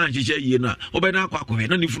fa anhyeche ye na. Obe na akọ akọ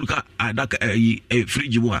na ni furuka adaka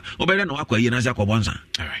fridge bu a. Obe na akọ ye na se akọ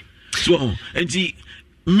all right. So, and see,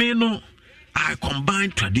 me no, I combine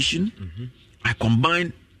tradition, I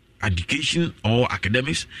combine education or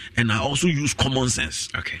academics, and I also use common sense.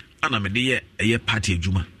 Okay. And I'm a party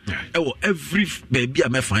Juma. Every baby I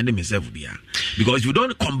may find myself here. Because if you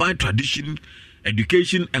don't combine tradition,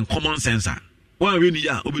 education, and common sense, why really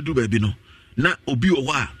obi do baby no? Na obi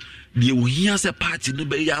owa the ohia say party no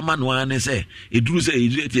be ya no an say eduru say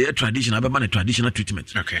e traditional be man traditional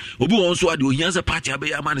treatment. Okay. Obi won so the ohia say party be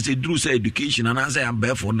ya man say eduru say education and answer am be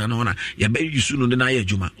for na na ya be use no na ya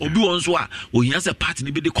adwuma. Obi won so ohia say party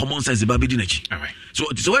no be the common sense ba be di na chi. All right. So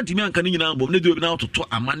it is what me an kan nyina bom ne do be na to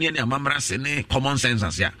amane ne amamra se ne common sense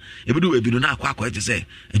as ya. E be do we bi no na akwa it say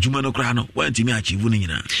adwuma no kra no wantimi achieve no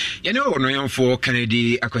nyina. You know no yon for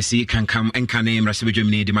Kennedy akwasi kankam enkane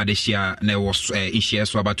mrasebedwamni de madeshia na was in share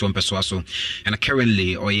so about one person so and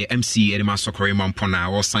currently or MC Edema Sokore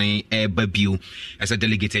Mampona or sign Babu as a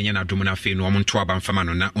delegate in Adumana Fe no Monto Abamfama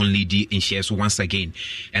no not only the in shares once again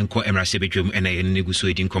and co mrasebedwam and a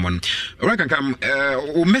negotiating common. Rankam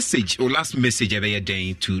message or last message ever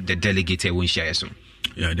day to the delegate when share so.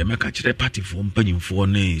 Yeah, the make a party for penny for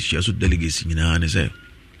ne share so delegates in an say.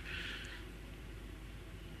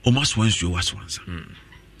 Almost once you was once.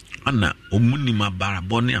 Anna omuni mabara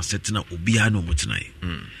bone asetena obia no mutena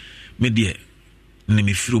me de ne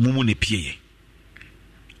me firo mumu ne pie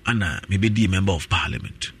Anna me be di member of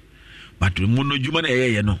parliament but mu no djuma na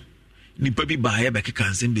yeye no nipa bi ba ye be keka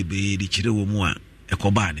nsem bebe di kire wo mu a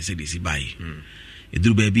ekoba ne se de si bai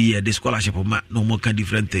eduru ba bi ye de scholarship ma no mo ka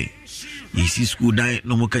different thing ye see school die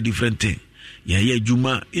no mo ka different thing ye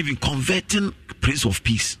djuma even converting Prince of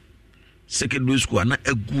Peace secondary school na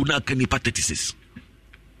egu na ka nipa 36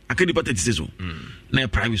 akani pa 36 na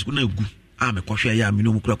private school na egu me kwhwe ya me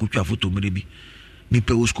no mukura kwtwa photo mere bi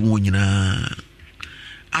nipa wo school wonyina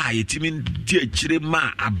yetimi di akire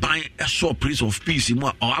ma aban eso Prince of Peace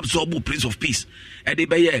mo or absorb Prince of Peace e dey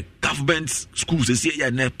be government schools say ya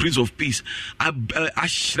na Prince of Peace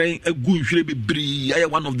ashren egu nhwere bebri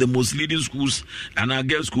one of the most leading schools and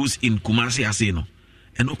girls schools in Kumasi ase no.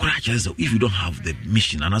 And no crash if you don't have the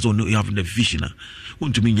mission and also you have the vision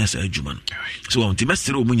want to mean yes a Juman. So on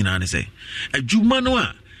Timestro Munina say a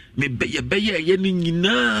Jumanoa may be ye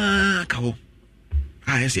nina kao.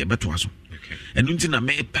 I say but was and untina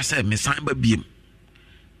may pass me sign by beam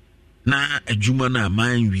na a Jumana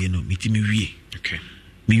mind we no meeting me. Okay.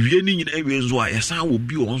 Me winning in areas why a sound will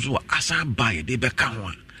be also as I buy the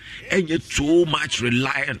Becca and yet so much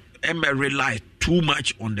rely too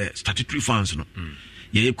much on the statutory funds. No.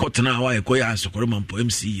 Ye kotena wa ekoya Sokore Mampo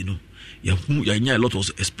MC you know ya nya a lot of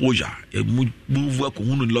exposure ya move work a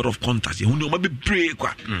lot of contacts ya hunu ma be break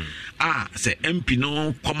kwa say MP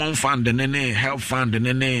no common fund ne health fund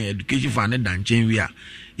ne education fund dan chen wi a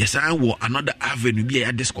ya san wo another avenue bi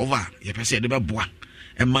ya discover ya pese de be boa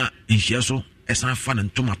e ma nhia so e san fa ne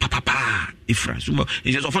ntoma papa ifra so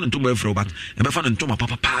nhia so fa ne ntoma ifra but e be fa ne ntoma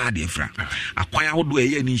papa de ifra akwan ahodo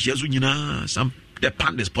e ya ni nhia so nyina some the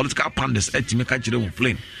pandits, political pandits, etimeka chire wo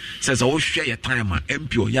plane. Says I share your time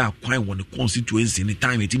MP or ya kwan won the constituency any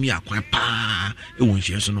time etimi akwan pa e won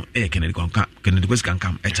share so no e Kennedy can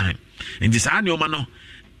come a time. And this ani o ma no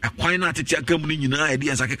akwan na tete aka mu ni nyina e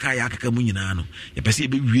dia sakeka ya aka mu nyina no. Ye pese e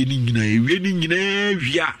be wie ni nyina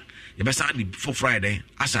wia. Ye be sa for Friday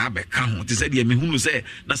asa abe ka ho. Te said ye me hunu say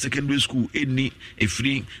na secondary school eni e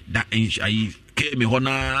free that ayi me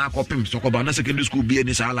hona kopim sokoba na secondary school bi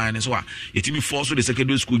any sala so a yetimi force the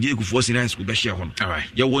secondary school je ku force high school be share hon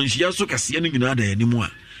ya wonhia so kase ne nyina da animu a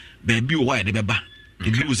ba bi o wa de beba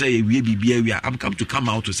you say we be I'm come to come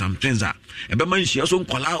out with some things that e be man share so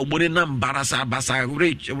nkola omone na embarasa basa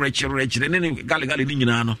rich ne gali ni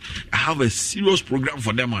nyina no I have a serious program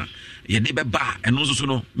for them ye de beba eno so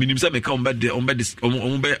no minim say me ka on be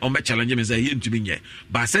challenge me say ye ntumi nye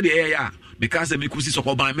ba say de ya because me kusi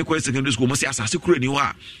sokoban me ko secondary school mo say asase kuro ni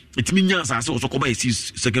wa etimi nya asase sokoban esi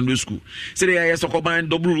secondary school say de ya sokoban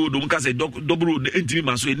double road mo ka say double road entimi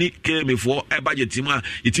ma so eni km for e budget ma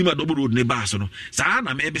etima double road ne ba so no sa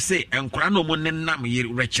na me be say enkora no mo nenam ye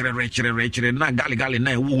rechere na gali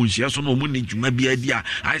na e wo nhia so no mo ni djuma bia dia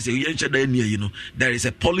I say ye nche da ni yi no there is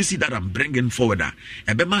a policy that I'm bringing forward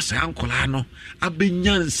e be ma say ankola no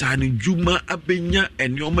abenya nsa ne djuma abenya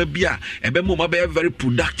enioma bia e be mo ma be very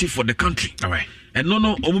productive for the country. All right. And no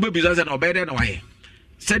omo be business na obede na waye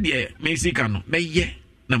said ye Mexican no be ye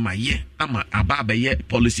na ma ye ama aba be ye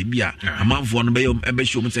policy bia amanfo no be ye be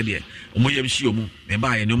show said ye omo ye shi omo me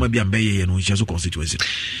ba ye no ma bia be ye no nche so constituency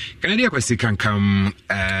Canada kwesi kan kam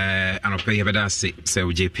anope ye beda say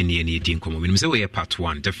JP ni e din komo we say we part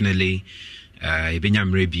 1 definitely ebenya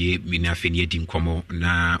mrebie mina afeni edi nkomo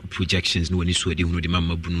na projections no woni so edi hunu de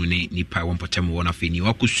mama bunu ne nipa won potem won afeni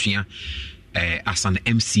wakosua as an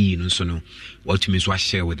MC no so no what means what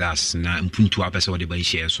share with us na mpuntu apese wode ban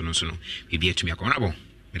share so no bibia etumi akona bo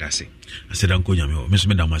me da say I said anko nyame me so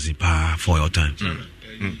me da mazi pa for your time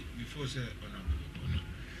before say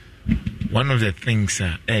one of the things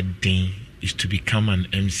Eddie is to become an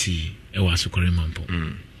MC Sokore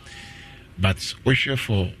Mampo but we share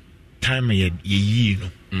for time ye no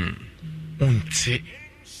unte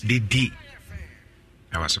the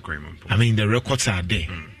I mean the records are there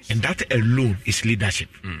and that alone is leadership.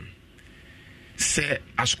 Say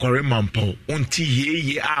asukore mampo unti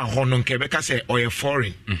ye a honon kebeka say or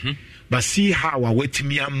foreign but see how I wait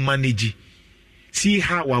me and manage. See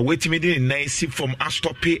how I wait me in nice from us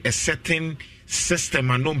to pay a certain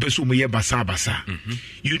system and non peso me basa.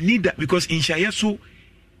 You need that because in Shayaso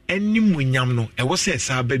any munyamno I was say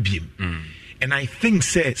sababim. And I think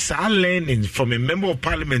say learning from a member of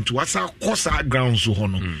parliament to what's our course our grounds so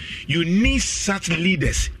you need such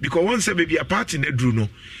leaders because once a baby a part in the druno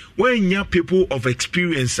when you people of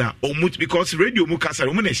experience are almost because radio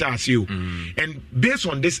mukasa you and based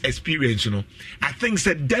on this experience I think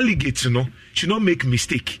that delegates should not make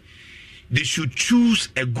mistake. They should choose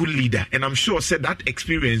a good leader, and I'm sure said that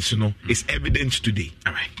experience, is evident today.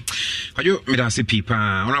 All right. Are you Medasi people?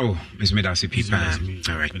 Oh, Miss Medasi people.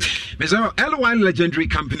 All right. Mr. L1 Legendary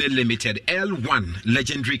Company Limited, L1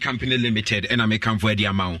 Legendary Company Limited, and I may come for the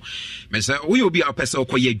amount. Mr. We will be our person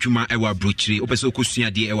koye juma ewa bruchery, opeso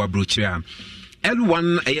kusia di ewa bruchery.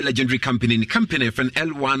 L1 a legendary company from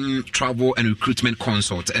L1 Travel and Recruitment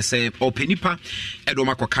Consult as a Openipa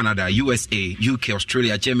Edomako Canada, USA, UK,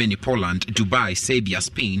 Australia, Germany, Poland, Dubai, Serbia,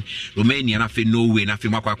 Spain, Romania, nafi Norway, nafi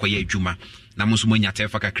makwa juma. Namusumunya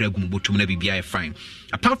tefa kakra gumbutum na bibia fine.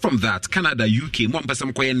 Apart from that, Canada, UK, mo mpesa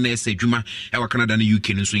mkoye nese juma ewa Canada na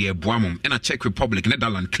UK nso ye boamom. And a Czech Republic,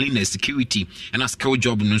 Netherlands, cleaner, security, and a skill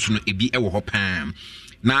job nso ebi ewo hopam.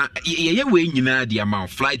 Now, we nyina the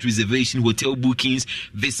amount flight reservation, hotel bookings,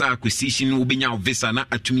 visa acquisition, ubinya visa na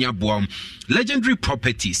atumia boam. Legendary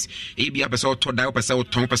properties, ebi apeso to da apeso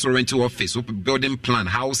ton peso rental office, building plan,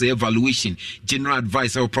 house evaluation, general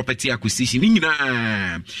advice or property acquisition.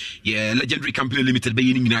 Nyina Legendary Company Limited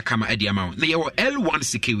be nyina kama at the amount. Na yawo L1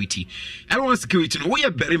 security. L1 security no we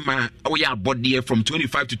very ma we are body from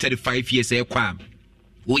 25 to 35 years kwa.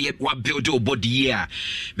 We build your body here.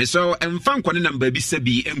 Me so fan kwane number bi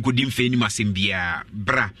sabi enkodi mfa ni masembia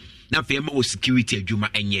bra na fa ma security adwuma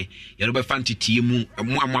enye ye be fan titie mu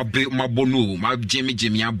mabono ma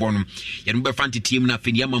jemi abono ye be fan titie mu na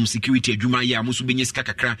fa ni am security adwuma ya muso benye sika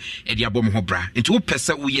kakra e de abom ho bra enti wo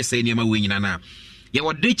pesa wo ye say ni ma we nyina na ye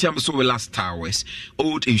wo de cham so we last towers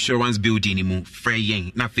old insurance building mu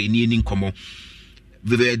freyen na fa ni nkomo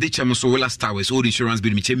the Ditcham so last towers, old insurance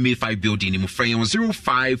building, May 5 building in Mufrayan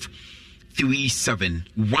 0537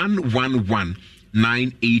 111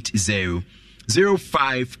 980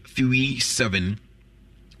 0537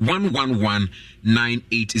 111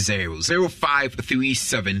 980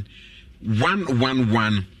 0537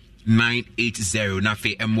 111 980 na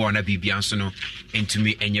fe M1 na bibianso no into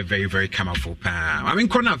me and you're very very colorful pa I mean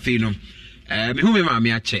kona fe no me hu me ma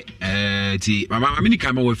me ache ti mama me ni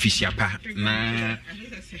kama wa fishia pa na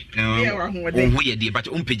hu ye dey but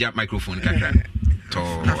page microphone kakra to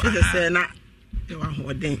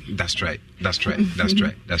that's right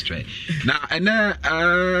now and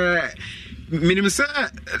minimum say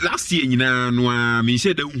last year nyina no me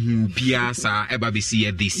say da hu bia sa eba be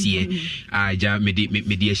see this year ja me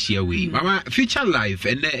dey share we mama future life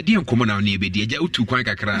and dey enkomo na na be dey ja utu kwan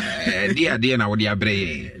kakra dey na wo dey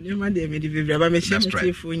abre ne ma dey me dey be ba me share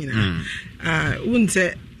me fo nyina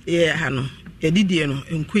wunte ye ha no edidie no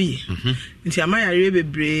enkuyi nti amayare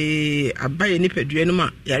bebre abaye nipadua no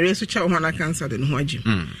ma yare so cha ho na cancer de no ho agim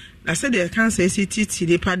na said the cancer CTT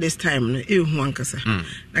the this time no ehu ankasa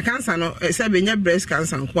na cancer no say benya breast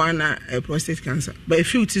cancer kwa na prostate cancer but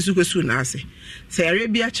if you tisu kwesu na ase say yare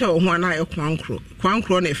bia cha ho na aye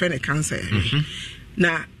kwankro na efe ne cancer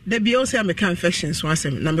na da bia o say ameka infections one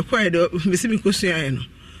sem na me kwa do me simi kosu aye no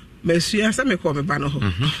me sua say me ko me ba no ho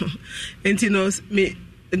enti no me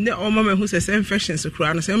ne o mama who says infections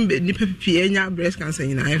kura no say ni pepe enya breast cancer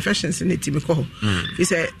nyina infections ne timi ko he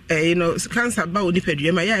say cancer ba oni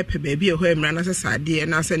pedua ma ya pe ba bi e ho emra na sade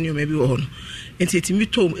na say new maybe wo ho no enti etimi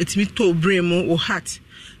to brain mu wo heart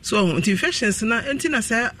so infections na enti na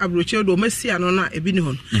say abroche do masia no na ebi ni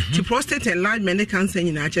ho ti prostate enlargement cancer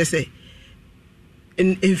nyina che say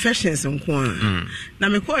infections nko na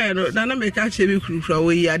me ko e na me ka che bi kurukura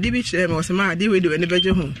wo yi ade bi kire me wo se ma ade we de ne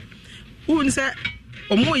beje ho who say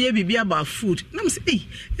omo ye bibi about food na me say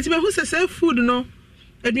it's me who say food no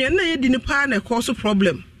aduan na ye di ni pa na cause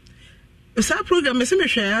problem sa program me say me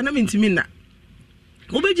hwe na me ntimi na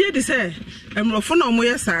obeje de say emrofo na omo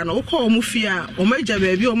ye sa na wo call omo fia omo agya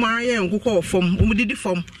baabi omo aye nkokọ ofom omo didi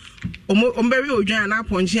fom omo beri odwan na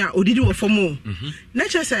aponje a odidi wo fom o na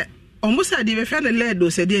che say omo sa di be fa na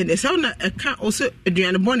ledo se de ne say na eka o se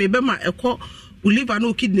aduan bon e be ma ekọ liver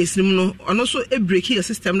no kidneys no so e break your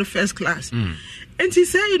system no first class enti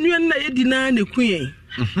say enu na ye di na ne kuyen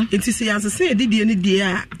It is as I say, did any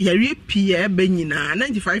dear, Yari Pia Benina,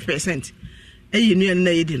 95%. You knew and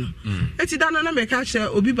they didn't. It's done and I make catch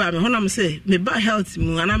Obiba, Honam say, me buy health,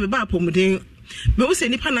 and I'm about Pomodin. Most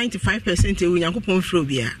any 95% in Yakupon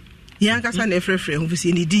Frobia. Yankas and a friend who's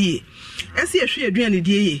in the D. I see a share during the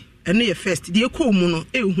day. And near first, dear Comuno,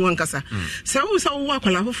 Huancasa. So, so walk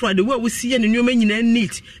on for the world we see and new men in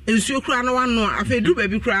neat, and so crown one, I feel do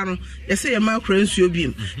baby crown, you say a macro and so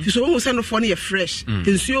beam. You so almost send funny a fresh,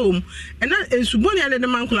 and so, and that is Subonia and the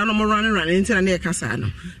man Colano running into a near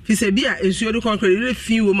Casano. He said, Bia, and so the concrete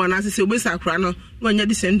few woman as I say, with our crown when you're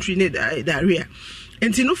the century near the area.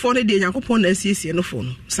 And no 40 days, I upon SCC and no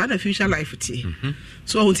phone, son of future life at tea.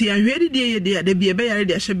 So, until I'm ready, dear, there be a bear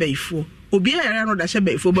there shall be for. Obi a no da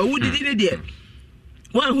shebe fo ba wudi di de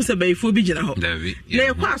wan hu se ba fo bi gina ho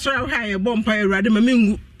na kwa so ra ha e bompa awurade ma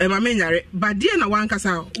mengu e ma menyare ba de na wan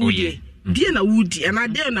kasa wudi de na wudi na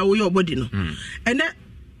de na wo ye obodi no ene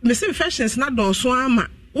me se fashions na do so ama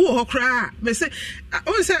wo ho kra me se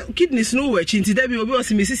on se kidneys no wa chinti da bi obi o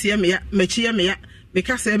se me sisi me ya me chi ya me ya me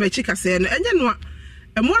kasa me chi kasa no enye no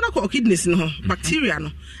e mo na ko kidneys no bacteria no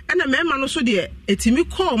ene me ma no so de etimi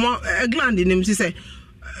ko mo gland nim se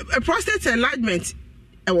a prostate enlargement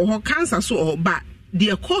cancer so but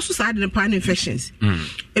the cause side the pan infections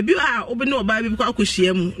ebi a obi no ba bi kwa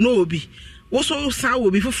akohia no obi wo so sa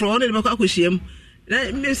obi foforo ne be kwa akohia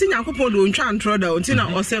na me se Yakopon do ntwa antro da until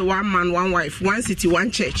na o say one man one wife one city one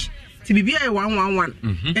church ti bibia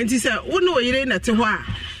 111 enti say wo no yire na te ho a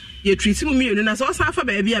ye treat mu mienu na so sa fa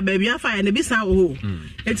ba bia fa ya na bi sa wo ho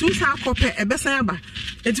enti wo sa kope e be san aba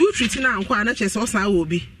enti wo treat na anko na che so sa wo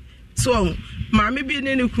bi so maame bi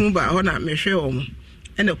ne kunu ba ho na mehwe wo mo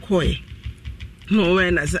ene koe no we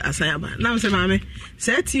na asayaba na se maame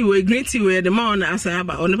say tea we green tea we the ma na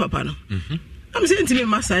asayaba o ne papa no am say ntimi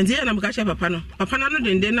masa nti na me ka che papa no no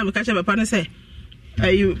den na me ka che papa no say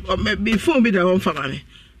ayu before bi da won fa maame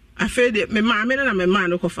afa de me maame na me ma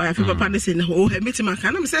no ko fa afa papa ne say na o he metima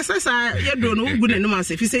ka na me say ye do no ugu ne no ma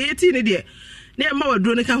say fi say ye tea ne de na ma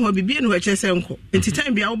wadro ne ka ho bibie no che say nko enti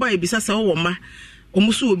time bia wo ba e bisa say wo ma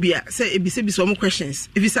omusu obi a say ebise some questions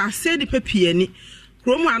if you say the papier ni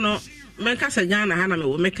krom ha no menka sa Ghana ha na me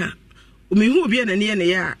wo meka o me hu obi na ne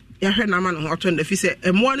ye ya hwe na ma no hoto nda fi say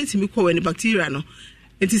emo ne timi ko wani bacteria no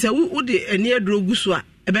enti say wo de ene adro guso a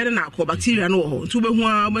ebe na akọ bacteria no wo ho ntu be hu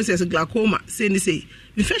a mo say glaucoma say ni say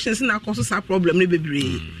infections na cause sa problem ne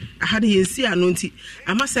bebre a ha de yensi ano nti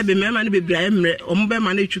ama say be mema ne bebre ayemre o mo be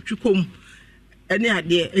ma na twutwu kom ene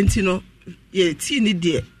ade enti no ye ti ni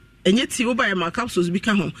de enye ti wo ba ma capsules bi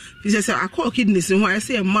ka ho fi say akọ kidneys ho I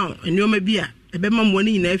say ma enioma bi a ebe ma mo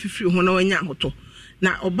ni na afifiri ho na wanya ahoto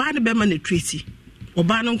na oba ne be ma na treat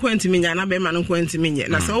oba no kwantimi nya na be ma no kwantimi nya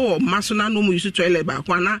na say wo maso na no mu use toilet ba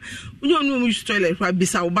kwa na unyo no mu use toilet kwa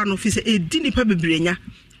bisa oba no fi say e di ni pa bebrenya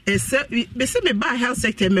ese be se me ba health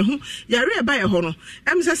sector me hu yare e ba ye ho no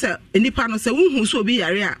em say enipa no say unhu so obi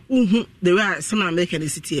yare a unhu the way some American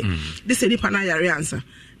city this enipa na yare answer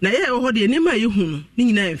na ye ho de enema ye hu no ni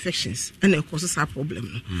nyina infections and e cause sa problem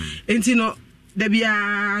no enti no da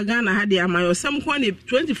bia Ghana ha de amayo sam kwa ne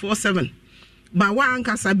 24/7 ba wa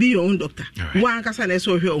anka sabi your own doctor wa anka sa na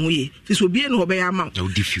so hwe ohun ye fi so bie no ho be ya ma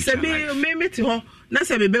se me meti ho na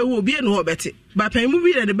se be wo bie no ho bete ba pan mu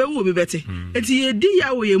bi de be wo bi bete enti ye di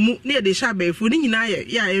ya wo ye mu na ye de sha ba fu ni nyina ye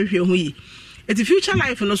ya hwe ohun ye enti future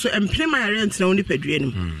life no so emprema ya rent na oni padua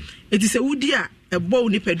nim enti se wudi a ebo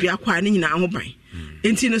oni padua kwa ni nyina ho ban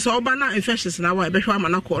enti no so oba na infections na wa be hwa ma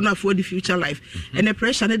na ko na for the future life and the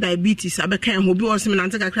pressure and diabetes abekan ho bi o sem na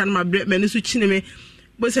ntaka kra na ma bre me so chine me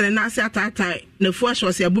bo se na ase atata na fu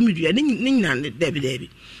ahwo se abomidua ni nyina debi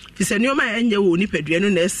fi se nyoma enye wo ni padua no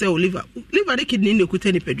na ese liver the kidney ne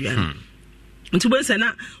kuta ni padua nti bo se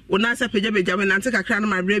na wo na ase peja me na ntaka kra na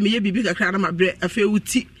ma bre me ye bibi kakra na ma bre afa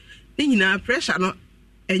wuti ni nyina pressure no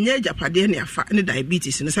enye japade ne afa ne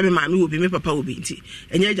diabetes ne sabe maame wo bi me papa wo bi nti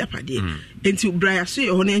enye japade enti bra so ye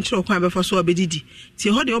ho ne nkyere kwa befa so obedidi ti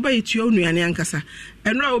ho de oba yetua onuane ankasa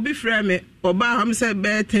enra obi frɛ me oba ham se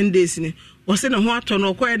be 10 days ni wo se ne ho ato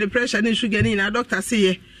no kwa the pressure ne sugar ni na doctor say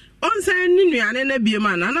ye on say ni nuane na bie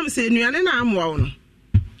ma na nam se nuane na amwa wo no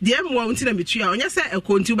de amwa wo nti na betua onye se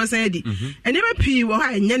ekonti wo besan adi ene ba pii wo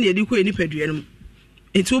ha enye na edi ko eni padua no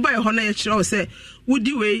enti wo ba ye ho na ye kyerɛ wo se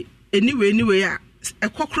wudi we anyway a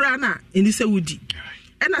ekokora na eni se wudi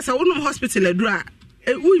ena sa wonum hospital aduru a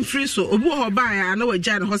win free so obu ho ba ya na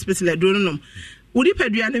waja na hospital aduru no wudi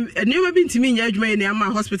padua ne eniwa bi ntimi nya adwuma ne ama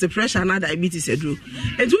hospital pressure na diabetes aduru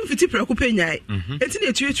enti won fiti preko penyae enti na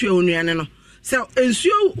etuetua onuane no so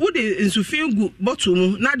ensuo wudi ensufin gu bottle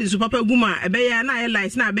mu na de supapa gu ma ebe ya na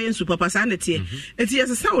light na be ensu papa sa na tie enti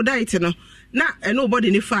yesesa wo diet no na eno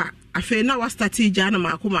body ni fa afe na wa start gya na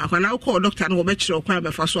maako na wo doctor na wo be kire okwa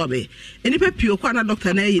be fa so abe enipa pio kwa na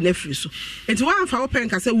doctor na yi na free so enti wa amfa wo pen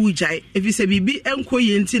ka se wo gyae efi se bibi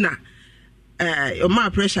enkoye enti na your ma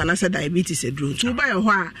pressure na say diabetes edru to buy ho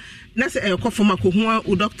a na say ekofo ko ho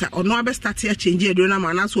o doctor ono abe start ya change edru na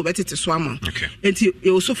ma na so betete so ama enti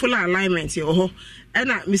e so full alignment e ho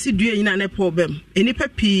ena misi due nyina na problem enipa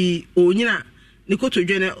pi o nyina ne koto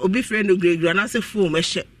dwene obi friend ogregra na say phone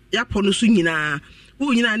ehye ya pono so nyina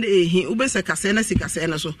wo nyina na ehi wo be se kase na sikase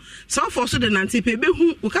na so for so de nante pe be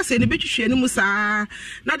hu wo kase ne betwehwe ne mu saa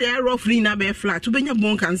na de rough na be flat wo benya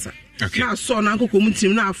bone cancer na so na nkoko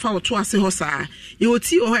mutim na afa to ase ho saa e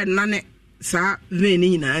oti o he na ne saa vein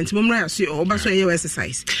nyina nti momra ya so o ba so ye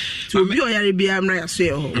exercise to obi o yare bia mra ya so ye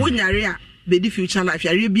ho wo nyare a be di future life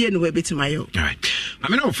yare bia ne we betimayo all right I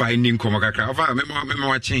mean no find in koma kakra ofa me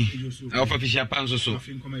watching ofa fisher panso so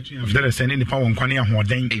there is any power on kwane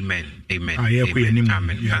ahoden amen aye ko yanim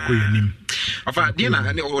amen ko yanim ofa dia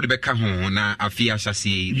na ne o de beka ho na afia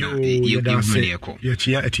hyase na ye huni eko ye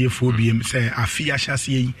chia etiefo biem say afia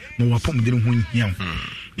hyase mo wapom de ho hia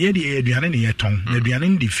ye de aduane ne ye ton na aduane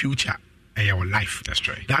in the future your life. That's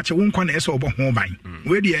right. That's a one corner so about home buying.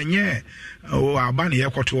 Where the anya or abani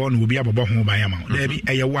airquarter on will be about home by amount. There be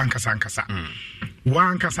a one casancasa.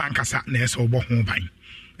 One casancasa ness or about home buying.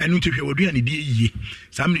 And into your do any ye.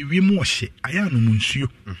 Somebody we more shit. I am no monsieur.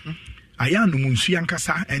 I am no monsieur and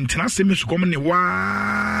cassa and Tenasimus common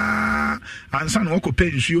wa and son wako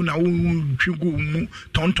pens you now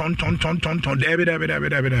ton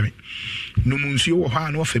David. No monsieur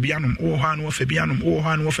han or Fabianum or han or Fabianum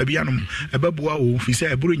a babua o fi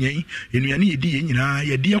say brunye in yani di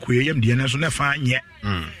ye dear quayam dianas ne fine yet.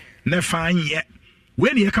 Ne fine yet.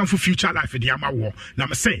 When you come for future life the ama war na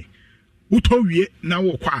me say utowie na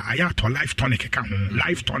wo kwa ayato life tonic ka ho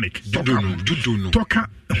life tonic toka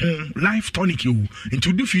life tonic you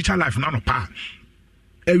into the future life na no pa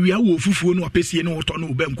area wo fufuo no apesie no to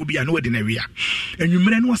no banku bia no de na area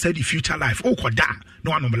enwumere no say the future life o koda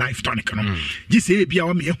no anom life tonic no gi say bia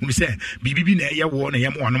wo me ehunu say bibibi na eye wo na ye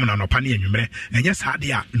mo anom na no pa na enwumere enye saade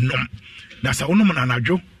a nom na sa wonom na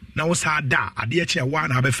anadwo na wo sa da ade eche wa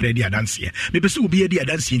na be fredi adanse me pese obi edi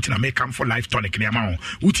adanse ntina me come for life tonic ne ma ho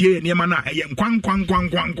utie ne ma na eye nkwan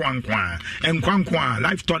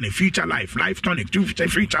life tonic future life tonic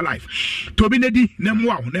future life to bi nedi na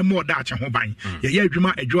mo da ache ho ban ye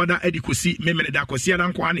adwuma adwoda adikosi memene da kosi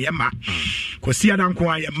adanko na ye ma kosi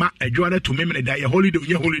adanko ye ma adwoda to memene da ye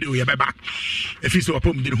holiday ye beba efi so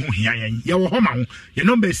opom de ho hia ye wo ho ma ho ye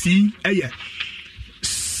number C eye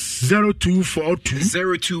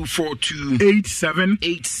 0242 87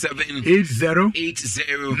 80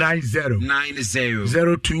 90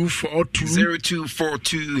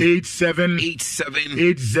 0242 87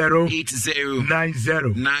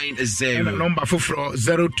 80 90 and number for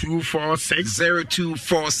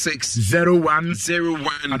 0246 01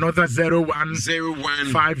 another 01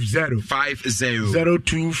 50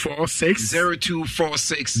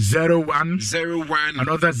 0246 01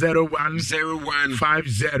 another 01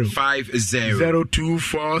 50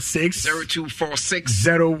 0246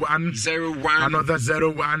 01 another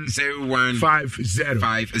 01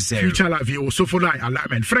 50 future life you so for like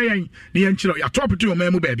alignment frey ni enchiro ya top to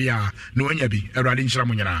memu baby a no anya bi erade nchira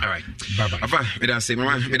mo nyina all right bye bye afa me da say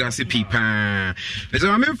pipa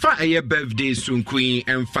so me fa a birthday soon queen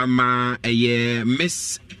and fama a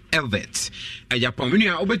Miss Elvet Japan when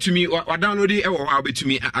you obetumi wa download e wo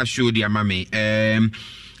obetumi a show dia mame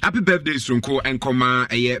happy birthday Sunko and Koma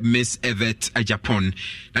Miss Evet Japan.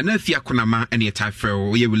 Na Nafia Konama and your type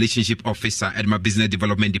for your relationship officer at my business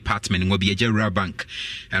development department will be a general bank.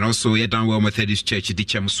 And also your Downwell Methodist Church di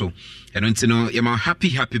Chemso. And until know your happy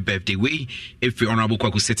birthday way if you honorable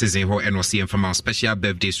Kwaku citizen who NOC and from our special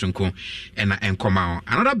birthday Sunko and Koma.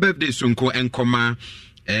 Another birthday Sunko and Koma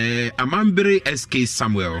Amambere SK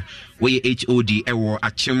Samuel we HOD ewo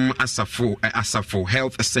Achim Asafo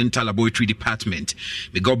Health Center Laboratory Department.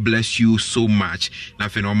 May God bless you so much. Na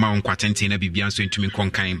fe no ma nkwatente na bibia so ntumi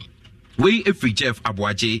konkan. We every Jeff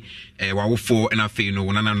Abuaje wawofo na fe no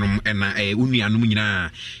nananom na unuanom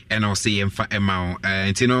nyina na o say emfa ema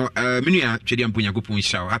enti no menua twedi amponya kopon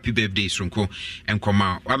show happy birthday Sonko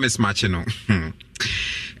enkoma wa miss match no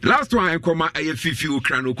last one enkoma fifi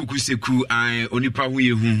okra no kukuseku onipa hu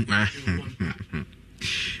yehu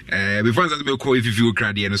before that me call if you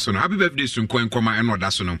crowd and so happy birthday to Nkoma and oda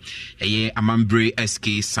so no Amambre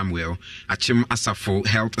SK Samuel Achim Asafo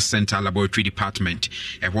Health Center Laboratory Department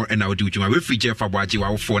what and I do we free Jeff Abuaji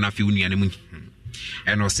wa for na fi unu anemu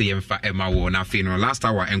and also emfa Emma wo na fi no last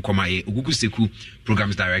hour Nkoma Oguguseku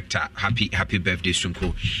programs director happy birthday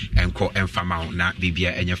Sunko enko emfa ma na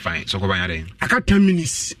bibia enye fine so ko ban ade aka 10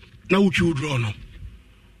 minutes na uchi withdraw no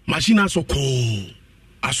machine asoko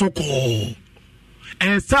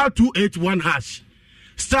star 281 hash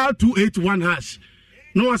star 281 hash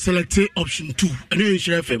no select option 2 and then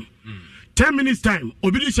share FM 10 minutes time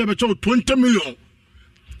obidi se be 20 million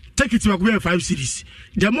take it back where 5 cities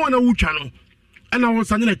the more na wucha no and I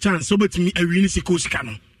was a chance so bet me a win sika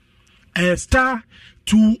no star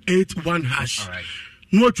 281 hash all right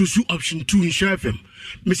no choose option 2 in share FM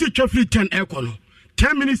me say traffic 10 equal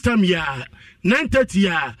 10 minutes time ya 9:30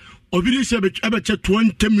 ya obidi se be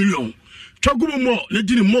 20 million chogumo more na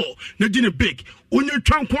dine big onye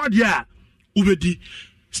twankwa dia ubedi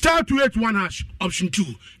star 281 hash option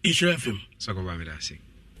 2 in share FM so go ba me da say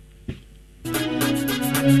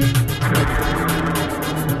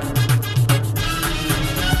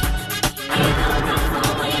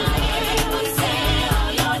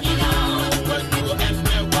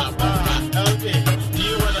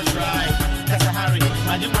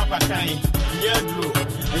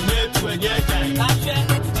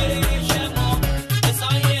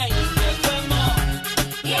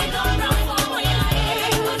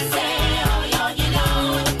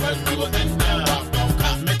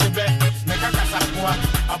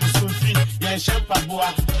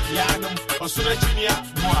Boa, Yanum, or Surachinia,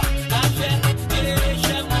 Boa.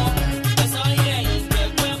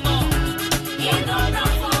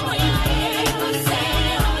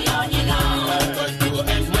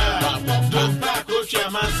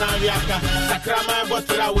 Sakrama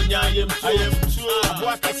Botra Winyam, I am sure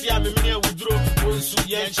what I see. I'm a mere withdraw.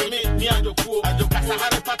 Yenchimi, Niadoku,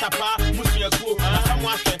 Adokasahara Patapa, Musiaku,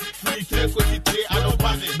 Samwase, Free Tree, I don't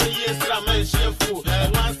pass it. The years Raman Shefu,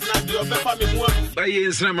 once not your family. By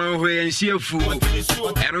years Raman, where and Shefu,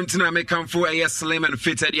 I don't know, I come for a slim and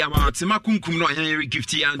fitted Yama, Timakunkum, no Henry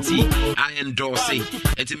Gifty Auntie, I endorse it.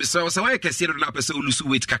 It's me so I can see it up as Olusu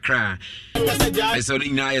with Kakra. I saw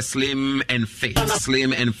the slim and fit,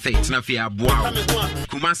 Nafia Bois,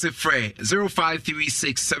 Kumasi Frey,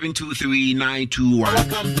 0536 723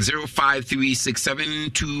 921. 0536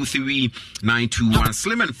 723 921.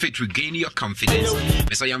 Slim and fit, regain your confidence.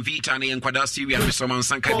 Mr. Yamvitani and Quadasi, and Mr.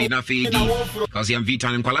 Mansanka Bina Fedi. Because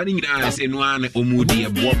Yamvitan and Qualading is in one Omudi, a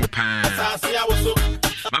warm pan.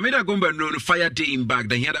 Mamida Gomba no fire day in back,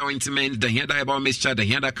 the head ointment, the head about mixture, the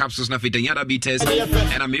head capsules, the head beaters,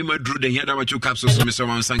 and I remember drew the head of 2 capsules, Mr.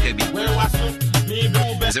 Mansanka.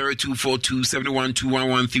 0242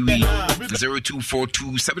 712113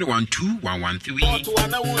 0242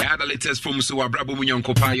 712113. I had the latest form, so Abrabo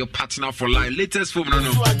Munyankopa, your partner for life. Latest form,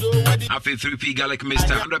 no. After 3P garlic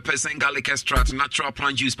mixture, 100% garlic extract, natural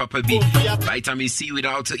plant juice, Papa B. Vitamin C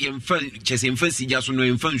without infancy, just no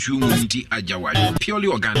infancy, purely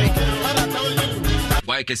organic.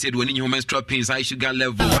 Why I said when in your menstrual pains, high sugar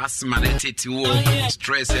level, asthma,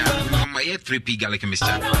 stress, my 3P garlic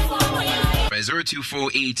mixture.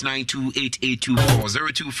 0248928824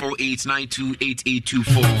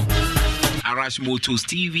 0248928824. Arash Motors,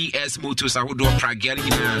 TVS Motors, I would do a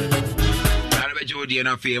pragalina. Jodi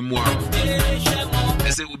na fe mo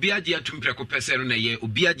ese obi adia tumpreko pese no na ye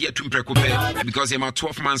obi adia tumpreko pe because you have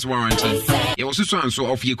 12 months warranty. You also so and so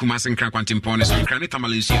off ye Kumasi nkran kwantempon so nkran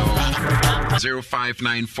tamalensi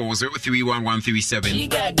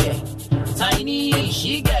 0594031137 tiny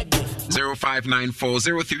she get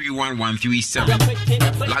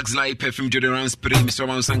 0594031137 Lux Light perfume deodorant spray Mr.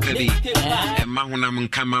 Mansankadi Emma honam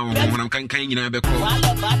nkama honam kankan nyina beko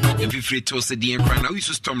every free to se die nkran now you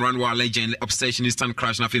to storm run while legend obsession instant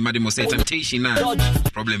crash na fe mademo say temptation na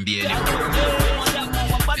problem be any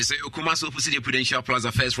Mr. Okumaso opposite the Prudential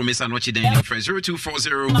Plaza first from Mr. Nochi Den in Fresh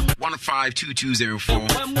 0240-152204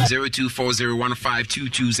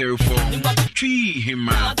 0240-152204 Tree him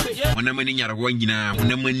when I'm in your one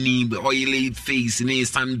when I'm in oily face in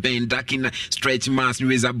sunburn dark in stretch mask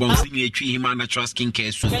razor bones in a tree him and a trust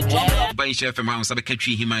skincare so by chef and mouse I can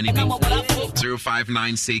tree him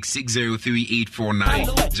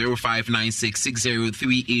 0596603849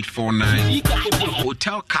 0596603849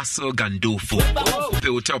 Hotel Castle Gandolfo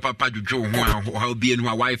Hotel Papa Joe how be in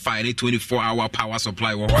Wi-Fi and 24-hour power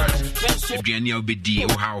supply or what Adriania BD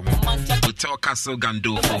or how Hotel Castle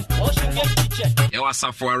Gandolfo there was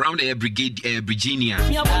for around the brigade Virginia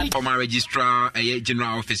former registrar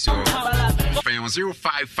general officer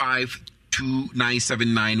 055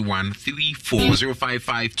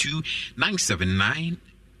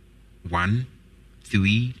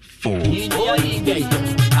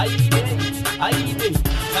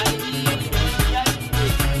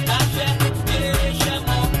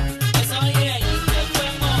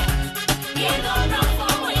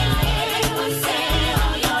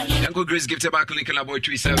 Grace Gift Tobacco Liquor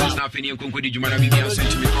Laboratory Service now Fini Kunku di Jumana Bibi and sent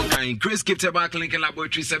to me from kind. Grace Gifted Bar Clinic and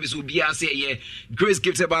Laboratory Service will be as yeah. Grace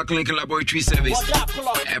Gifted Bar Clinic and Laboratory Service.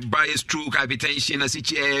 By stroke,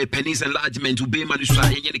 hypertension, penis enlargement, will be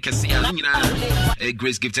manuscript.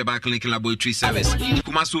 Grace Gifted Bar Clinic and Laboratory Service.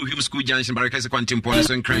 Kumasu Hume School Junction, Baraka Quantum Police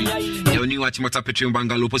and Crane. Your new Achimota Petrium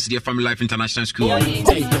Bangalow, opposite your Family Life International School.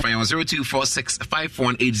 Fire on 0246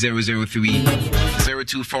 518003.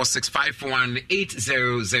 0246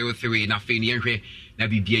 518003. Nothing here. Na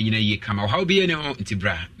bibia nyina ye kama how be any ho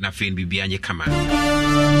ntibra na fen bibia nye kama.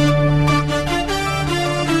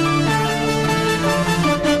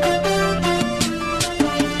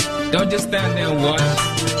 Don't just stand there and watch.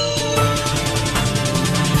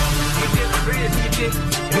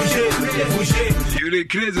 You the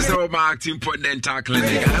crazy so my acting point dental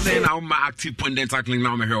clinic. I mean now my active point dental clinic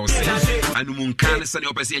now me hear say. And mun kan say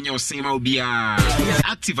your person your same will be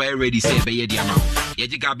active already say be the amount. You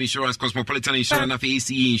got insurance, Cosmopolitan Insurance,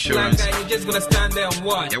 ACE Insurance. You're just gonna stand there and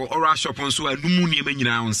watch. You oral shop on so a numuni me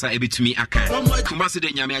nyina on say e betumi aka. Kumasi de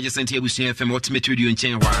nyame age sent ebusun FM ultimate radio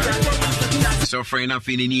nchen wa. So friend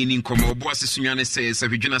afi ni nkomo bo asesunyane say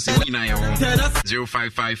hwedwena say nyina ye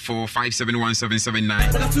 0554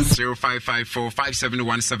 571779 0554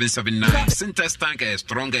 571779. Syntex tank is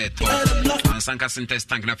stronger to. Ansanka Syntex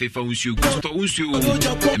tank na fefa unsu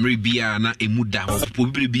emri bia na emuda po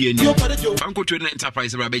bibiri ni. Banko trade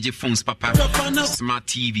enterprise rabeje phones papa, smart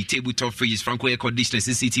TV, tabletop fridges, Franco air conditioners,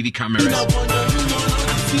 CCTV cameras.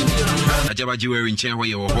 Ajaba jewelry in chain where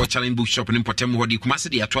you or challenge bookshop in Potem Hodi Kumasi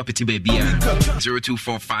de Atwapiti baby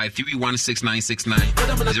 0245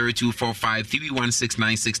 316969 0245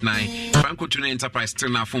 316969. Franco Tuna Enterprise still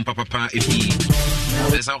now phone papa if he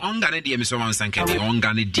there's a ongane de Mr. Mansanka de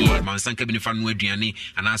ongane de Mansanka Binifan Wedriani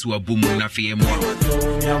and as we are boom na fee more.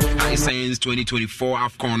 I Science 2024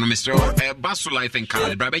 AFCON Mr. Basu Life and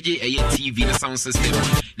Card Brabeji a TV the sound system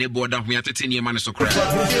ne board up me at 10 year man so cry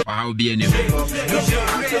or how be any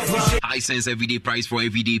I sense everyday price for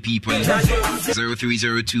everyday people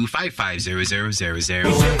 0302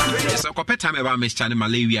 550000. So compare time about Miss Channel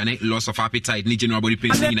malaria and loss of appetite ni general body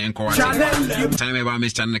pain in and core time about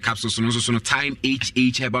Miss Channel capsules so time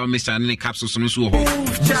HH about Miss Channel capsules so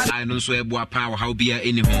I know so ebo power how be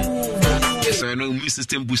any home. So no immune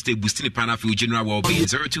system boosting the panel for general well-being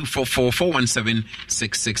 0244 417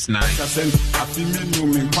 669.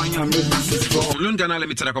 Lungana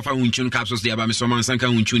limited a coffee hunchun capsules there by Mr. Mansanka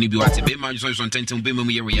hunchuni be what be man so tentin be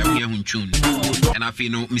me we hunchun. And I feel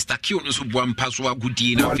no Mr. Q no so one password good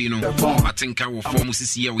day na feel no I think I will form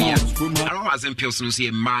sisi we are. I was in person no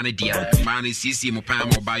say man dia man sisi mo pan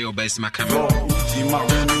mo buy your best makama.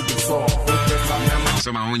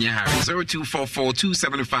 So my own Harry 0244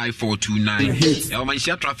 275 429. El man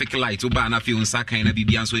share traffic light oba na fi unsa kan na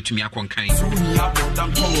bibia so etumi akonkan.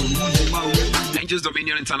 Angels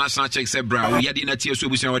Dominion International check say bra we yadi na tie so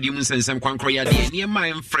busia wadi mun sensem kwankro yadi ne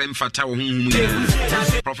man frame fata wo hunhum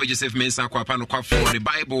ya. Prophet Joseph Mensah kwapa no kwa for the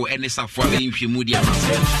Bible and safo be nhwemu dia ma.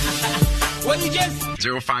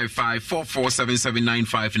 055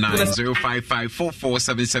 4477959 055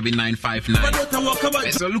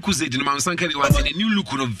 4477959. So look who's it in Mansanka we was in a new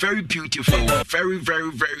look no very beautiful very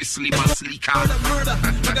slim and sleeker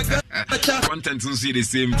content and see the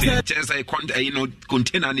same thing just like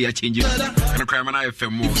container they are changing and crime and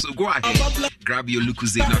FM more so go ahead grab your look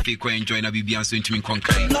who's it na fake enjoy na bibia so into me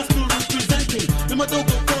conkai.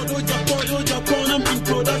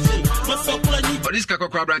 But this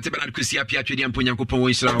kakokwa brand Bernard Kusia Pia Twedi Amponyankopon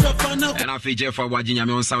won shira and afi Jeff Awaji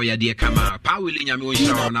nyame on saw ya de kama pa wili nyame won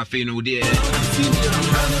shira na afi no de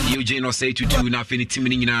Eugene no say to do na afi ni team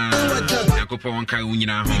ni nyina Yankopon kan won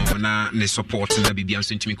nyina ho na ne support na bibia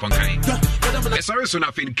so ntimi konkan sorry so na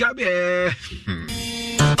afi kabe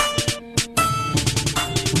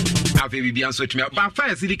Afi bibia so ntimi ba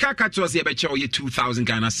first the car catch us here be chew 2000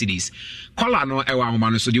 Ghana cedis kola no ewa ahoma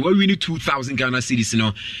no so the we win 2000 Ghana cedis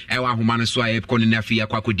no ewa ahoma no so aye kono na fi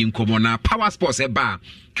akwa kodi nkomo na power sports e ba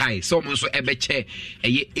kai so mo so ebeche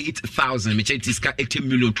eye 8000 me tiska 80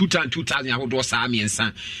 million 2000 ahodo sa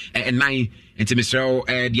amiensa 9 enti Mr.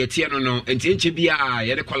 The tie no enti enche bia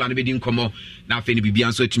ye de kola no be di nkomo na afi ni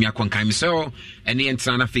bibia so atumi akonkan me so ene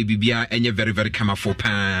entra na afi bibia enye very camafo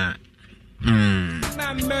pa.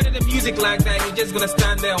 Not murder the music like that, you're just gonna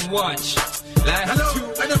stand there and watch. Like, hello,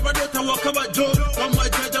 I never know to walk about Joe. On my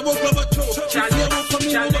judge, I won't come about Joe.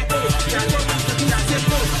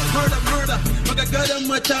 Murder.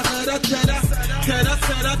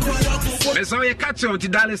 So you catch on to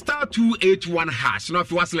dial star 281 hash. Now if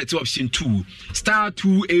you want to select option 2, star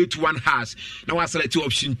 281 hash. Now I select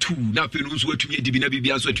option 2. Now if you know what to me, Dibina Bibi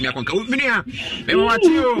and so to me, I can go with me. Me want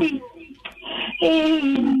you.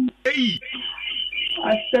 Hey.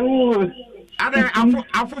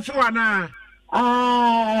 Afofo ana.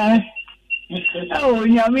 Oh,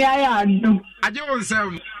 nyame ayado. Aje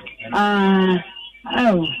wonsem. Oh.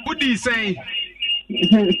 What do you say?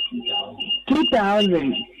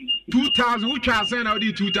 2,000. 2,000. Who try saying how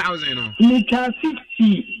do 2,000? No. Liter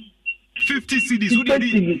 50. 50 CDs. Who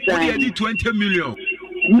did 20 million?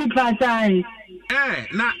 Me patai.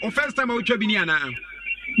 Now, first time I will try Biniana.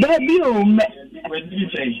 Baby,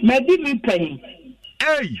 me pay.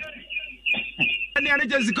 Hey. And the other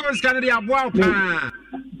just goes Canada. Wow, Papa.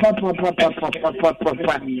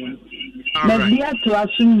 Maybe I to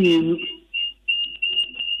assume you.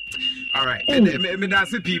 All right. Me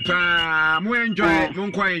that's it, people. Mo enjoy.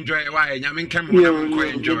 Mo quite enjoy. Why? Nyamin come. Mo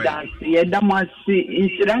quite enjoy. Yeah, that must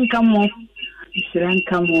see. Come on.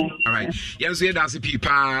 All right. Yes, that's it,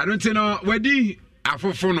 people. I don't know where the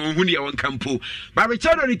afofo no hu ne won campo. But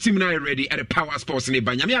Richard on the team now ready at the Power Sports in the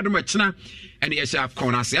Banyami Adomachina and the chef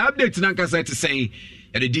corner. Say update Nanka said to say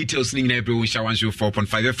the details in every wish I want you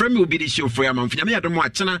 4.5. Your friend will be the show for your mom. Yami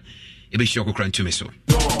Adomachina. It be show crunch to me so.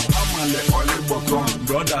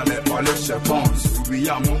 Brother, let all the pons. We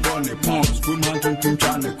are more on the pons. Good man to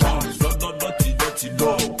the pons. Dirty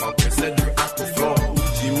dog. Okay, said you have to floor.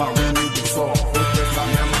 Jima, we need to fall.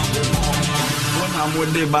 I'm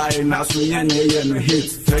with the buy now, so you no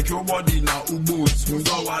hit. Take your body now, boots. Who's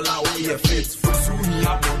all while away your fit. For soon,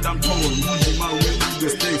 up on them tone. Jima, we need the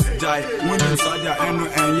stakes. Die. When inside your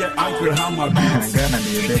and yet Uncle Hammer beats. Ghana,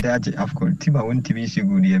 the better Afcon. Tima won't be so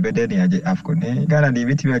good. The better than Afcon. Ghana, the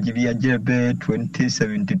better GB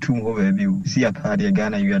 2072 overview. See a party,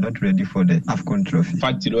 Ghana, you are not ready for the Afcon trophy.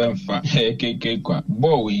 Fatiro and Kekwa.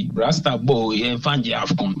 Bowie, Rasta Bowie, and Fanji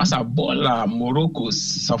Afcon. As a Bola, Morocco,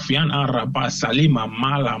 Sofian Araba, Salima,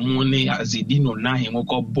 Mala, Mone, Azidino,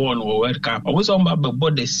 Nahimoko, Ball, or World Cup. I was on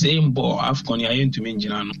about the same ball Afcon, I ain't to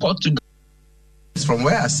mention Portugal. From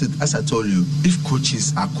where I sit, as I told you, if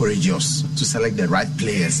coaches are courageous to select the right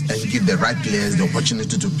players and give the right players the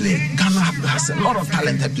opportunity to play, Ghana has a lot of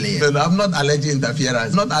talented players. And I'm not alleging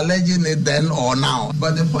interference, not alleging it then or now.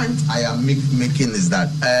 But the point I am making is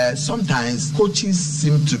that sometimes coaches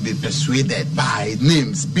seem to be persuaded by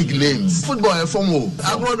names, big names. Football reform,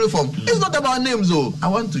 abroad reform. It's not about names, though. I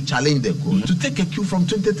want to challenge the coach to take a cue from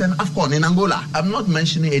 2010 AFCON in Angola. I'm not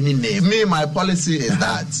mentioning any name. My policy is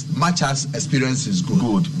that much as experience is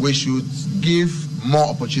good. We should give more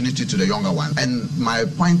opportunity to the younger one. And my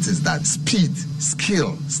point is that speed,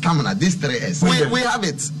 skill, stamina, these three S's. We have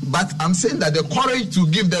it. But I'm saying that the courage to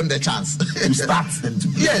give them the chance to start and to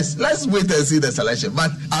play. Yes, let's wait and see the selection.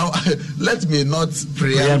 But let me not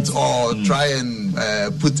preempt or try and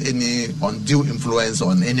put any undue influence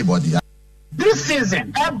on anybody. This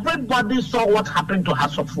season, everybody saw what happened to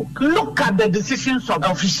Hasselhoff. Look at the decisions of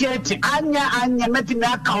officiating. Anya, met me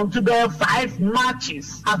account to the 5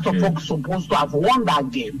 matches. Hasselhoff supposed to have won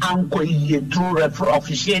that game. And through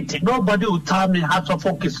officiating. Nobody will tell me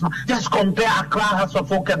Hasselhoff is not. Just compare Accra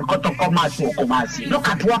Hasselhoff and Kotoko Kumasi. Look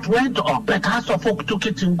at what went on. But Hasselhoff took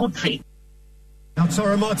it in good faith.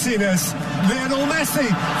 Lautaro Martinez, Lionel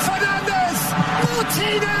Messi, Fernandes,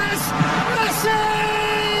 Martinez, Messi!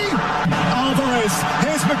 Alvarez,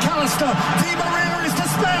 here's McAllister, Di Maria is the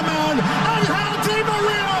spare man, and how Di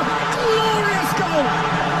Maria, glorious goal,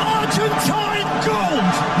 Argentine gold,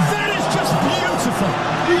 that is just beautiful.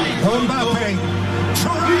 Mbappe,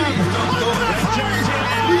 Thuram,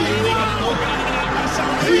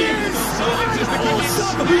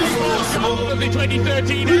 of the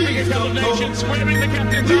 2013 African Cup of Nations, wearing the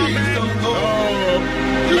captain's armband. Oh,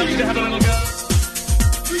 love to have a little go.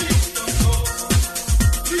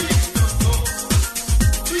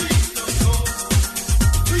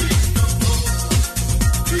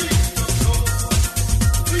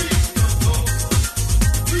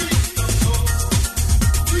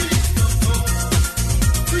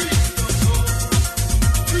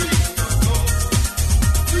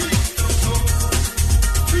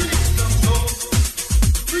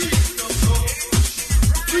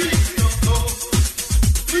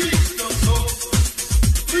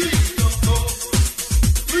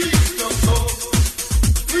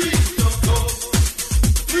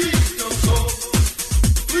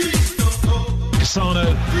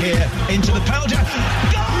 Into the penalty. Goal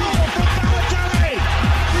from Balotelli!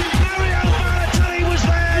 Mario Balotelli was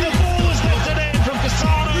there. The ball was lifted in from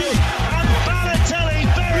Cassano, and Balotelli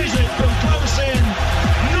buries it from close in.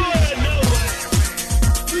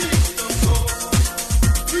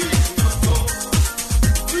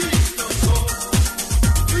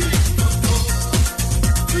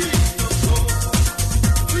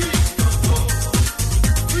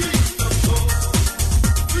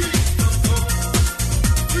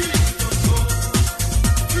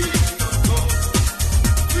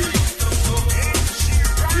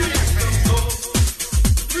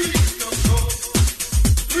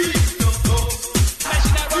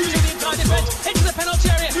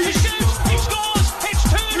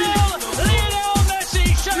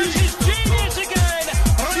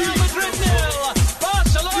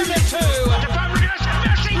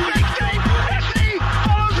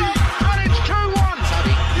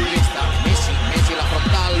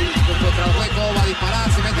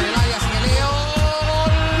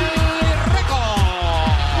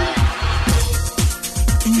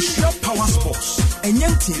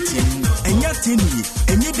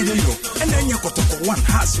 Enya Kotoko 1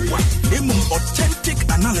 has one. Authentic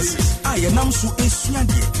analysis. I am so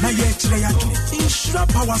esuade na ye kire yakne. Insura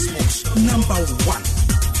Power Sports number 1.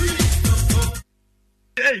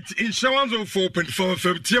 8 in Shawans of 4.4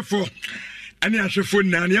 FM tier 4. And ya shefo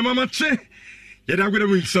na ni mama che. Yeda gonna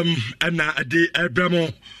win some and a day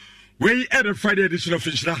Abramo. We at a Friday edition of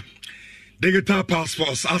Insura Digital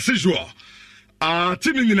Passports as usual.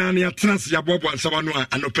 Timing na ni trans ya bobo and sabanwa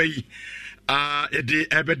anopei. Ede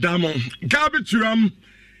ebedamo Gabi Turam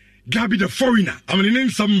Gabi the foreigner. I'm in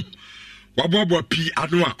some Wabobo P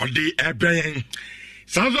Anua or the Abraham.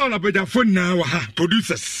 Sounds all about the phone now.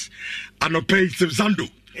 Producers Anope Zando,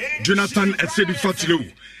 Jonathan Esedi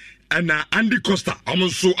Fatilu, and Andy Costa. I'm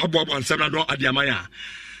also Abobo and Senado Adiamaya.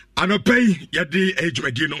 Anope Yadi Age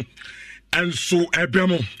Medino, and so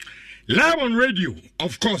Abramo. Live on radio,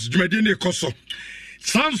 of course, Jumedine Koso.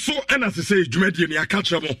 Sounds so, and as I say, Jumedine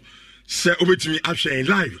Akachamo. Say over to me actually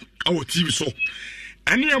live our TV so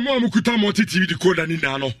any more mukuta multi TV decoder ni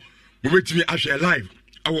nano over to me actually live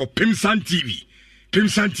our Pimsan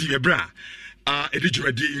TV bra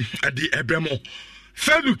edijumadi adi ebremo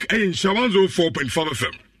Facebook in 104.5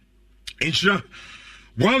 FM insha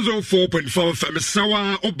 104.5 FM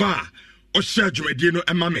sawa oba o share jumadi no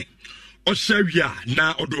emame o share wia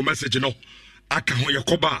na odo message no aka ho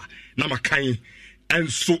yakoba na makan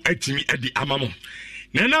enso atimi adi amamo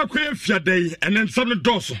Nana kwe fiade and then some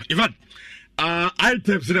doso. Even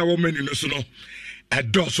items that woman in the sono a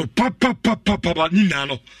doso papa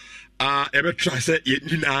ninano ever try say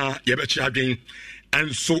nina yebe charging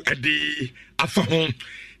and so at the afa home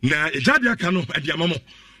na ejadia kano at the amamo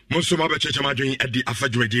most of my church madrin at the afa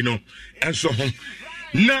dino and so home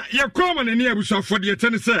na ya come and near busa for the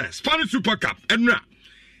tennis Spanish Super Cup and na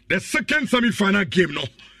the second semi-final game no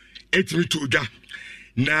 8-2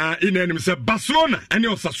 na ina say Barcelona and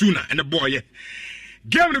Osasuna and the boy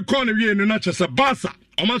game the corner we no not just a Barca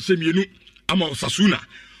omo semienu ama Osasuna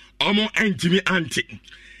omo antimi anti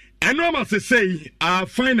and no must say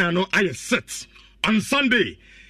final no I set on Sunday